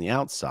life on the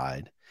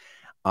outside?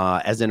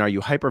 As in, are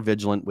you hyper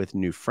vigilant with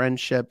new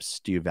friendships?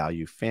 Do you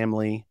value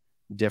family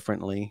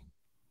differently?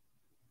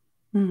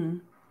 Mm-hmm.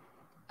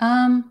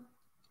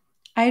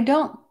 I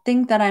don't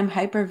think that I'm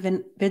hyper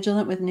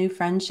vigilant with new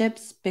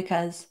friendships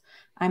because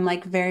I'm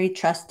like very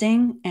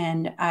trusting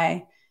and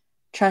I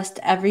trust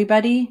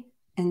everybody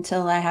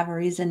until I have a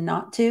reason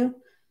not to.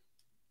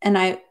 And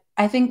I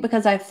think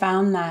because I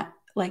found that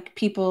like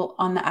people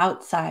on the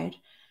outside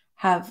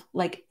have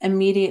like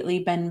immediately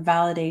been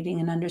validating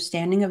and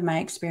understanding of my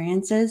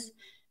experiences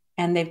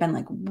and they've been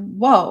like,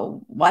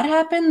 "Whoa, what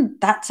happened?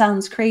 That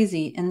sounds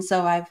crazy." And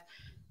so I've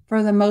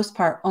for the most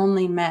part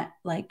only met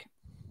like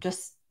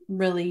just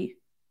really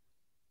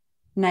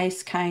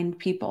nice, kind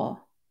people.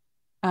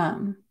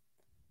 Um,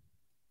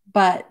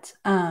 but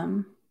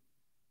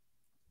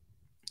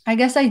I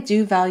guess I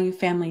do value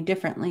family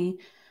differently.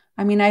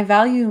 I mean, I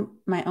value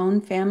my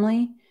own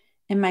family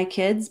and my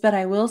kids, but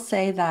I will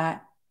say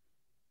that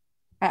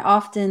I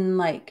often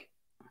like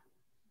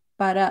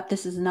butt up.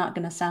 This is not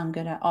going to sound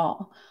good at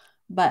all.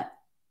 But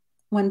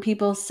when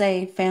people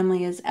say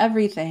family is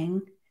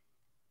everything,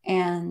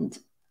 and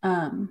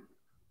um,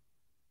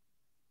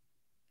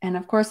 and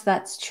of course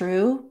that's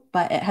true,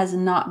 but it has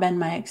not been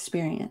my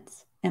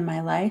experience in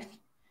my life.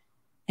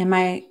 In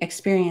my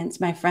experience,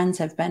 my friends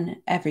have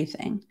been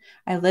everything.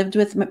 I lived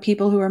with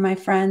people who are my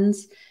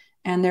friends,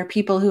 and they're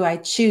people who I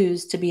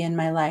choose to be in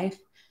my life,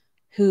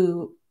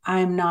 who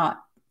I'm not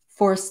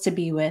forced to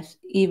be with,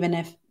 even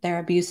if they're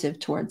abusive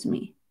towards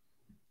me.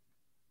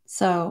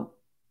 So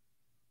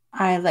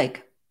I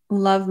like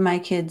love my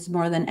kids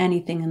more than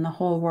anything in the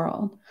whole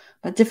world.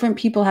 But different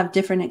people have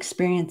different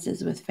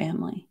experiences with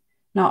family.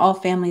 Not all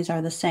families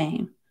are the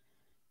same.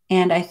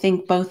 And I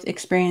think both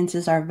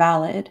experiences are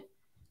valid.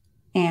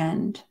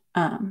 And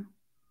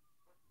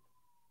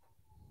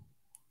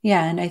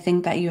yeah, and I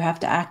think that you have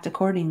to act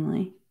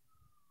accordingly.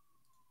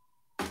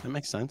 That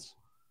makes sense.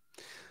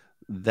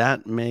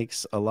 That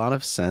makes a lot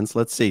of sense.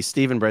 Let's see.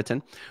 Stephen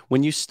Britton,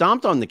 when you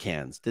stomped on the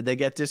cans, did they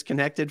get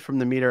disconnected from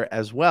the meter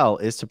as well?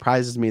 It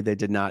surprises me they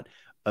did not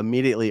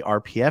immediately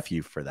RPF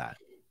you for that.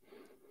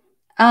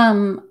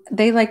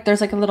 They like,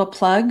 there's like a little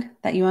plug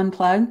that you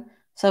unplug.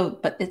 So,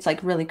 but it's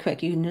like really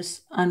quick. You can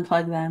just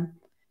unplug them.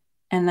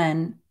 And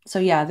then, so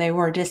yeah, they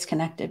were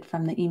disconnected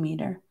from the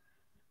e-meter.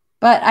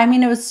 But I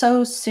mean, it was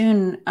so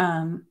soon.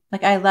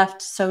 Like I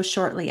left so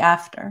shortly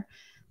after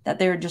that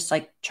they were just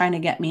like trying to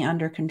get me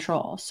under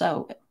control.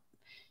 So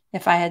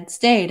if I had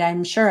stayed,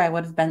 I'm sure I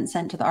would have been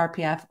sent to the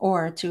RPF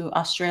or to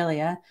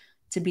Australia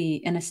to be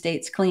in a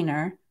state's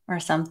cleaner or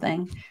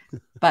something.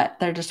 But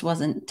there just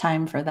wasn't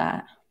time for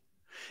that.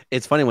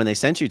 It's funny, when they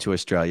sent you to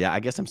Australia, I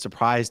guess I'm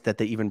surprised that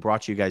they even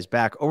brought you guys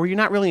back. Or were you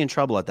not really in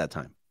trouble at that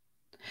time?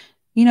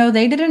 You know,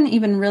 they didn't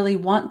even really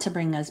want to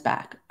bring us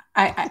back.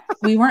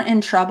 We weren't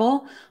in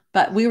trouble,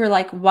 but we were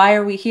like, why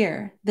are we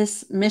here?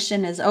 This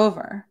mission is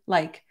over.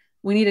 Like,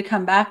 we need to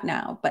come back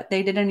now. But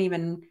they didn't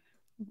even,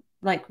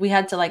 like, we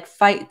had to like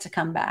fight to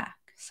come back.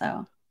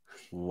 So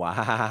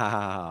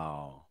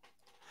wow.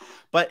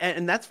 But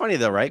and that's funny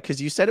though, right?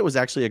 Because you said it was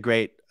actually a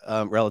great,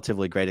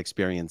 relatively great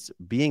experience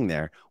being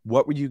there.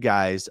 What were you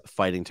guys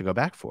fighting to go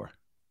back for?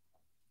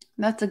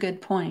 that's a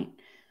good point.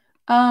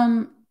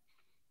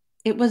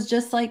 It was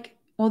just like,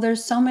 well,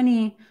 there's so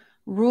many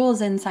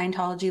rules in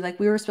Scientology. Like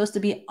we were supposed to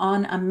be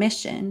on a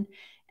mission.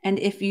 And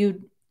if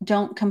you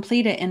don't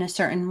complete it in a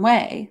certain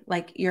way,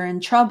 like you're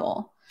in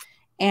trouble.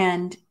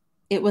 And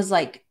it was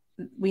like,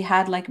 we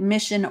had like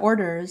mission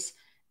orders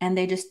and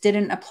they just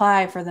didn't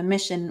apply for the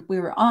mission we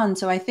were on.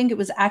 So I think it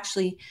was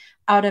actually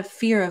out of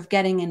fear of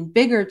getting in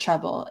bigger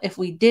trouble if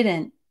we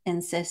didn't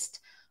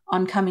insist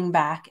on coming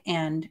back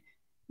and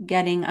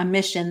getting a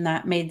mission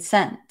that made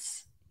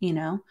sense, you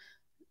know?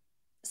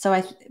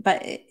 So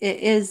but it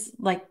is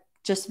like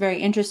just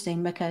very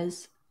interesting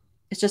because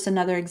it's just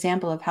another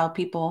example of how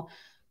people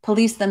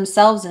police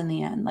themselves in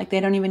the end. Like they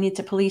don't even need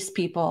to police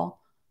people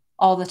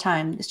all the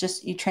time. It's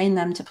just you train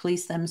them to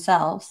police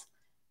themselves,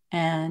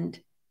 and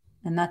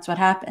that's what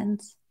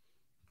happens.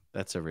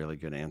 That's a really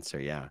good answer.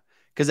 Yeah.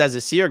 Because as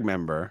a Sea Org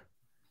member,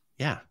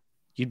 yeah,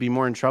 you'd be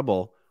more in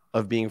trouble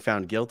of being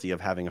found guilty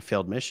of having a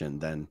failed mission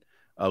than,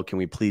 oh, can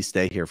we please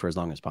stay here for as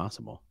long as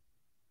possible?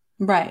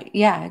 Right.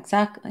 Yeah,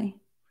 exactly.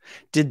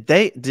 Did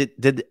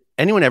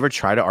anyone ever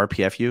try to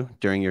RPF you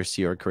during your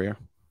Sea Org career?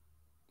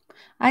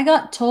 I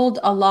got told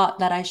a lot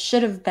that I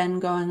should have been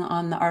going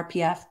on the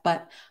RPF,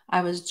 but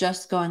I was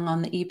just going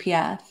on the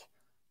EPF,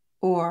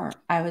 or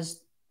I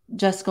was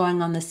just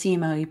going on the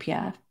CMO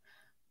EPF,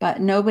 but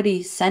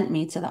nobody sent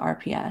me to the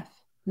RPF.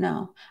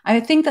 No, I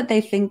think that they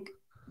think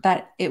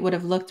that it would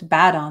have looked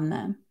bad on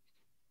them.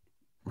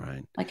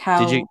 Right. Like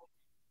how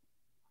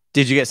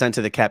did you get sent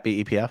to the Cat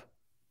B EPF?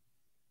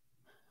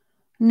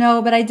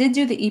 No, but I did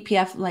do the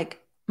EPF like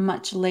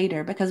much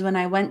later because when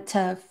I went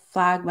to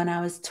Flag when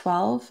I was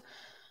 12,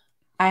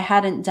 I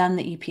hadn't done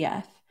the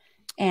EPF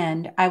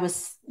and I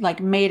was like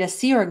made a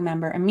Sea Org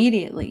member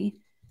immediately.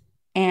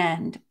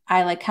 And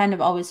I like kind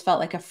of always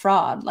felt like a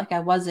fraud. Like I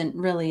wasn't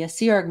really a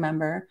Sea Org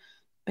member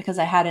because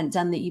I hadn't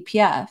done the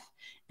EPF.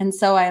 And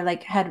so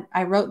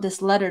I wrote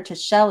this letter to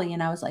Shelly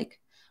and I was like,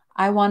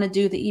 I want to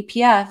do the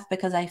EPF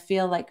because I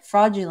feel like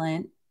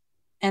fraudulent.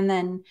 And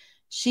then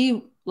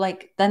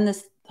then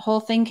this whole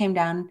thing came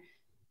down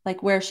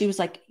like where she was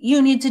like,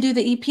 you need to do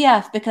the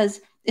EPF because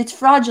it's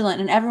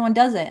fraudulent and everyone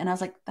does it. And I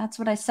was like, that's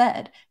what I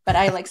said. But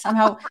I like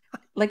somehow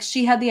like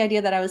she had the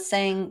idea that I was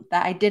saying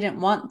that I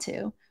didn't want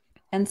to.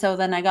 And so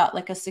then I got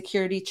like a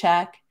security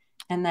check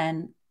and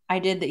then I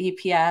did the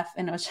EPF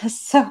and it was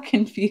just so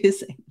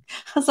confusing.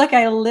 I was like,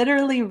 I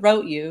literally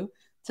wrote you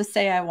to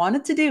say I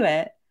wanted to do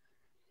it.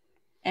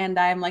 And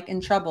I'm like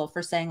in trouble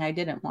for saying I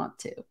didn't want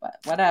to, but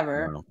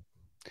whatever. Wow.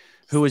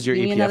 Who was your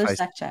Give me EPF? another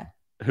sec check.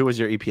 Who was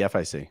your EPF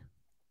IC?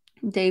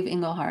 Dave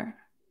Englehart.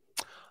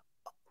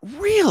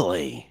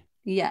 Really?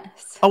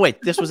 Yes. Oh,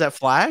 wait, this was at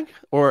Flag?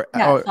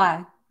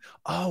 Flag.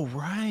 Oh,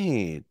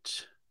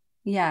 right.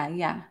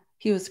 Yeah.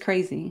 He was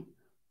crazy.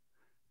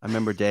 I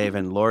remember Dave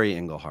and Lori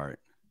Englehart.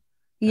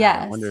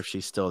 Yes. I wonder if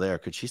she's still there.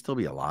 Could she still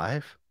be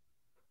alive?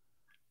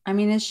 I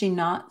mean, is she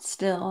not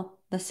still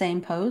the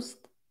same post?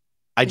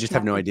 I just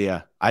have no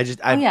idea.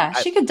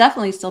 She could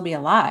definitely still be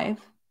alive.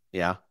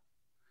 Yeah.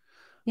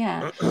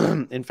 Yeah.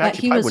 In fact,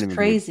 but he was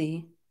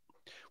crazy.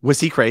 Was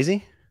he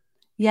crazy?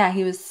 Yeah,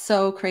 he was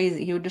so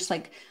crazy. He would just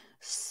like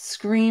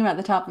scream at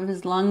the top of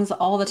his lungs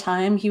all the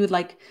time. He would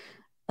like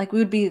we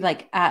would be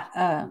like at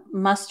a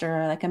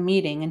muster or like a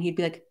meeting and he'd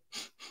be like,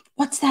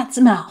 what's that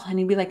smell? And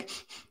he'd be like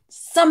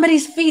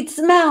somebody's feet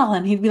smell.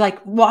 And he'd be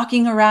like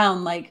walking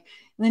around, like,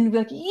 and then he'd be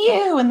like,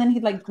 you. And then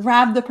he'd like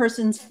grab the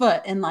person's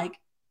foot and like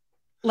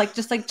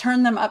just like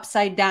turn them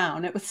upside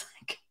down. It was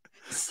like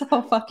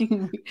so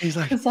fucking weird. He's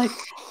like, it's like,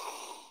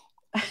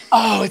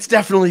 oh, it's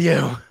definitely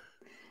you.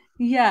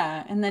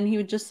 yeah. And then he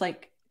would just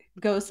like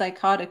go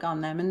psychotic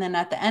on them. And then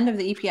at the end of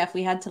the EPF,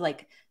 we had to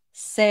like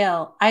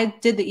sail. I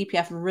did the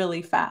EPF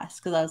really fast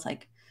because I was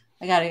like,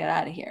 I got to get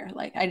out of here.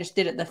 Like, I just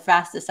did it the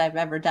fastest I've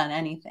ever done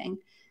anything.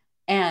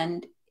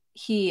 And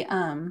he,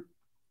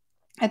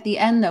 at the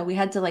end though, we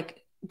had to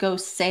like go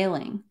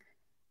sailing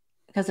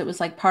because it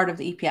was like part of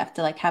the EPF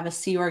to like have a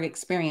Sea Org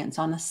experience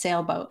on a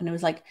sailboat. And it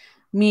was like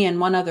me and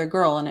one other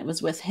girl, and it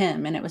was with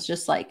him. And it was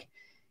just like,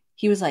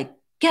 he was like,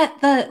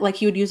 like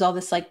he would use all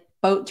this like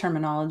boat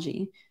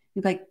terminology.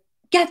 He'd be like,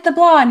 get the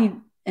blah.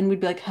 And we'd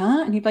be like,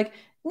 huh? And he'd be like,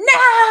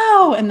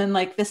 no. And then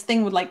like this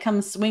thing would like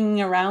come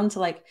swinging around to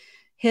like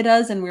hit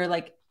us. And we were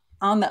like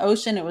on the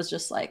ocean. It was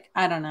just like,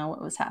 I don't know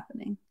what was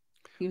happening.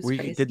 He was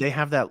crazy. Did they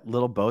have that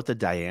little boat, the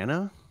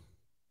Diana?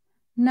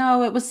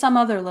 No, it was some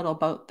other little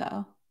boat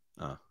though.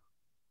 Oh.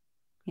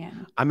 Yeah.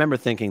 I remember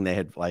thinking they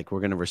had like,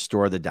 we're going to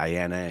restore the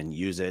Diana and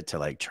use it to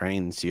like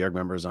train Sea Org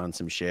members on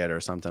some shit or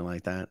something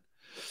like that.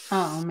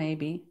 Oh,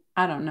 maybe.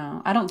 I don't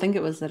know. I don't think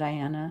it was the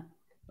Diana.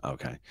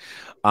 Okay.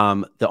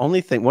 The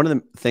only thing, one of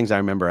the things I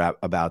remember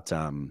about,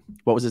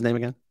 what was his name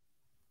again?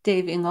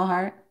 Dave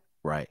Englehart.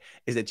 Right.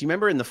 Is that, do you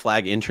remember in the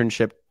flag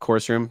internship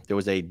course room, there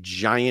was a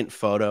giant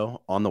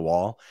photo on the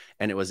wall,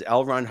 and it was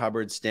L. Ron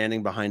Hubbard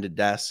standing behind a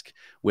desk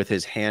with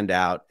his hand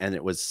out, and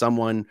it was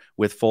someone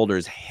with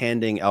folders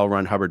handing L.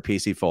 Ron Hubbard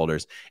PC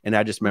folders. And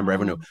I just remember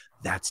everyone knew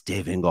that's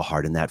Dave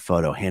Englehart in that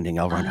photo handing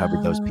L. Ron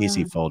Hubbard those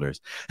PC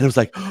folders. And it was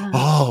like,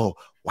 oh,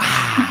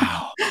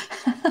 wow.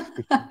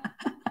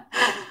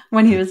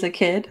 When he was a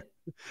kid?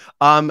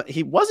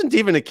 He wasn't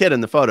even a kid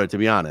in the photo, to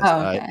be honest.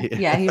 Oh, okay.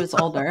 Yeah, he was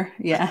older.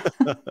 Yeah.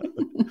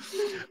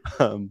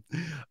 All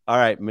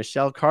right.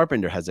 Michelle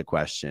Carpenter has a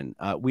question.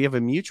 We have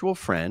a mutual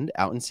friend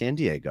out in San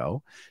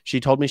Diego. She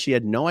told me she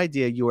had no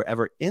idea you were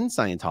ever in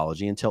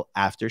Scientology until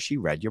after she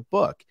read your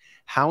book.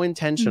 How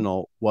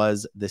intentional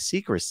was the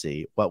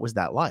secrecy? What was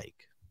that like?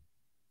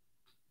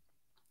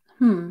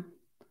 I'm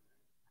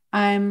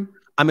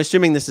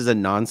assuming this is a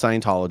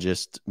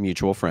non-Scientologist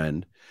mutual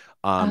friend.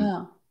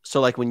 So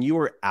like when you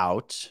were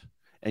out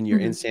and you're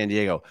in San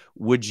Diego,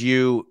 would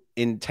you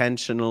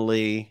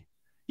intentionally,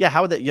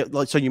 how would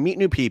that, so you meet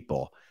new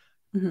people.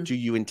 Do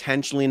you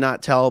intentionally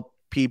not tell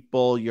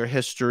people your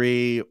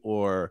history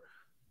or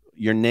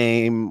your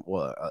name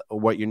or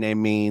what your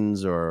name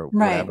means or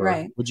whatever?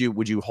 Right. Would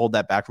you hold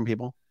that back from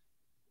people?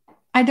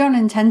 I don't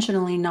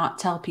intentionally not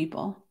tell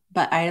people,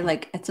 but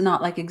it's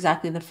not like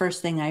exactly the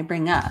first thing I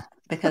bring up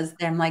because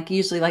they're like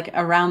usually like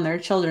around their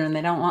children and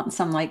they don't want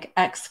some like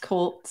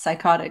ex-cult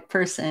psychotic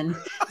person.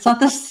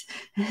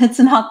 It's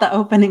not the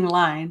opening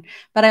line,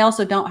 but I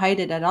also don't hide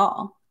it at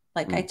all.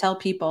 Like I tell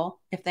people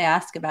if they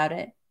ask about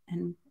it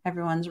and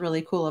everyone's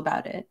really cool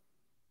about it.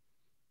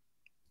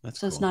 That's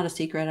so cool. It's not a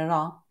secret at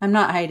all. I'm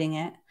not hiding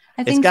it.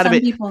 I think it's got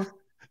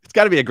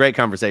to be a great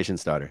conversation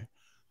starter.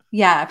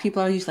 Yeah.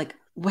 People are usually like,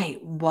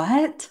 wait,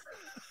 what?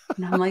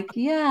 And I'm like,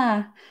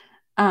 yeah.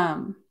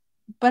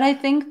 But I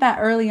think that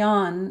early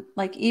on,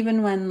 like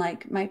even when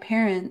like my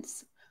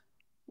parents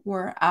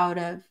were out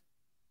of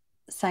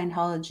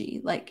Scientology,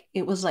 like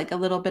it was like a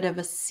little bit of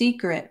a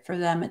secret for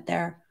them at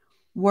their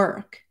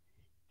work.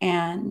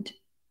 And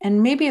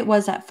maybe it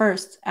was at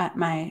first at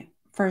my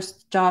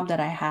first job that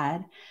I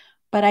had,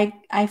 but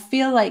I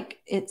feel like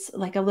it's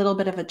like a little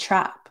bit of a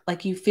trap.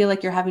 Like you feel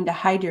like you're having to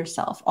hide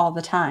yourself all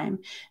the time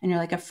and you're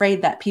like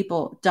afraid that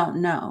people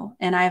don't know.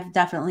 And I've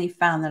definitely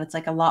found that it's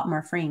like a lot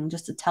more freeing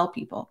just to tell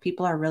people.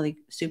 People are really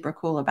super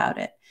cool about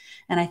it.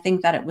 And I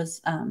think that it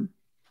was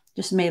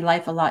just made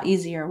life a lot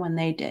easier when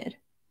they did.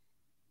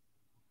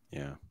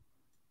 Yeah,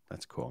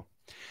 that's cool.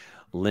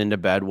 Linda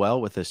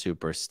Bedwell with a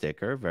super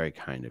sticker. Very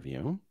kind of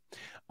you.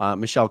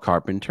 Michelle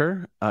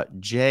Carpenter,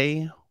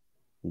 J1.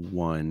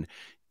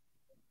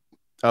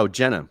 Oh,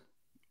 Jenna.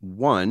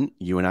 1,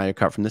 you and I are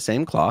cut from the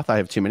same cloth. I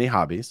have too many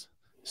hobbies.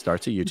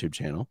 Starts a YouTube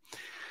channel.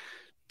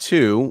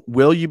 2,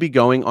 will you be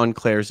going on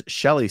Claire's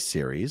Shelley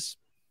series?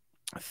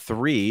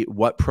 3,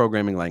 what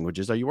programming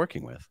languages are you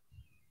working with?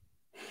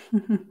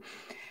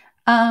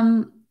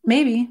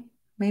 Maybe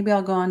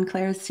I'll go on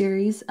Claire's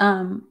series.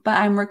 But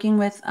I'm working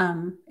with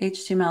HTML,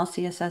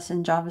 CSS,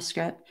 and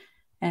JavaScript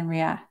and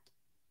React.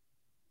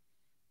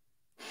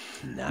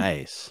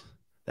 Nice.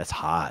 That's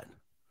hot.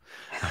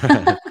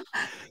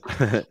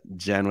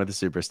 Jen with a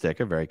super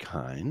sticker, very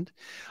kind.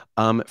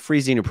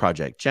 Free Xenu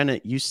Project. Jenna,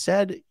 you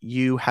said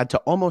you had to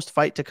almost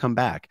fight to come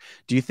back.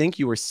 Do you think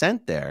you were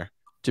sent there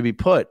to be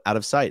put out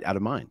of sight, out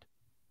of mind?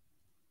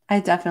 I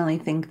definitely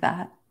think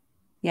that.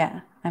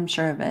 Yeah, I'm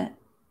sure of it.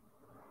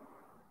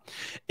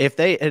 If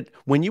they had,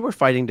 when you were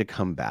fighting to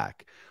come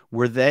back,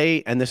 were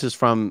they, and this is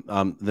from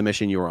the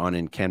mission you were on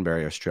in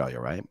Canberra, Australia,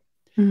 right?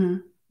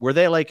 Were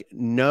they like,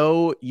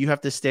 no, you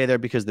have to stay there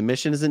because the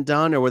mission isn't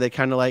done? Or were they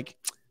kind of like,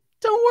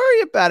 don't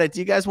worry about it. Do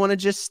you guys want to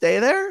just stay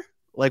there?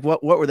 Like,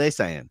 what were they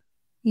saying?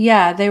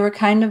 Yeah, they were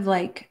kind of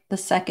like the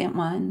second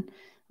one.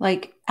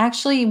 Like,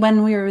 actually,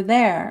 when we were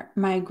there,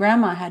 my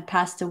grandma had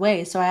passed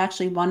away. So I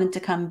actually wanted to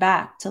come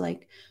back to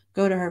like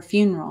go to her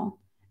funeral.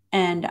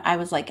 And I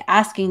was like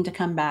asking to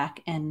come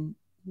back, and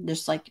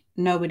just like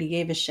nobody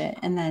gave a shit.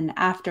 And then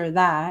after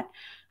that,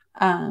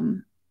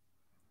 um,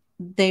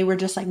 they were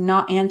just like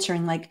not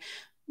answering, like,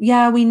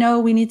 yeah, we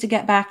know we need to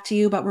get back to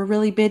you, but we're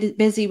really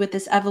busy with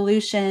this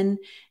evolution.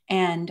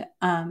 And,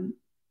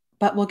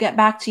 but we'll get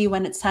back to you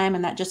when it's time.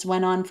 And that just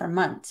went on for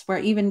months, where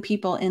even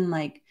people in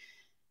like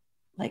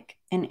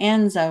in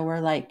Anzo were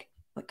like,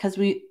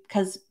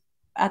 because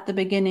at the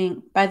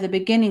beginning, by the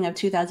beginning of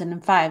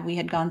 2005, we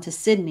had gone to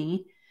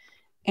Sydney,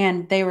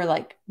 and they were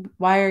like,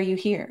 why are you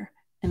here?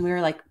 And we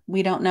were like,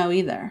 we don't know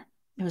either.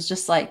 It was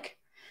just like,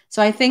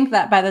 so I think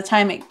that by the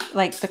time it,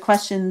 like the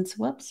questions,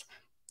 whoops,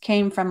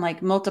 came from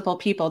like multiple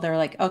people, they were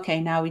like, okay,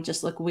 now we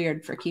just look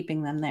weird for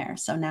keeping them there.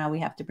 So now we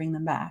have to bring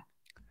them back.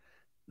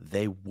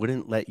 They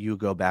wouldn't let you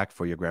go back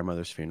for your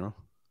grandmother's funeral?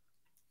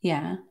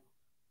 Yeah.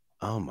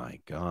 Oh my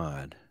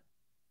God.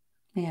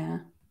 Yeah.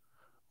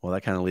 Well,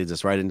 that kind of leads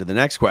us right into the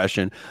next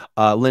question.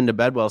 Linda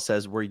Bedwell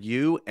says, were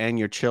you and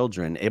your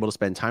children able to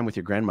spend time with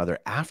your grandmother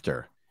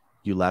after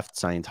you left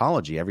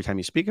Scientology? Every time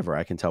you speak of her,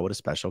 I can tell what a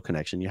special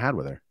connection you had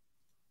with her.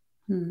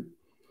 Hmm.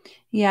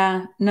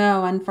 Yeah.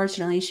 No,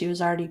 unfortunately, she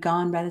was already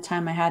gone by the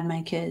time I had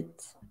my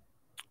kids.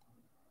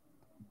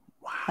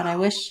 Wow. But I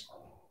wish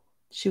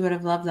she would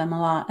have loved them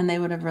a lot, and they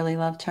would have really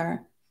loved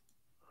her.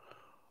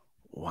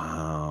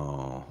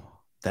 Wow.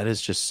 That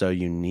is just so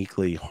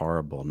uniquely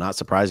horrible. Not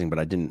surprising,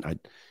 but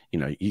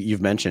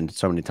you've mentioned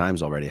so many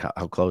times already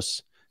how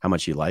close, how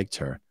much you liked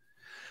her.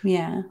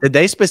 Yeah. Did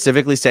they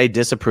specifically say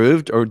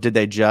disapproved, or did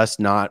they just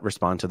not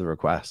respond to the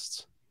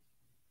requests?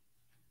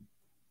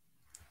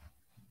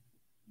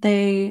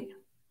 They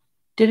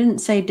didn't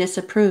say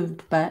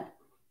disapproved, but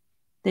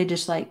they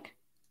just like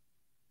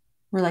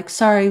were like,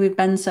 sorry, we've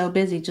been so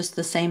busy, just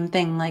the same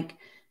thing. Like,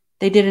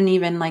 they didn't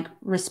even like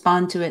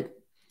respond to it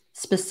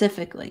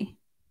specifically.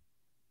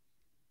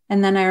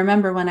 And then I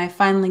remember when I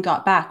finally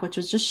got back, which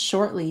was just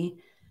shortly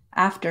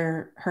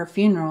after her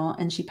funeral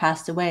and she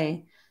passed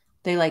away,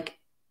 they like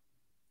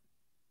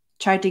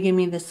tried to give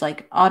me this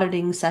like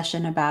auditing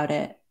session about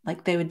it.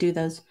 Like, they would do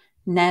those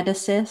net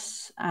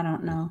assists. I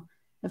don't know.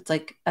 It's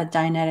like a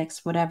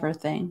Dynetics, whatever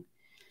thing.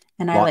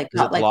 And I like Is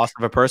got it the like, loss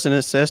of a person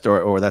assist,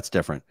 or that's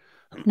different?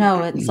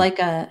 no, it's like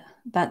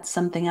that's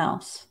something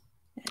else.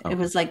 It Okay.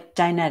 was like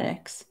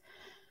Dynetics.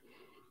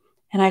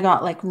 And I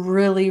got like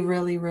really,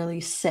 really,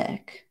 really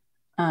sick.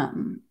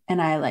 And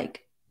I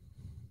like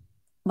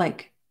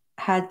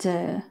had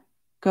to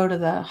go to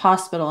the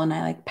hospital, and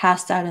I like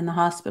passed out in the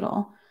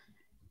hospital.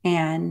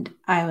 And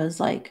I was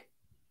like,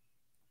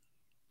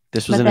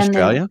 This was but in then they,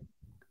 Australia?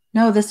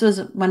 no, this was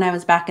when I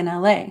was back in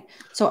LA.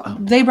 So Oh.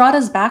 they brought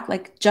us back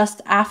like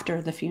just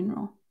after the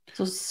funeral.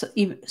 So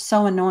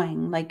so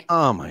annoying. Like,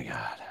 Oh my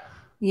God.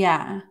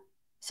 yeah.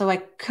 So I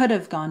could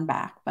have gone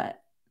back,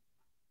 but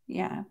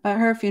yeah. But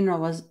her funeral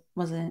was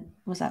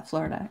at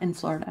Florida, in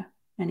Florida,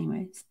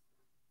 anyways.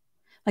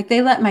 Like,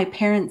 they let my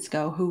parents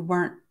go who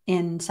weren't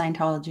in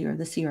Scientology or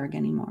the Sea Org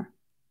anymore.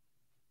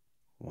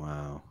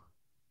 Wow.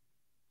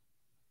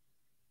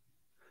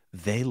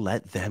 They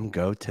let them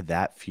go to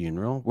that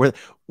funeral? But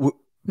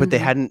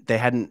Mm-hmm.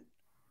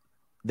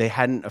 they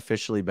hadn't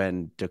officially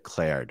been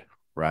declared,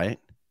 right?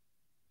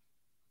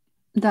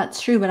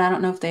 That's true, but I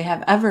don't know if they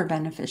have ever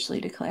been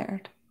officially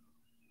declared.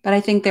 But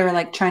I think they were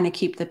like trying to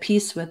keep the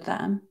peace with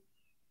them.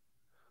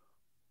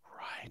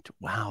 Right.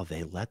 Wow,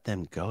 they let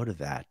them go to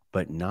that,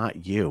 but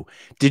not you.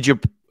 Did you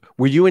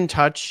were you in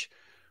touch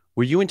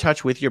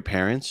with your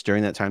parents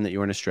during that time that you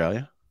were in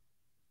Australia?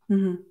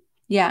 Mm-hmm.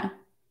 Yeah.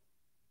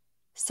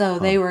 So Huh.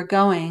 they were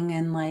going,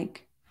 and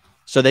like,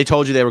 So they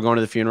told you they were going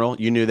to the funeral.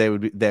 You knew they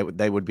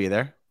would be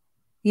there?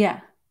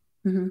 yeah.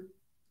 Mm-hmm.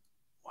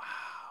 Wow.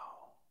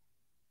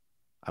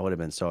 I would have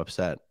been so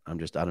upset. I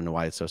don't know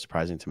why it's so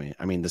surprising to me.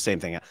 I mean, the same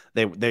thing.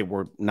 They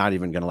were not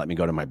even going to let me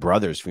go to my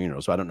brother's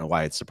funeral, so I don't know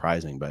why it's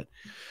surprising, but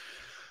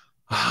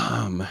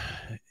um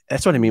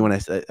that's what I mean when I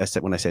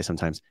say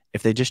sometimes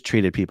if they just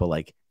treated people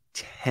like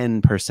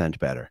 10%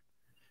 better,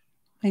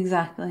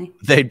 Exactly.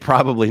 they'd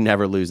probably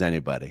never lose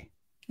anybody.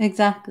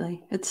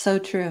 Exactly. It's so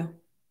true.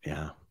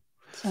 Yeah.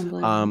 It's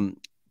unbelievable. Um,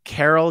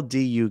 Carol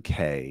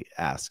DUK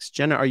asks,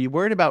 Jenna, are you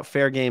worried about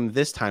fair game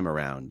this time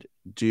around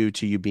due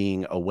to you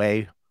being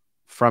away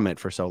from it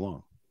for so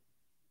long?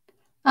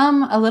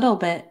 A little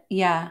bit,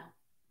 yeah,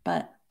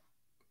 but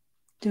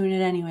doing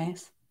it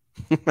anyways.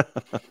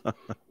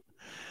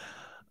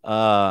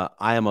 I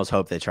almost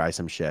hope they try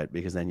some shit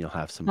because then you'll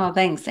have some. Oh,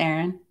 thanks,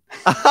 Aaron.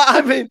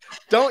 I mean,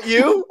 don't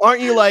you?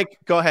 Aren't you like,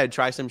 go ahead,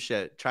 try some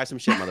shit,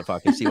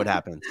 motherfucker, see what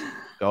happens.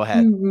 Go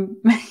ahead.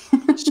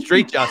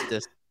 Street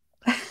justice.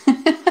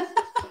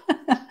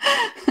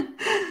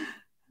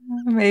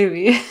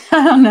 Maybe.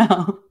 I don't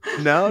know.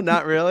 No,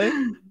 not really.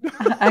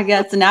 I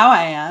guess now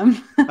I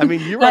am. I mean,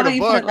 you Now wrote that a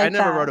you put book. it I like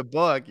never that. wrote a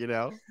book,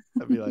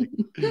 I'd be like,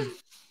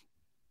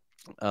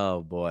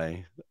 oh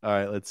boy. All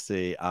right, let's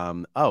see.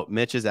 Oh,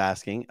 Mitch is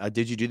asking,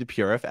 did you do the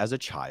Purif as a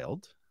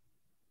child?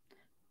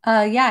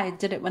 Yeah, I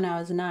did it when I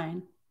was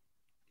 9.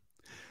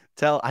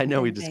 I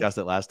know we Very big. discussed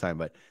it last time,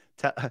 but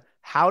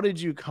how did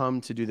you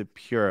come to do the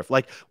Purif?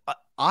 Like,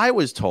 I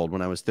was told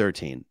when I was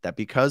 13 that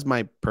because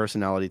my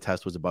personality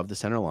test was above the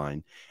center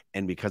line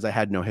and because I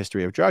had no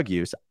history of drug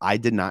use, I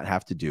did not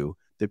have to do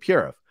the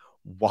Purif.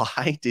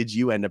 Why did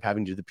you end up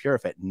having to do the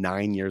Purif at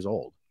 9 years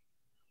old?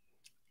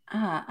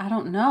 I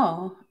don't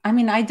know. I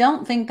mean, I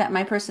don't think that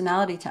my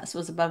personality test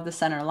was above the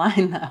center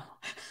line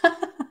though.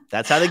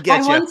 That's how they I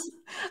get you. once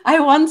I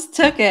once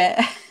took it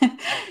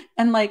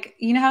and like,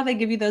 you know how they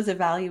give you those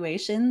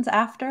evaluations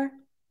after?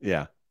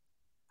 Yeah.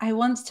 I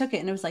once took it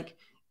and it was like,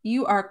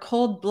 you are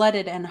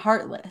cold-blooded and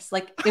heartless.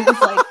 Like it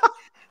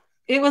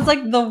was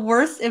like the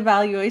worst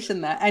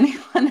evaluation that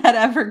anyone had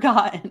ever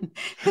gotten.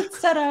 It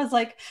said I was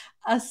like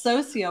a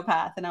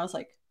sociopath and I was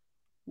like,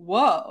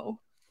 whoa.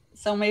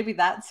 So maybe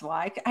that's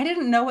why. I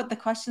didn't know what the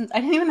questions, I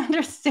didn't even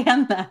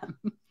understand them.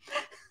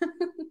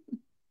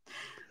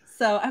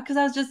 So, because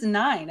I was just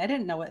 9, I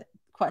didn't know what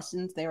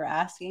questions they were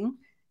asking.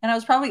 And I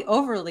was probably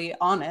overly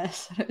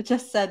honest. It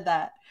just said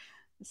that.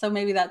 So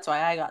maybe that's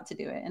why I got to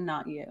do it and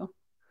not you.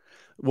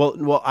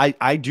 Well,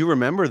 I do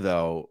remember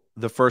though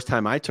the first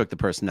time I took the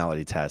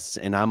personality tests,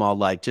 and I'm all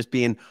like just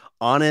being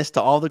honest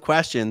to all the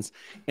questions.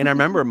 And I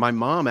remember my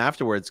mom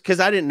afterwards,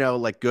 because I didn't know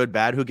like good,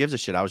 bad, who gives a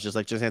shit. I was just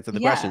like, just answer the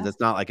questions. Yeah, It's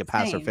not like a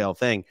pass or same. fail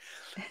thing.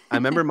 I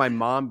remember my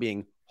mom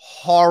being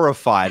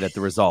horrified at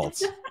the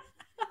results.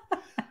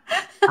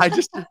 I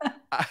just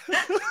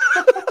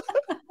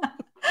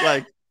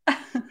like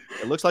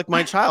it looks like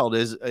my child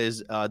is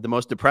the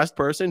most depressed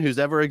person who's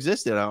ever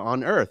existed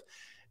on Earth,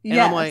 and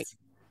Yes.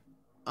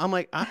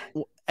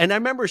 and I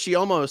remember she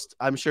almost,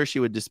 I'm sure she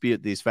would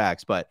dispute these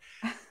facts, but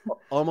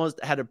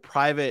almost had a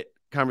private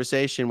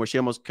conversation where she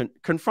almost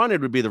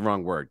confronted would be the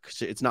wrong word.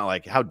 It's not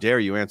like, how dare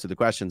you answer the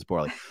questions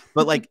poorly,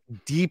 but like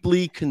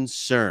deeply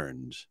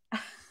concerned.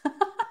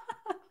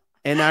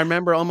 And I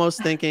remember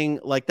almost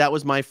thinking like that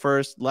was my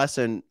first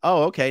lesson.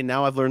 Oh, okay.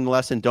 Now I've learned the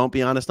lesson. Don't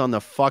be honest on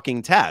the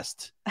fucking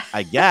test,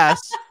 I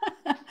guess,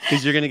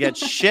 because you're going to get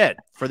shit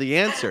for the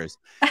answers.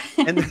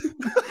 And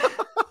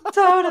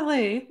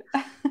Totally.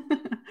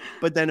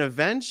 but then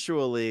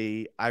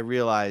eventually I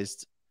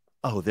realized,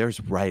 oh, there's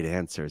right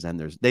answers. And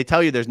they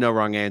tell you there's no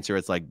wrong answer.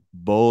 It's like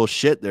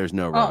bullshit. There's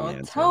no wrong Oh,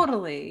 answer.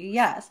 totally.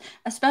 Yes.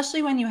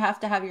 Especially when you have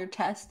to have your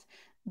test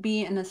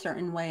be in a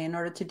certain way in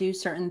order to do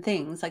certain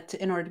things, like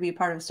in order to be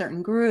part of a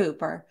certain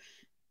group or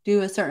do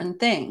a certain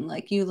thing.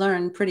 Like you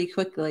learn pretty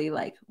quickly,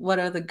 like what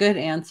are the good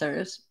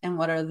answers and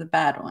what are the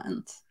bad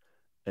ones.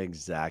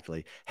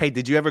 Exactly. Hey,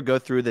 did you ever go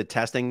through the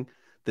testing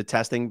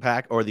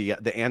pack or the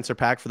answer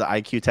pack for the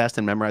IQ test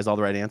and memorize all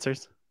the right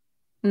answers?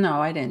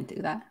 No, I didn't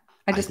do that.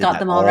 I I just did got that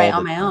them all right all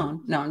on the my time.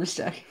 own. No, I'm just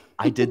joking.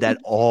 I did that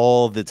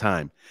all the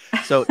time.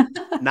 So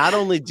not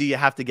only do you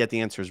have to get the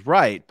answers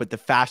right, but the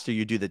faster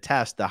you do the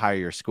test, the higher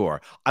your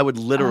score. I would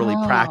literally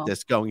Oh,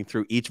 practice going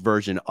through each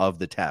version of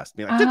the test.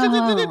 Be like,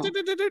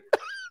 oh,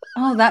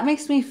 oh, that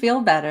makes me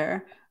feel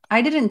better.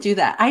 I didn't do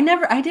that.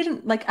 I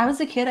didn't like, I was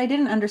a kid. I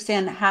didn't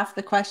understand half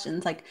the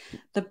questions, like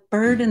the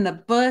bird in the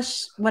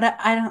bush.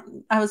 I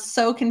don't, I was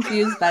so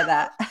confused by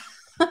that.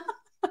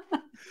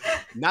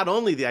 not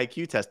only the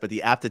IQ test, but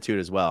the aptitude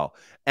as well.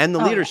 And the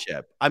Oh, yeah.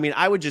 leadership. I mean,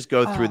 I would just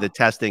go through Oh,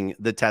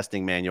 the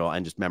testing manual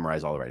and just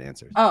memorize all the right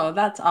answers. oh,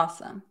 that's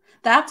awesome.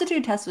 The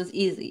aptitude test was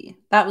easy.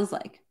 That was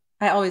like,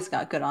 I always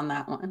got good on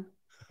that one.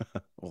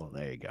 Well,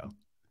 there you go.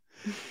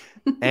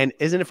 And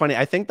isn't it funny?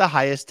 I think the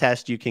highest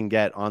test you can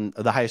get on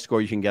the highest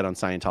score you can get on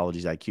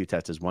Scientology's IQ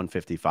test is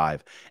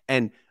 155.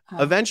 And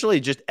Oh. eventually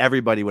just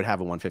everybody would have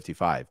a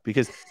 155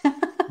 because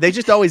they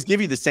just always give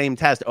you the same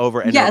test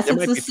over and over. Yes,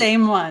 it's the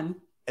same one.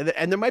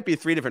 And there might be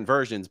 3 different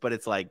versions, but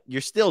it's like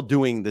you're still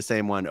doing the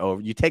same one over.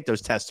 You take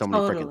those tests so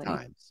many freaking Totally.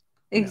 times,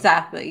 you know.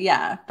 Exactly.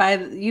 Yeah.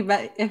 You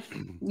bet if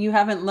you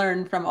haven't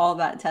learned from all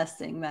that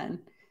testing, then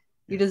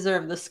you Yeah.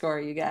 deserve the score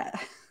you get.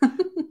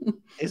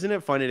 Isn't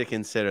it funny to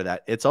consider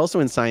that it's also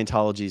in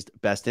Scientology's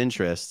best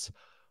interests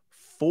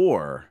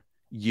for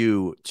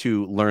you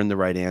to learn the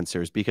right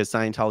answers because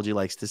Scientology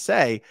likes to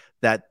say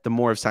that the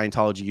more of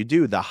Scientology you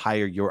do, the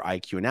higher your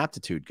IQ and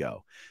aptitude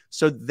go.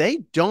 So they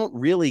don't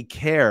really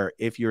care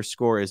if your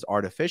score is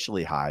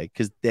artificially high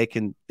because they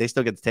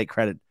still get to take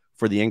credit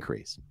for the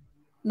increase.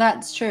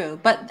 That's true.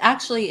 But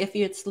actually, if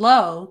it's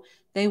low,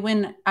 they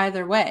win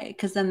either way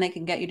because then they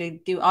can get you to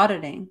do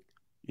auditing.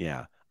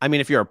 Yeah. I mean,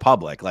 if you're a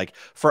public, like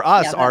for Yeah,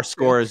 us, our that's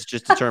true. scores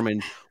just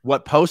determined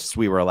what posts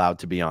we were allowed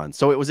to be on.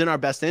 So it was in our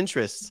best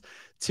interests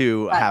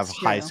to have That's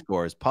high true.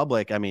 scores.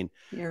 Public, I mean,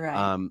 You're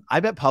right. I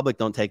bet public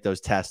don't take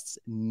those tests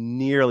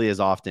nearly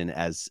as often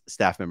as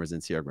staff members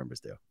and Sea Org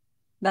members do.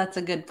 That's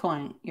a good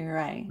point. You're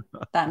right.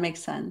 That makes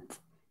sense.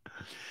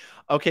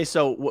 Okay,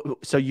 so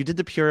you did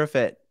the Purif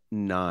at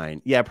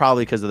 9. Yeah,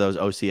 probably because of those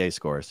OCA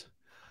scores.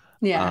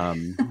 Yeah.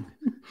 Um,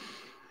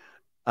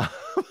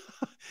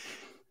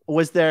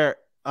 was there,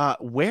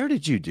 where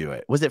did you do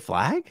it? Was it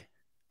Flag?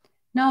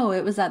 No,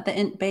 it was at the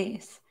Int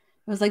base.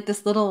 It was like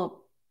this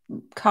little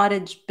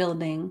cottage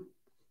building.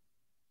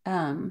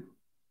 Um,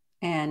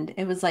 and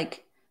it was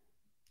like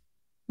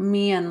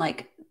me and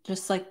like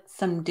just like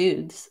some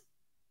dudes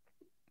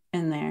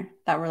in there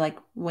that were like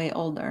way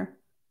older.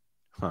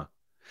 Huh.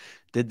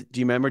 Do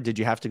you remember, did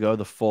you have to go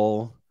the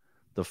full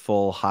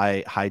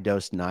high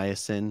dose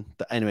niacin?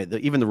 Anyway,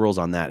 even the rules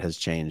on that has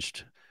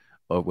changed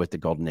with the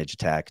golden age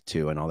attack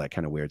too, and all that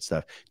kind of weird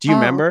stuff. Do you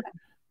remember? Okay.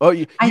 Oh,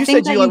 you I said think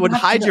you that like, you would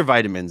have to hide go- your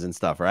vitamins and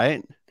stuff,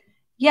 right?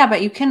 Yeah,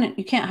 but you can't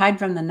hide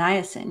from the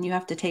niacin. You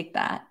have to take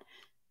that.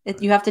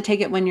 You have to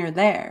take it when you're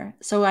there.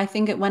 So I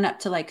think it went up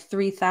to like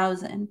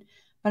 3,000.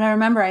 But I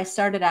remember I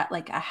started at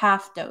like a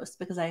half dose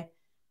because I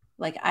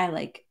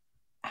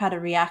had a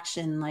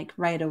reaction like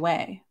right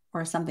away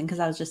or something because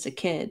I was just a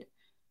kid.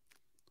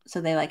 So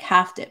they like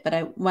halved it, but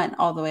I went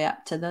all the way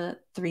up to the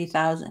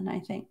 3,000, I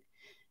think.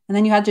 And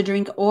then you had to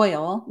drink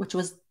oil, which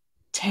was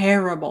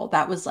terrible.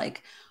 That was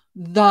like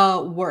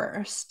the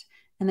worst.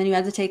 And then you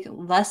had to take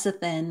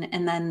lecithin,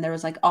 and then there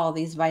was like all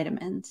these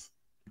vitamins.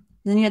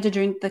 Then you had to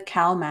drink the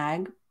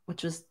CalMag,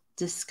 which was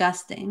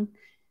disgusting.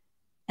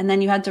 And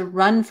then you had to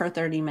run for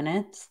 30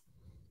 minutes.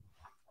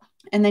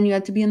 And then you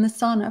had to be in the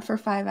sauna for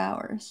 5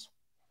 hours.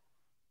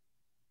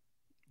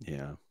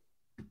 Yeah.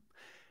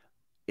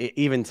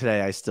 Even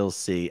today, I still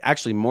see,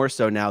 actually more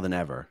so now than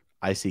ever,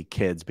 I see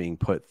kids being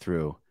put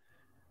through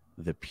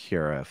the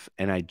Purif.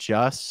 And I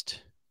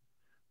just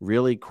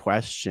really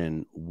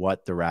question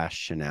what the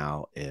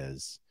rationale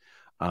is.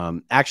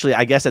 Actually,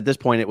 I guess at this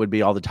point, it would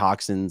be all the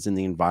toxins in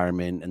the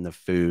environment and the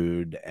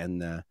food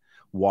and the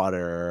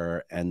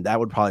water. And that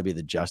would probably be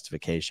the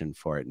justification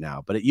for it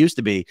now. But it used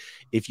to be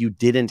if you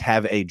didn't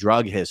have a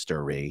drug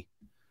history,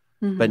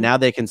 but now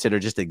they consider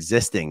just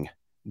existing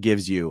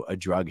gives you a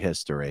drug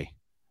history,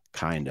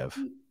 kind of.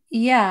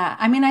 Yeah.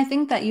 I mean, I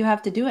think that you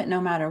have to do it no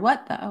matter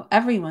what, though.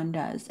 Everyone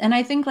does. And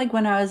I think like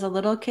when I was a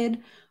little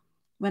kid,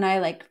 when I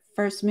like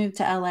first moved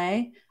to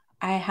LA,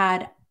 I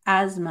had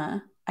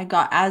asthma. I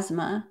got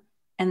asthma.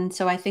 And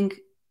so I think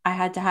I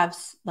had to have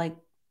like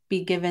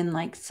be given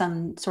like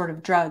some sort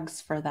of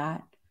drugs for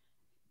that.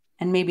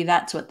 And maybe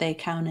that's what they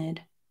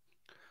counted.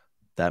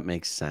 That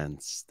makes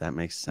sense. That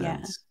makes sense.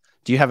 Yeah.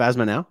 Do you have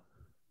asthma now?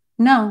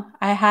 No,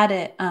 I had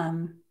it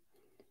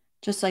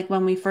just like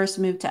when we first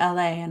moved to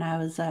LA and I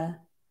was a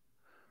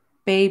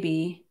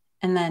baby.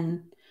 And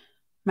then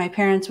my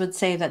parents would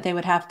say that they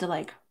would have to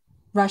like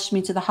rush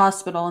me to the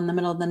hospital in the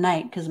middle of the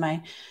night because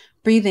my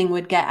breathing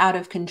would get out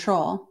of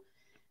control.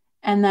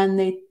 And then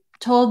they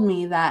told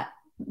me that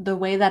the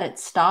way that it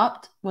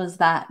stopped was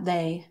that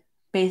they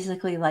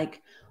basically,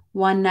 like,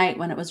 one night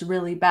when it was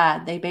really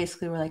bad, they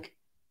basically were like,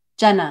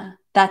 Jenna,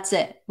 that's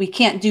it. We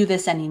can't do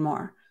this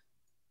anymore.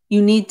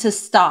 You need to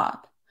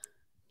stop.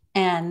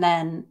 And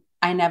then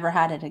I never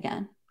had it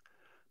again.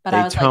 But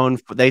I was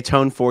they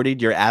tone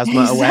 40'd your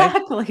asthma away.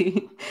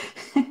 Exactly.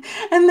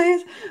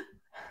 And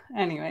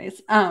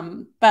anyways,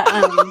 and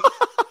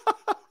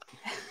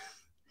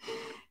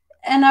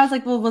I was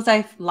like, well, was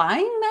I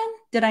lying then?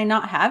 Did I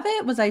not have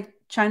it? Was I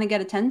trying to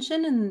get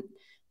attention? And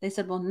they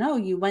said, well, no,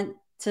 you went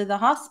to the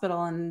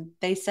hospital and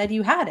they said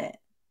you had it.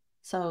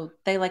 So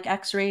they like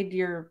x-rayed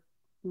your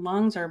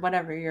lungs or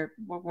whatever,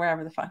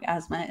 wherever the fuck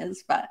asthma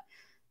is. But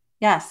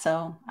yeah,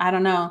 so I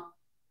don't know.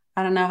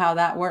 I don't know how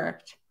that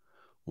worked.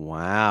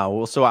 Wow.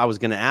 Well, so I was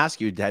going to ask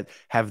you that,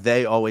 have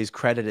they always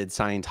credited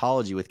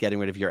Scientology with getting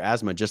rid of your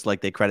asthma, just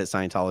like they credit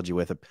Scientology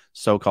with a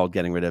so-called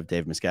getting rid of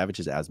Dave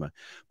Miscavige's asthma?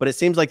 But it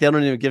seems like they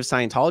don't even give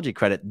Scientology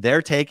credit.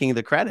 They're taking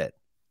the credit.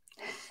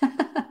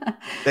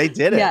 They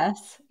did it.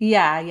 Yes.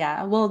 Yeah.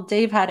 Yeah. Well,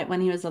 Dave had it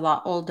when he was a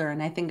lot older.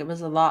 And I think it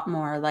was a lot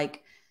more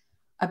like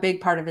a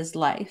big part of his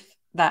life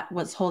that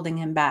was holding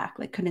him back,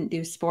 like couldn't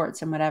do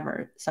sports and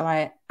whatever. So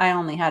I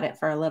only had it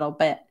for a little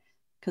bit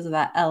because of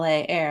that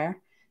LA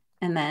air.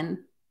 And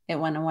then it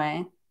went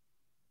away.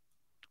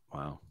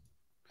 Wow.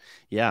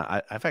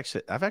 Yeah, I've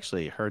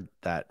actually heard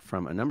that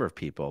from a number of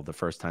people. The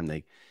first time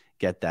they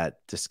get that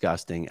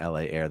disgusting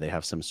LA air, they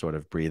have some sort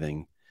of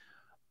breathing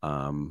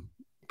problem.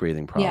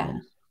 Yeah.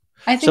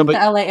 I think the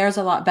LA air is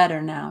a lot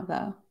better now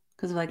though,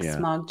 because of like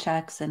smog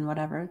checks and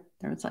whatever.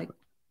 There was like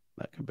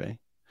that could be.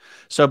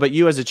 So, but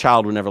you as a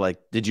child were never like,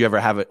 did you ever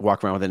have it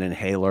walk around with an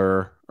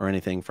inhaler or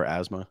anything for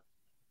asthma?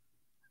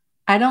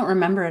 I don't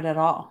remember it at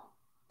all.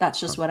 That's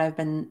just what I've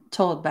been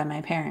told by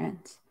my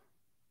parents.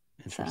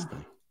 Interesting.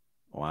 So,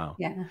 wow.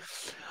 Yeah.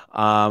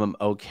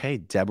 Okay.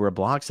 Deborah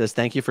Block says,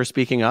 thank you for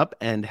speaking up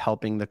and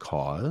helping the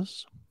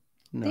cause.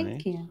 Nice.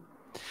 Thank you.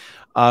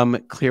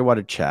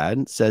 Clearwater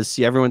Chad says,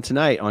 see everyone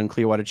tonight on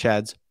Clearwater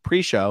Chad's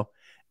pre-show,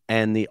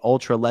 and the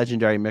ultra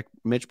legendary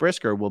Mitch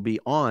Brisker will be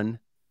on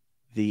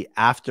the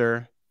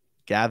after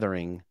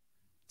gathering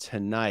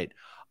tonight.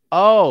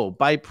 Oh,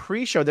 by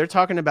pre-show, they're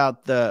talking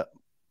about the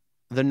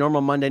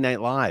normal Monday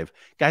Night Live.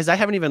 Guys, I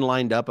haven't even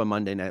lined up a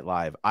Monday Night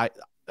Live.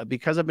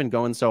 Because I've been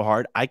going so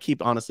hard, I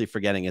keep honestly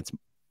forgetting it's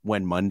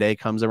when Monday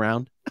comes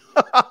around.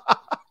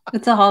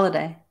 It's a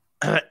holiday.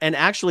 And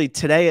actually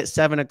today at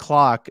 7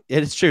 o'clock,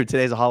 it is true.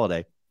 Today's a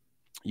holiday.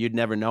 You'd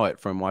never know it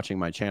from watching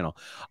my channel.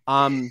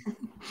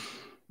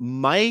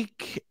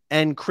 Mike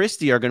and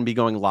Christy are going to be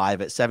going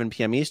live at 7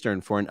 p.m.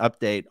 Eastern for an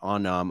update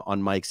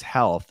on Mike's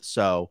health.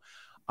 So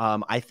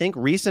I think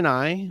Reese and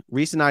I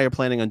are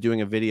planning on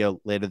doing a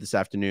video later this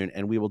afternoon,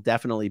 and we will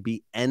definitely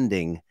be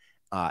ending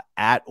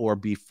at or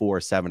before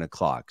 7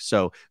 o'clock.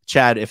 So,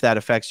 Chad, if that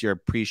affects your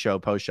pre-show,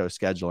 post-show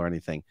schedule or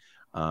anything,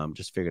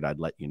 just figured I'd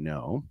let you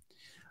know.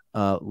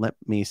 Let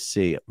me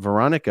see.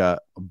 Veronica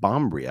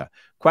Bombria.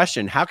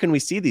 Question: how can we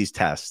see these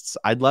tests?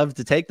 I'd love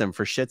to take them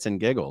for shits and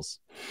giggles.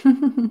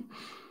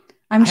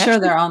 I'm sure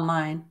they're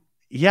online.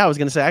 Yeah, I was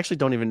going to say, I actually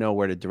don't even know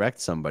where to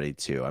direct somebody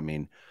to. I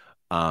mean,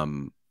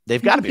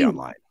 they've got to be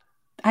online.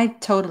 I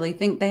totally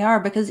think they are,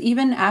 because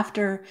even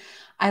after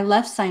I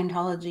left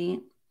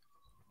Scientology,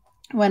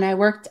 when I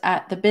worked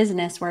at the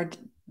business where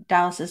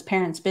Dallas's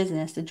parents'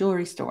 business, the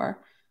jewelry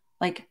store,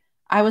 like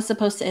I was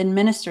supposed to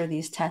administer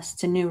these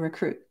tests to new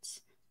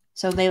recruits.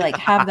 So they like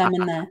have them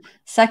in the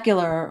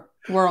secular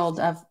world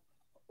of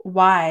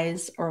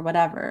wise or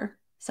whatever.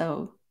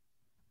 So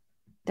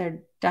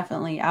they're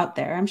definitely out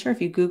there. I'm sure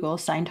if you Google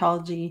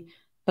Scientology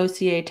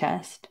OCA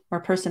test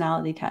or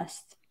personality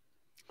test.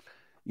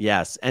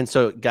 Yes. And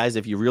so, guys,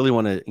 if you really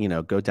want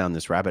to, go down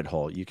this rabbit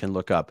hole, you can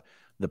look up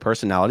the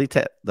personality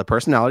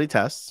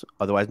tests,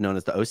 otherwise known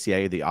as the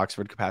OCA, the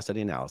Oxford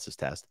Capacity Analysis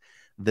Test,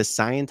 the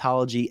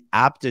Scientology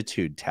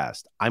aptitude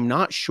test. I'm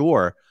not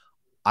sure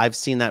I've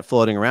seen that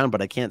floating around,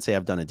 but I can't say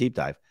I've done a deep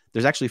dive.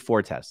 There's actually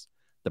 4 tests: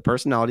 the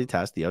personality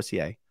test, the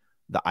OCA,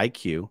 the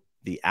IQ,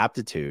 the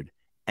aptitude,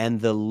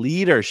 and the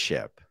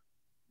leadership.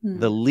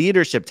 The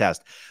leadership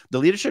test. The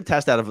leadership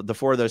test out of the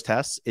 4 of those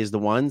tests is the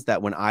ones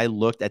that when I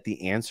looked at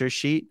the answer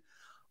sheet,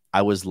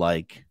 I was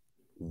like,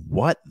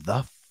 what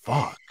the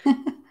fuck?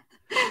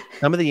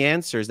 Some of the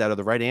answers that are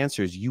the right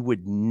answers, you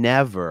would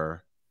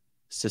never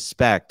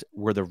suspect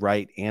were the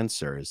right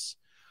answers.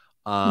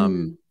 I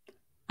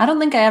don't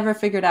think I ever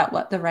figured out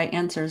what the right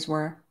answers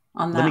were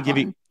on that. Let me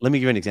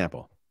give you an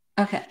example.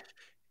 Okay.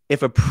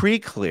 If a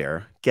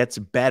pre-clear gets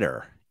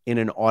better in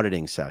an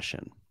auditing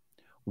session,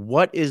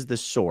 what is the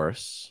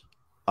source?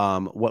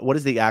 What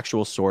is the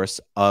actual source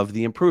of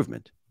the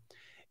improvement?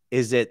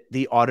 Is it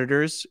the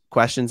auditor's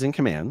questions and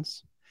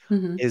commands?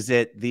 Is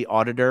it the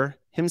auditor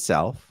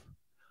himself?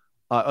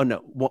 Oh, no.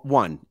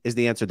 One is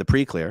the answer, the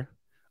pre-clear,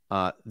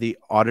 the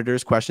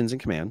auditor's questions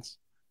and commands,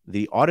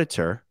 the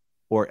auditor,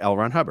 or L.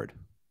 Ron Hubbard.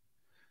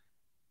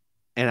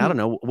 And I don't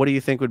know, what do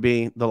you think would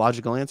be the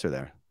logical answer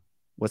there?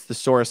 What's the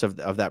source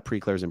of that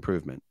pre-clear's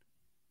improvement?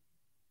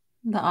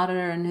 The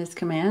auditor and his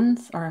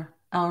commands, or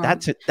L. Ron?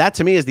 That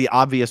to me is the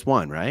obvious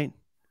one, right?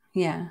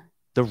 Yeah.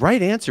 The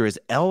right answer is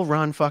L.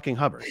 Ron fucking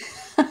Hubbard.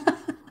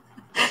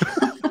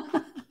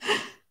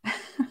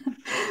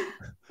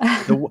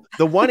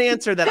 The one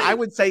answer that I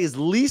would say is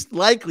least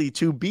likely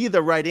to be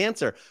the right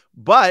answer.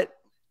 But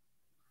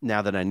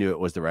now that I knew it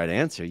was the right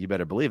answer, you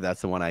better believe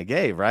that's the one I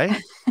gave,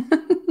 right?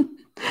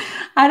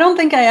 I don't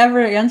think I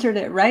ever answered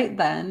it right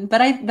then.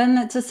 But then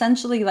it's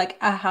essentially like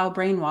a how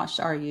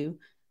brainwashed are you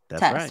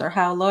test, right. Or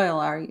how loyal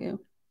are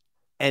you?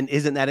 And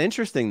isn't that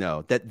interesting,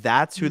 though,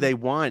 that's who they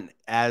want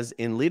as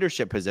in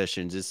leadership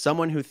positions, is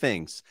someone who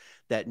thinks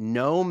that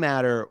no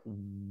matter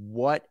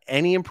what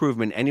any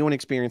improvement anyone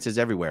experiences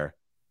everywhere,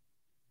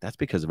 that's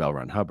because of L.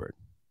 Ron Hubbard.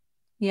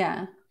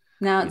 Yeah.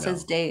 Now it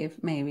says Dave,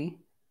 maybe.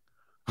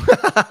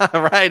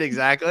 Right.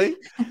 Exactly.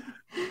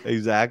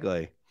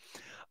 Exactly.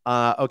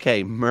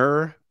 Okay.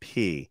 Mur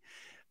P.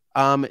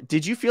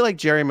 Did you feel like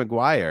Jerry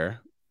Maguire,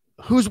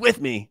 who's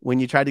with me, when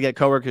you tried to get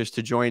coworkers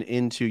to join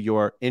in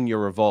your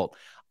revolt?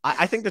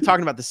 I think they're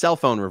talking about the cell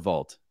phone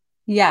revolt.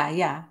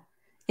 Yeah,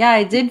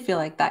 I did feel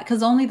like that,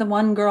 because only the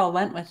one girl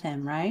went with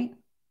him, right?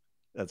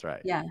 That's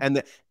right. Yeah.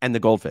 And the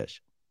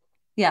goldfish.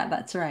 Yeah,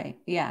 that's right.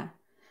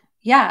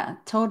 Yeah,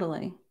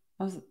 totally.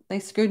 They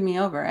screwed me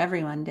over.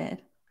 Everyone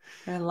did.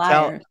 They're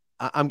liars.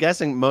 I'm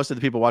guessing most of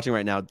the people watching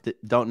right now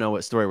don't know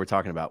what story we're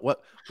talking about.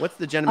 What's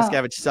the Jenna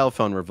Miscavige cell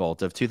phone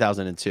revolt of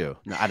 2002?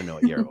 No, I don't know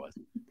what year it was.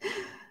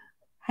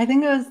 I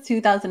think it was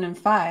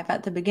 2005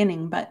 at the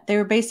beginning, but they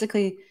were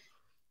basically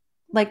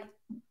like,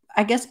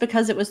 I guess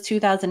because it was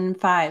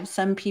 2005,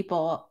 some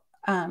people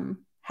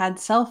had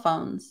cell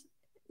phones.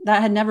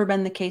 That had never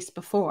been the case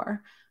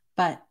before,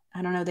 but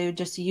I don't know, they would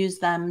just use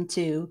them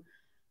to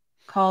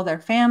call their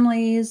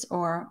families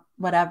or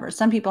whatever.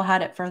 Some people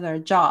had it for their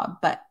job,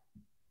 but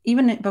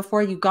even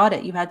before you got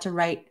it, you had to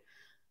write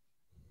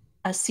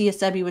a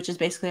CSW, which is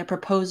basically a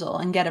proposal,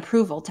 and get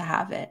approval to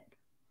have it,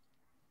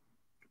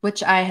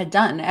 which I had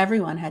done.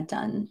 Everyone had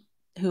done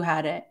who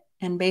had it.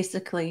 And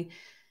basically,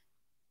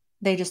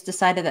 they just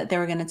decided that they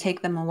were going to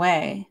take them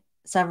away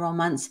several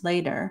months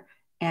later,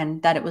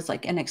 and that it was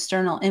like an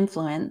external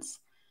influence.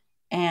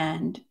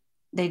 And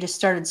they just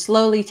started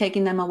slowly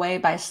taking them away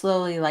by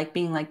slowly like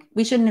being like,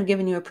 we shouldn't have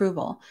given you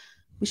approval.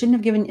 We shouldn't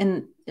have given,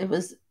 and it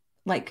was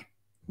like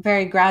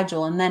very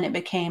gradual. And then it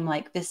became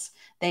like this,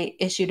 they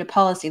issued a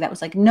policy that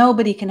was like,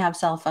 nobody can have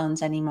cell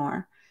phones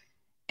anymore.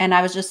 And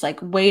I was just like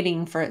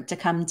waiting for it to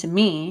come to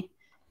me.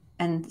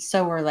 And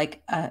so we're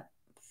like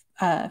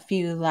a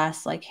few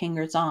last like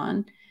hangers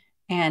on.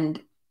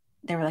 And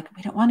they were like,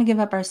 we don't want to give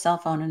up our cell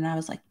phone. And I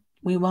was like,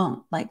 we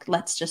won't. Like,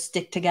 let's just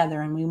stick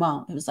together, and we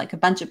won't. It was like a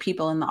bunch of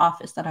people in the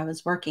office that I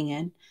was working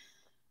in.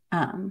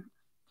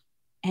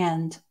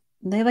 And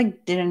they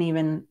like didn't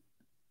even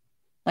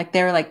like,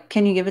 they were like,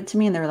 can you give it to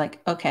me? And they were like,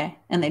 okay.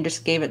 And they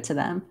just gave it to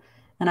them.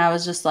 And I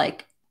was just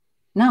like,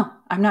 no,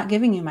 I'm not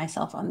giving you my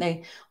cell phone.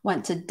 They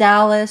went to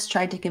Dallas,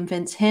 tried to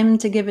convince him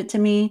to give it to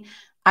me.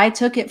 I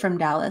took it from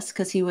Dallas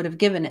because he would have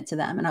given it to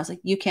them. And I was like,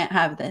 you can't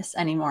have this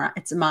anymore.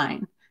 It's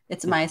mine.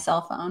 It's my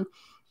cell phone.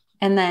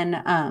 And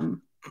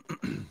then,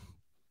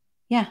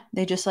 yeah,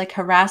 they just like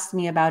harassed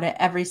me about it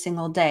every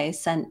single day,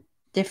 sent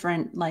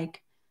different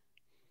like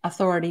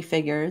authority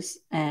figures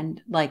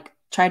and like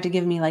tried to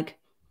give me like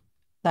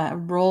the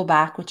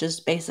rollback, which is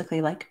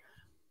basically like,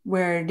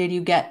 where did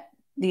you get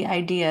the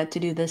idea to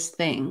do this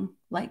thing?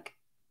 Like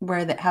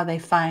how they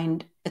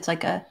find it's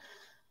like a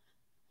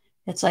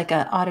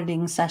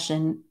auditing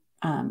session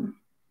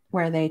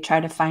where they try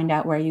to find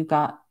out where you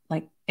got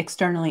like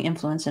externally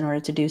influenced in order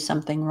to do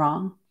something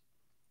wrong.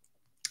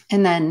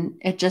 And then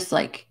it just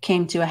like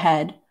came to a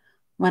head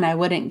when I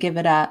wouldn't give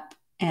it up.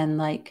 And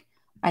like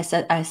I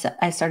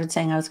started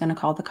saying I was going to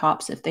call the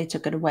cops if they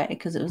took it away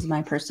because it was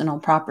my personal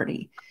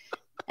property.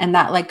 And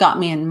that like got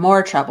me in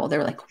more trouble. They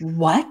were like,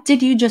 what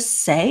did you just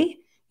say?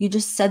 You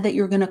just said that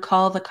you were going to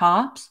call the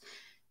cops.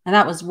 And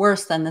that was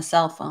worse than the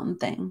cell phone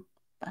thing.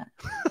 But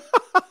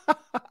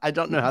I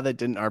don't know how they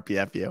didn't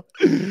RPF you.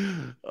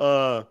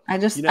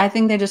 I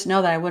think they just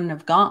know that I wouldn't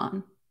have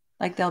gone.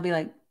 Like they'll be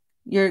like,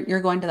 you're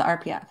going to the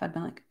RPF. I've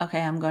been like,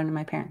 okay, I'm going to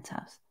my parents'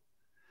 house.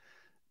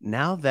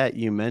 Now that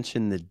you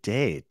mentioned the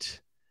date,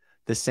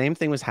 the same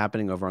thing was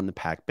happening over on the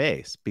PAC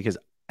base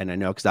and I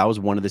know because I was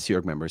one of the Sea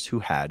Org members who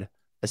had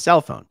a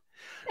cell phone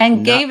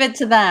and gave it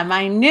to them.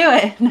 I knew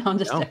it. No, I'm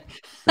just joking.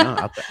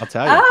 No, I'll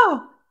tell you.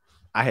 Oh,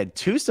 I had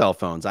 2 cell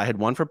phones. I had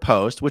one for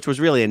post, which was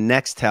really a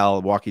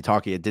Nextel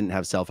walkie-talkie. It didn't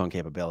have cell phone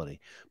capability.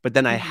 But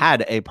then I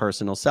had a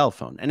personal cell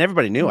phone. And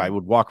everybody knew I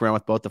would walk around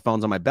with both the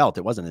phones on my belt.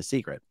 It wasn't a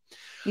secret.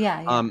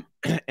 Yeah.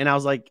 And I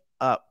was like,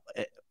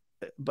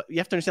 but you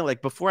have to understand,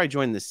 like, before I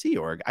joined the Sea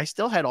Org, I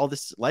still had all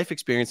this life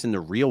experience in the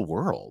real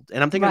world.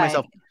 And I'm thinking to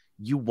myself,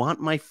 you want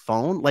my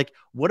phone? Like,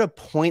 what a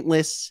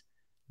pointless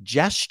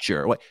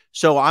gesture.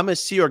 So I'm a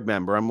Sea Org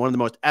member. I'm one of the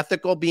most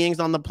ethical beings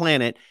on the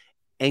planet.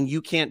 And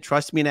you can't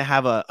trust me to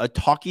have a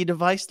talkie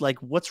device? Like,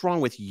 what's wrong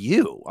with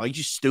you? Are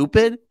you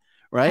stupid?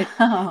 Right?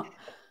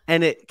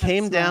 And it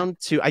came down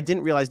to, I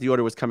didn't realize the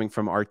order was coming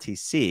from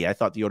RTC. I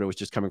thought the order was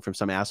just coming from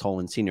some asshole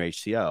in senior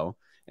HCO.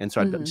 And so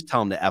I'd just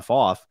tell him to F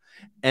off.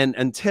 And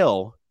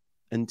until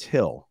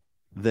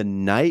the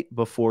night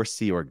before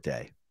Sea Org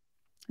Day,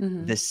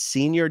 the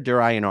senior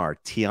INR,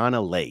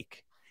 Tiana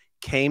Lake,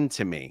 came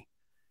to me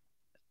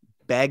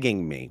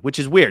begging me, which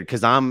is weird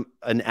because I'm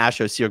an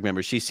ASHO Sea Org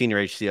member. She's senior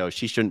HCO.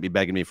 She shouldn't be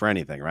begging me for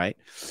anything, right?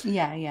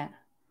 Yeah.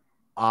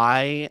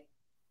 I,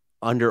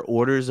 under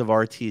orders of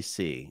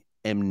RTC,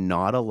 am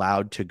not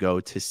allowed to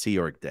go to Sea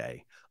Org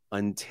Day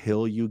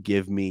until you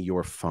give me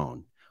your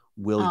phone.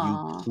 Will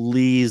you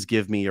please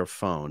give me your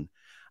phone?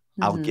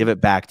 I'll give it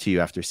back to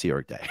you after Sea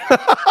Org Day.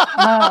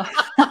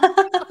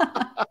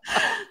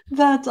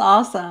 That's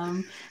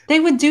awesome. They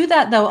would do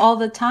that though all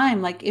the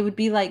time. Like it would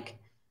be like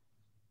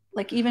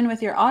even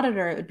with your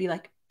auditor, it would be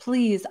like,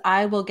 please,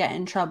 I will get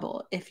in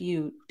trouble if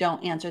you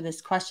don't answer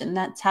this question.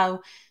 That's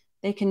how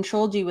they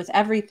controlled you with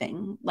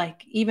everything.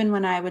 Like even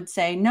when I would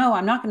say, no,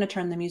 I'm not going to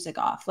turn the music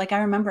off. Like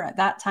I remember at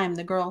that time,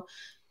 the girl,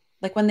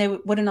 like when they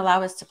wouldn't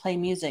allow us to play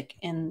music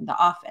in the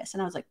office.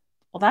 And I was like,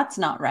 well, that's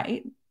not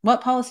right.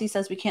 What policy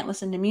says we can't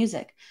listen to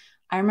music?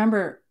 I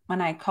remember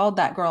when I called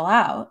that girl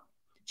out,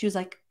 she was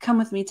like, come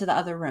with me to the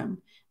other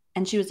room.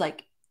 And she was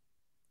like,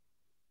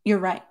 you're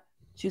right.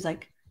 She was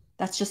like,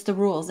 that's just the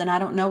rules. And I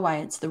don't know why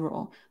it's the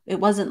rule. It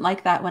wasn't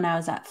like that when I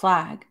was at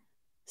Flag.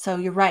 So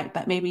you're right.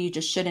 But maybe you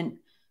just shouldn't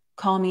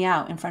call me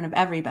out in front of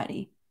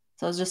everybody.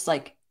 So it was just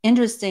like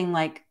interesting.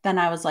 Like then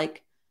I was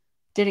like,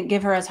 didn't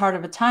give her as hard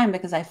of a time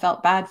because I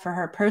felt bad for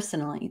her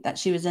personally that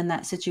she was in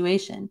that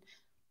situation.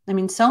 I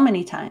mean, so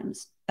many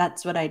times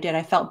that's what I did.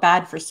 I felt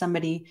bad for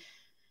somebody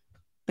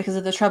because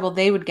of the trouble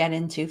they would get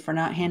into for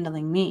not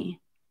handling me.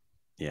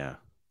 Yeah.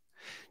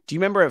 Do you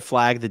remember at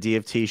Flag, the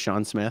DFT,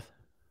 Sean Smith?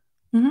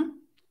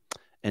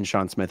 And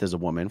Sean Smith is a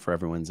woman, for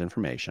everyone's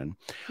information.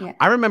 Yeah.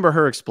 I remember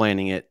her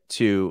explaining it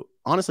to,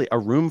 honestly, a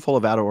room full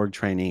of out-of-org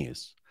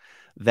trainees,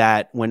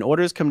 that when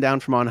orders come down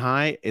from on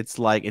high, it's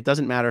like, it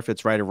doesn't matter if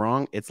it's right or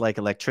wrong. It's like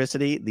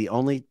electricity. The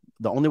only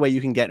way you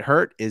can get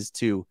hurt is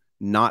to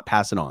not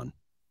pass it on.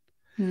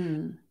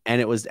 And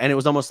it was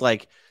almost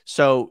like,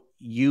 so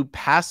you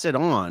pass it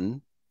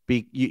on,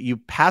 you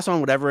pass on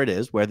whatever it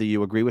is, whether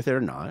you agree with it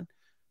or not,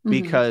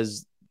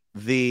 because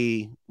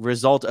the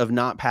result of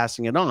not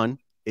passing it on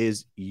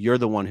is you're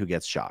the one who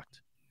gets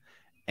shocked.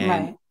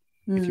 And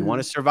if you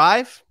want to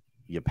survive,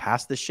 you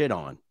pass the shit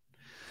on.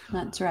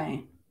 That's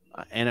right.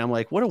 And I'm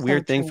like, what a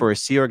weird thing for a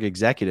Sea Org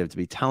executive to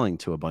be telling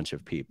to a bunch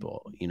of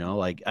people, you know,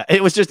 like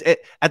it was just,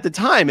 at the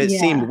time it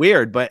seemed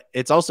weird, but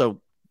it's also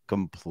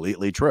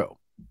completely true.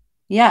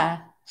 Yeah.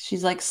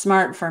 She's like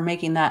smart for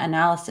making that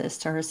analysis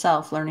to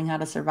herself, learning how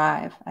to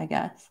survive, I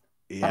guess.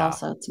 Yeah. But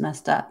also it's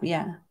messed up.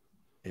 Yeah.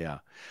 Yeah.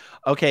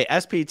 Okay.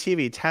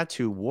 SPTV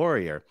Tattoo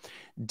Warrior.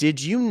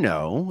 Did you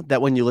know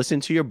that when you listen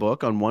to your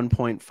book on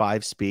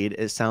 1.5 speed,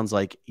 it sounds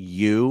like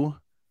you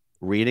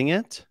reading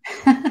it?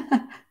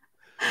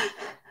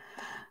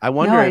 I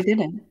No, wonder I if,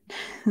 didn't.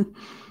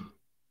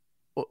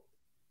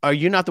 are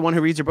you not the one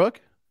who reads your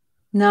book?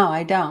 No,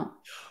 I don't.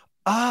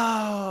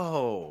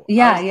 Oh,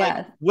 I Yeah, was like,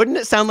 yeah. wouldn't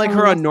it sound like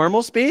her Someone on else.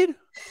 normal speed?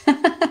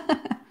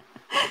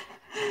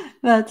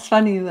 That's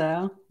funny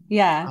though.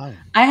 Yeah. Oh,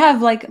 I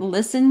have like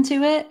listened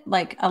to it,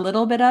 like a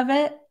little bit of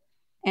it,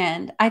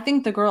 and I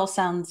think the girl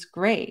sounds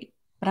great.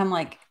 But I'm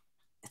like,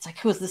 it's like,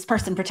 who is this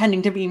person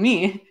pretending to be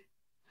me?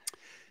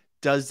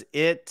 does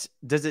it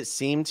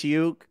seem to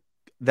you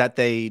that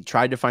they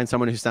tried to find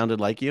someone who sounded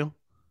like you?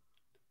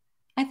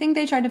 I think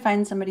they tried to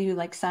find somebody who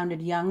like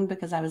sounded young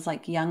because I was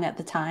like young at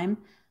the time,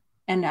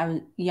 and I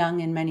was young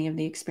in many of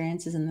the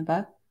experiences in the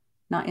book.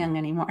 Not young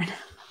anymore.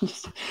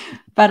 Just,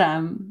 but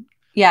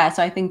yeah,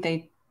 so I think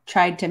they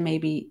tried to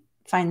maybe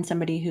find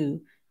somebody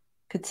who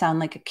could sound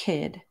like a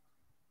kid.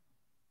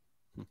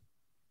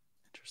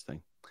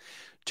 Interesting.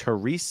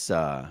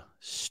 Teresa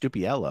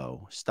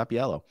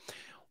Stupiello.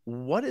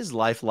 What is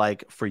life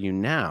like for you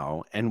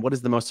now? And what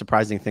is the most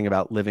surprising thing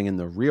about living in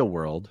the real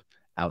world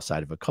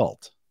outside of a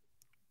cult?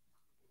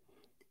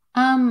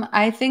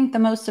 I think the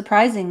most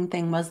surprising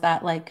thing was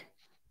that like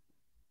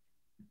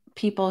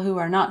people who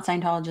are not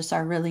Scientologists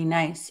are really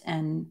nice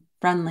and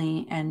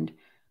friendly and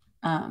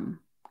um,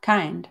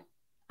 kind.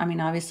 I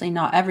mean, obviously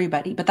not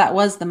everybody, but that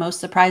was the most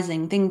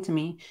surprising thing to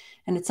me.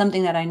 And it's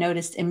something that I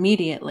noticed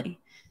immediately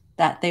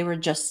that they were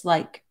just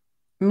like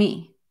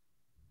me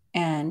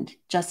and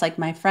just like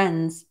my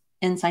friends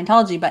in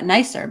Scientology, but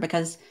nicer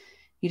because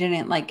you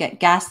didn't like get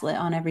gaslit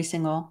on every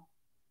single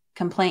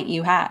complaint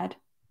you had,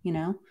 you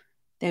know?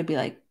 They would be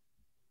like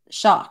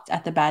shocked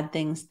at the bad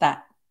things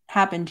that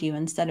happened to you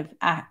instead of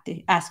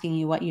asking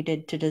you what you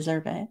did to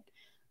deserve it.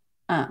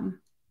 Um,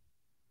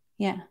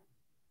 yeah.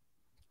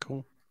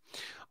 Cool.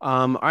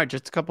 All right,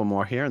 just a couple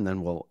more here and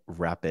then we'll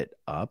wrap it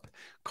up.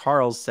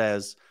 Carl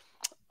says,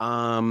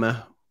 um,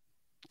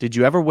 did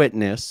you ever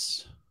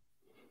witness?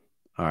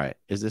 All right,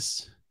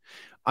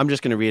 I'm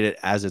just going to read it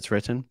as it's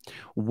written.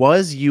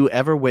 Was you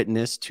ever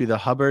witness to the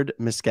Hubbard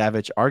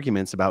Miscavige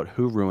arguments about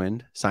who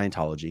ruined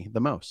Scientology the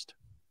most?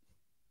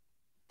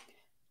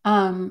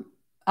 Um,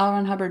 L.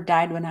 Ron Hubbard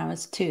died when I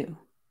was 2,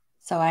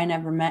 so I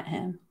never met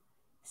him.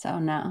 So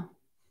no.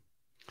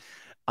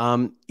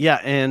 Yeah,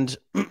 and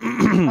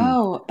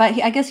Oh,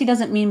 but I guess he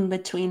doesn't mean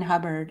between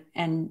Hubbard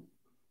and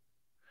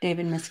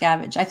David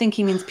Miscavige. I think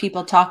he means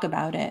people talk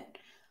about it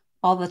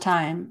all the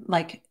time.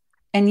 Like,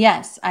 and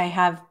yes, I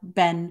have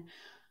been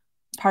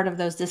part of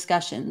those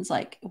discussions.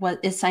 Like, what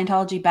is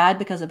Scientology bad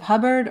because of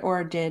Hubbard,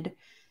 or did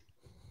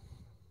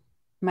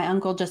my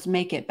uncle just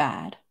make it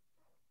bad?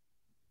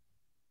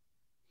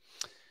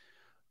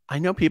 I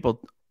know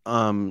people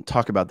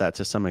talk about that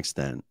to some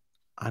extent.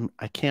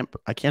 I can't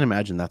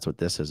imagine that's what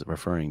this is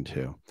referring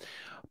to.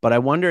 But I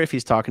wonder if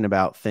he's talking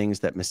about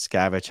things that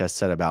Miscavige has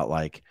said about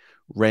like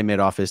Ray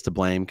Madoff is to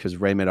blame because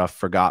Ray Madoff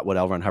forgot what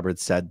L. Ron Hubbard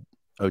said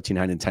OT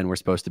 9 and 10 were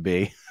supposed to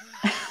be.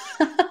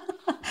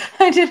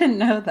 I didn't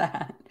know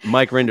that.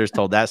 Mike Rinders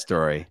told that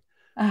story.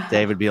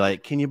 Dave would be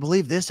like, can you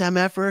believe this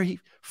MFer? He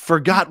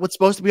forgot what's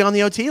supposed to be on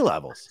the OT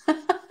levels.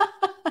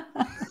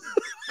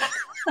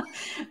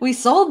 We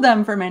sold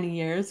them for many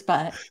years,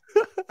 but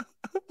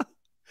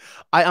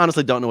I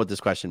honestly don't know what this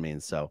question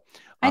means. So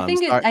I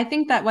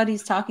think that what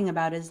he's talking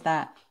about is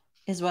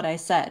what I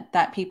said,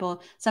 that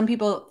some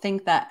people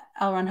think that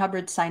L. Ron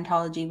Hubbard's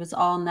Scientology was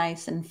all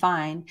nice and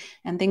fine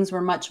and things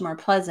were much more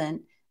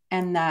pleasant,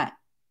 and that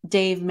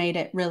Dave made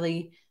it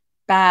really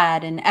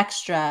bad and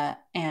extra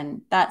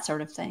and that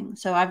sort of thing.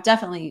 So I've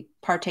definitely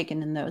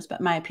partaken in those,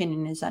 but my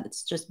opinion is that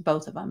it's just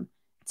both of them.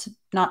 It's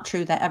not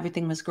true that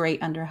everything was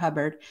great under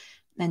Hubbard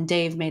and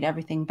Dave made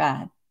everything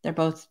bad. They're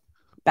both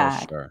well,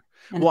 bad. sure.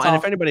 And Well, it's and all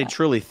if anybody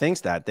truly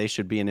thinks that, they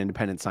should be an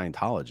independent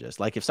Scientologist.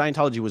 Like if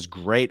Scientology was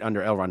great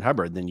under L. Ron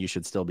Hubbard, then you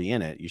should still be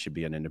in it. You should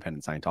be an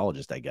independent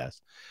Scientologist, I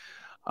guess.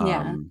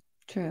 yeah,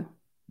 true.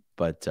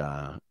 But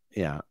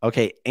yeah.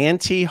 Okay.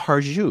 Auntie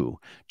Harju.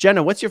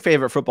 Jenna, what's your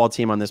favorite football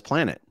team on this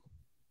planet?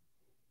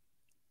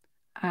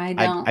 I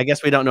don't. I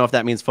guess we don't know if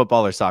that means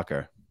football or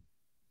soccer.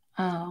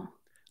 Oh,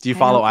 Do you I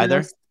follow don't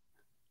either? know.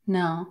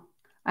 No,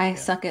 I Yeah.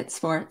 suck at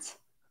sports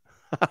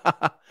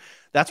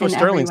That's what in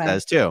every Sterling way.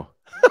 says too.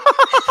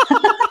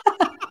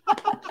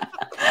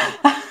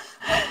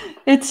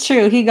 It's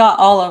true. He got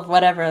all of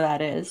whatever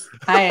that is.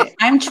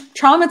 I'm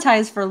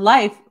traumatized for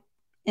life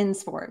in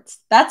sports.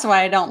 That's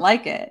why I don't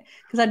like it,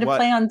 because I had to What?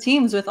 play on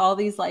teams with all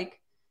these like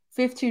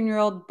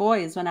 15-year-old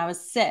boys when I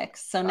was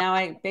 6. So now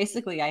I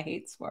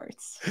hate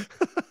sports.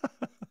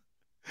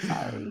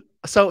 Sorry.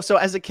 So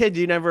as a kid,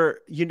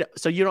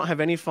 so you don't have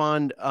any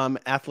fond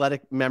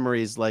athletic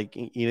memories, like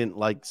you didn't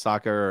like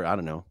soccer or I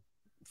don't know,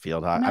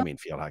 field hockey. No, I mean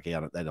field hockey. I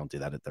don't do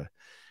that at the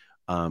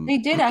they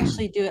did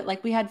actually do it.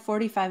 Like we had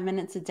 45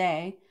 minutes a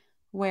day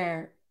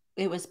where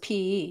it was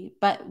PE,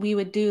 but we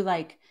would do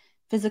like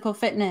physical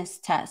fitness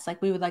tests.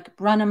 Like we would like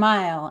run a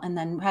mile and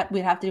then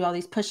we'd have to do all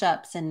these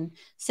push-ups and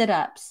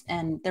sit-ups.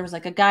 And there was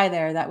like a guy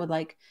there that would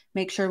like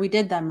make sure we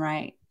did them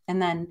right. And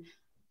then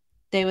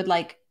they would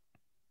like,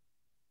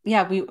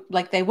 yeah,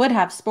 they would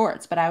have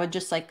sports, but I would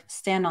just like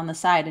stand on the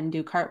side and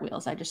do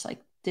cartwheels. I just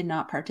like did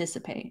not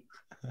participate.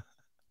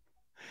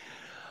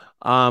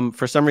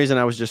 For some reason,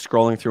 I was just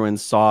scrolling through and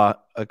saw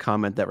a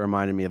comment that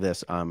reminded me of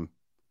this.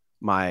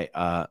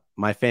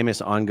 My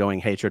famous ongoing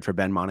hatred for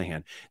Ben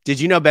Monahan. Did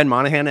you know Ben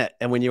Monahan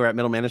and when you were at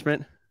middle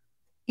management?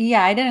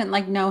 Yeah, I didn't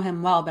like know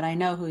him well, but I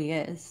know who he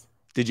is.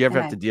 Did you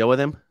ever have to deal with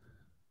him?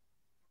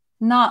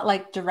 Not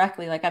like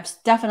directly. Like I've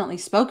definitely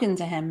spoken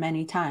to him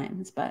many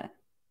times, but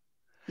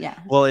yeah.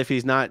 Well, if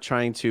he's not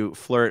trying to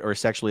flirt or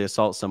sexually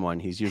assault someone,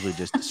 he's usually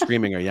just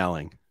screaming or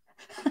yelling.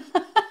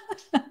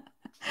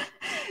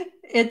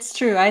 It's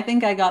true. I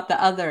think I got the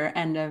other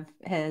end of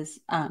his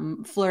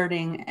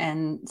flirting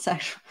and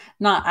sexual,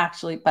 not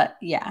actually, but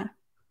yeah,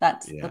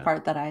 that's the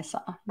part that I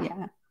saw.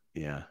 Yeah.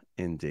 Yeah,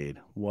 indeed.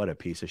 What a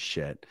piece of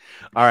shit.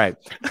 All right.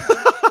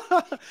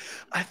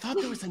 I thought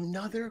there was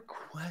another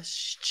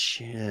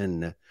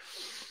question. It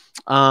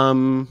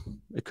couldn't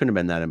have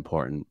been that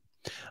important.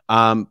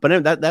 But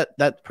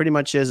that pretty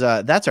much is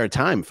that's our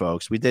time,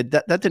 folks. We did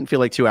that didn't feel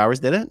like 2 hours,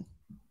 did it?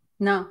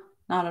 No,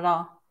 not at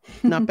all.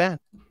 Not bad.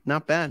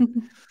 Not bad.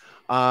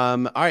 All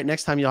right,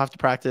 next time you'll have to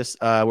practice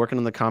working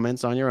on the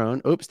comments on your own.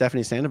 Oops,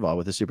 Stephanie Sandoval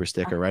with a super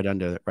sticker right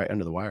under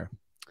the wire.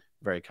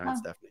 Very kind,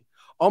 Stephanie.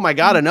 Oh my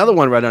God, another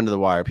one right under the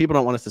wire. People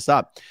don't want us to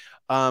stop.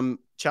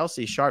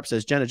 Chelsea Sharp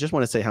says, Jenna, just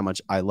want to say how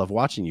much I love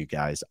watching you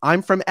guys.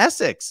 I'm from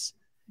Essex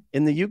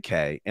in the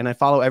UK, and I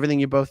follow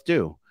everything you both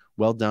do.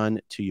 Well done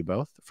to you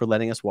both for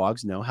letting us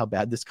wogs know how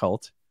bad this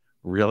cult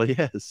really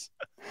is.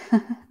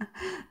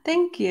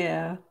 Thank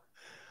you.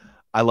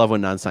 I love when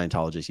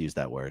non-Scientologists use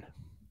that word.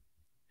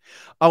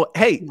 Oh,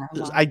 hey,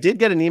 I did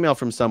get an email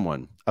from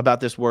someone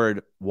about this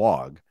word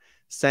wog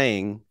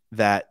saying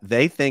that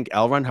they think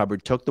L. Ron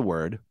Hubbard took the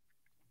word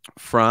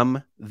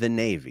from the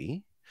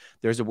Navy.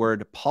 There's a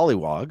word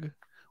polywog,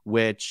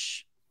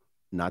 which,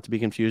 not to be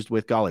confused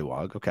with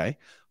gollywog, okay?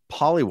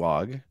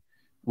 Polywog,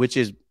 which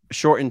is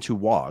shortened to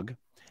wog,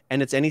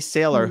 and it's any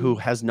sailor who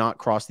has not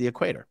crossed the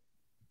equator.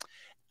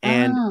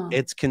 And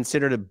it's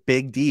considered a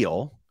big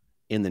deal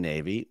in the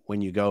Navy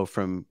when you go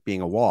from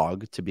being a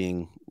wog to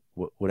being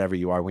whatever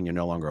you are when you're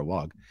no longer a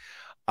wog.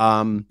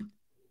 I'm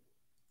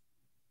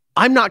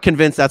not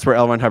convinced that's where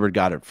L. Ron Hubbard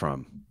got it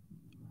from.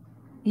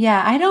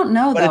 Yeah, I don't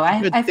know, though.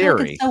 I feel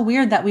like it's so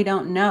weird that we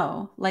don't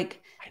know.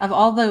 Like, of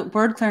all the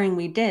word clearing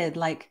we did,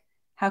 like,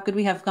 how could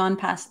we have gone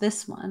past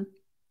this one?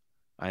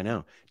 I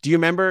know. Do you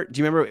remember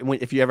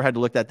if you ever had to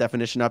look that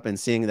definition up and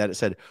seeing that it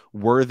said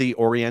worthy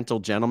Oriental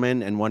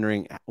gentleman and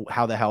wondering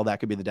how the hell that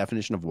could be the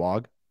definition of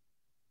wog?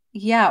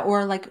 Yeah,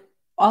 or like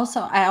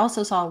I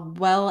also saw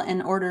well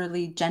and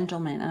orderly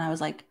gentleman, and I was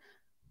like,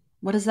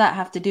 what does that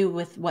have to do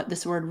with what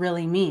this word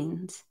really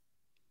means?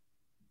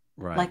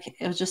 Right. Like,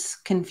 it was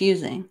just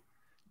confusing.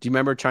 Do you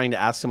remember trying to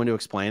ask someone to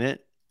explain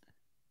it?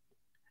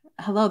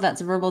 Hello,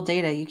 that's verbal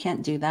data. You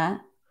can't do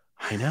that.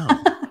 I know.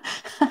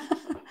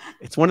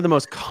 It's one of the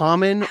most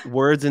common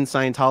words in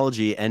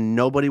Scientology, and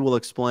nobody will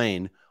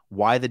explain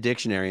why the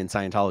dictionary in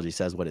Scientology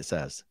says what it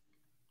says.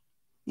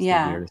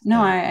 Yeah.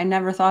 No, I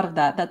never thought of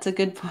that. That's a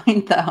good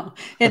point, though.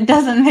 It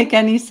doesn't make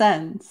any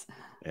sense.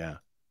 Yeah.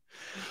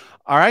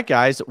 All right,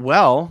 guys.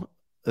 Well,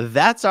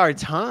 that's our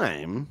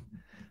time.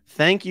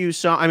 Thank you.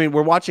 I mean,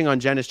 we're watching on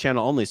Jenna's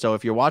channel only. So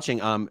if you're watching,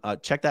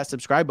 check that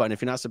subscribe button.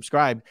 If you're not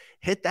subscribed,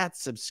 hit that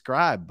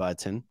subscribe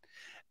button.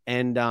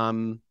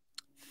 And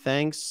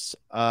thanks.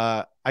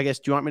 I guess,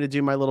 do you want me to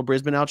do my little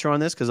Brisbane outro on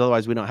this? Because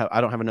otherwise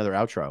I don't have another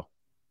outro.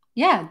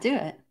 Yeah, do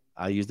it.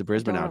 I'll use the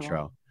Brisbane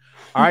outro.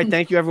 All right.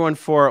 Thank you, everyone,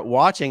 for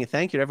watching.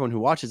 Thank you to everyone who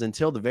watches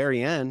until the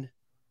very end.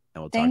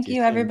 And we'll thank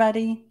you,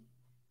 everybody.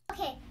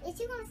 Okay, if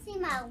you want to see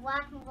my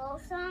rock and roll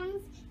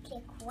songs,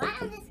 click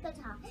right on this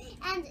guitar.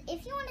 And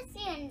if you want to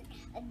see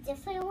a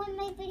different one of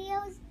my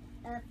videos,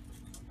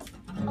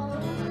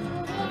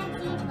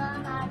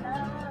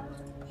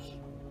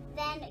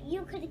 then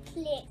you could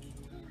click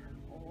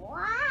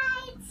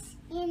right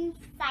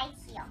inside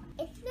here.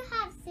 If you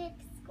have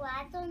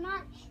subscribed or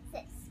not,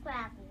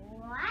 subscribe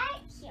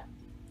right here.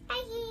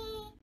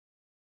 Bye.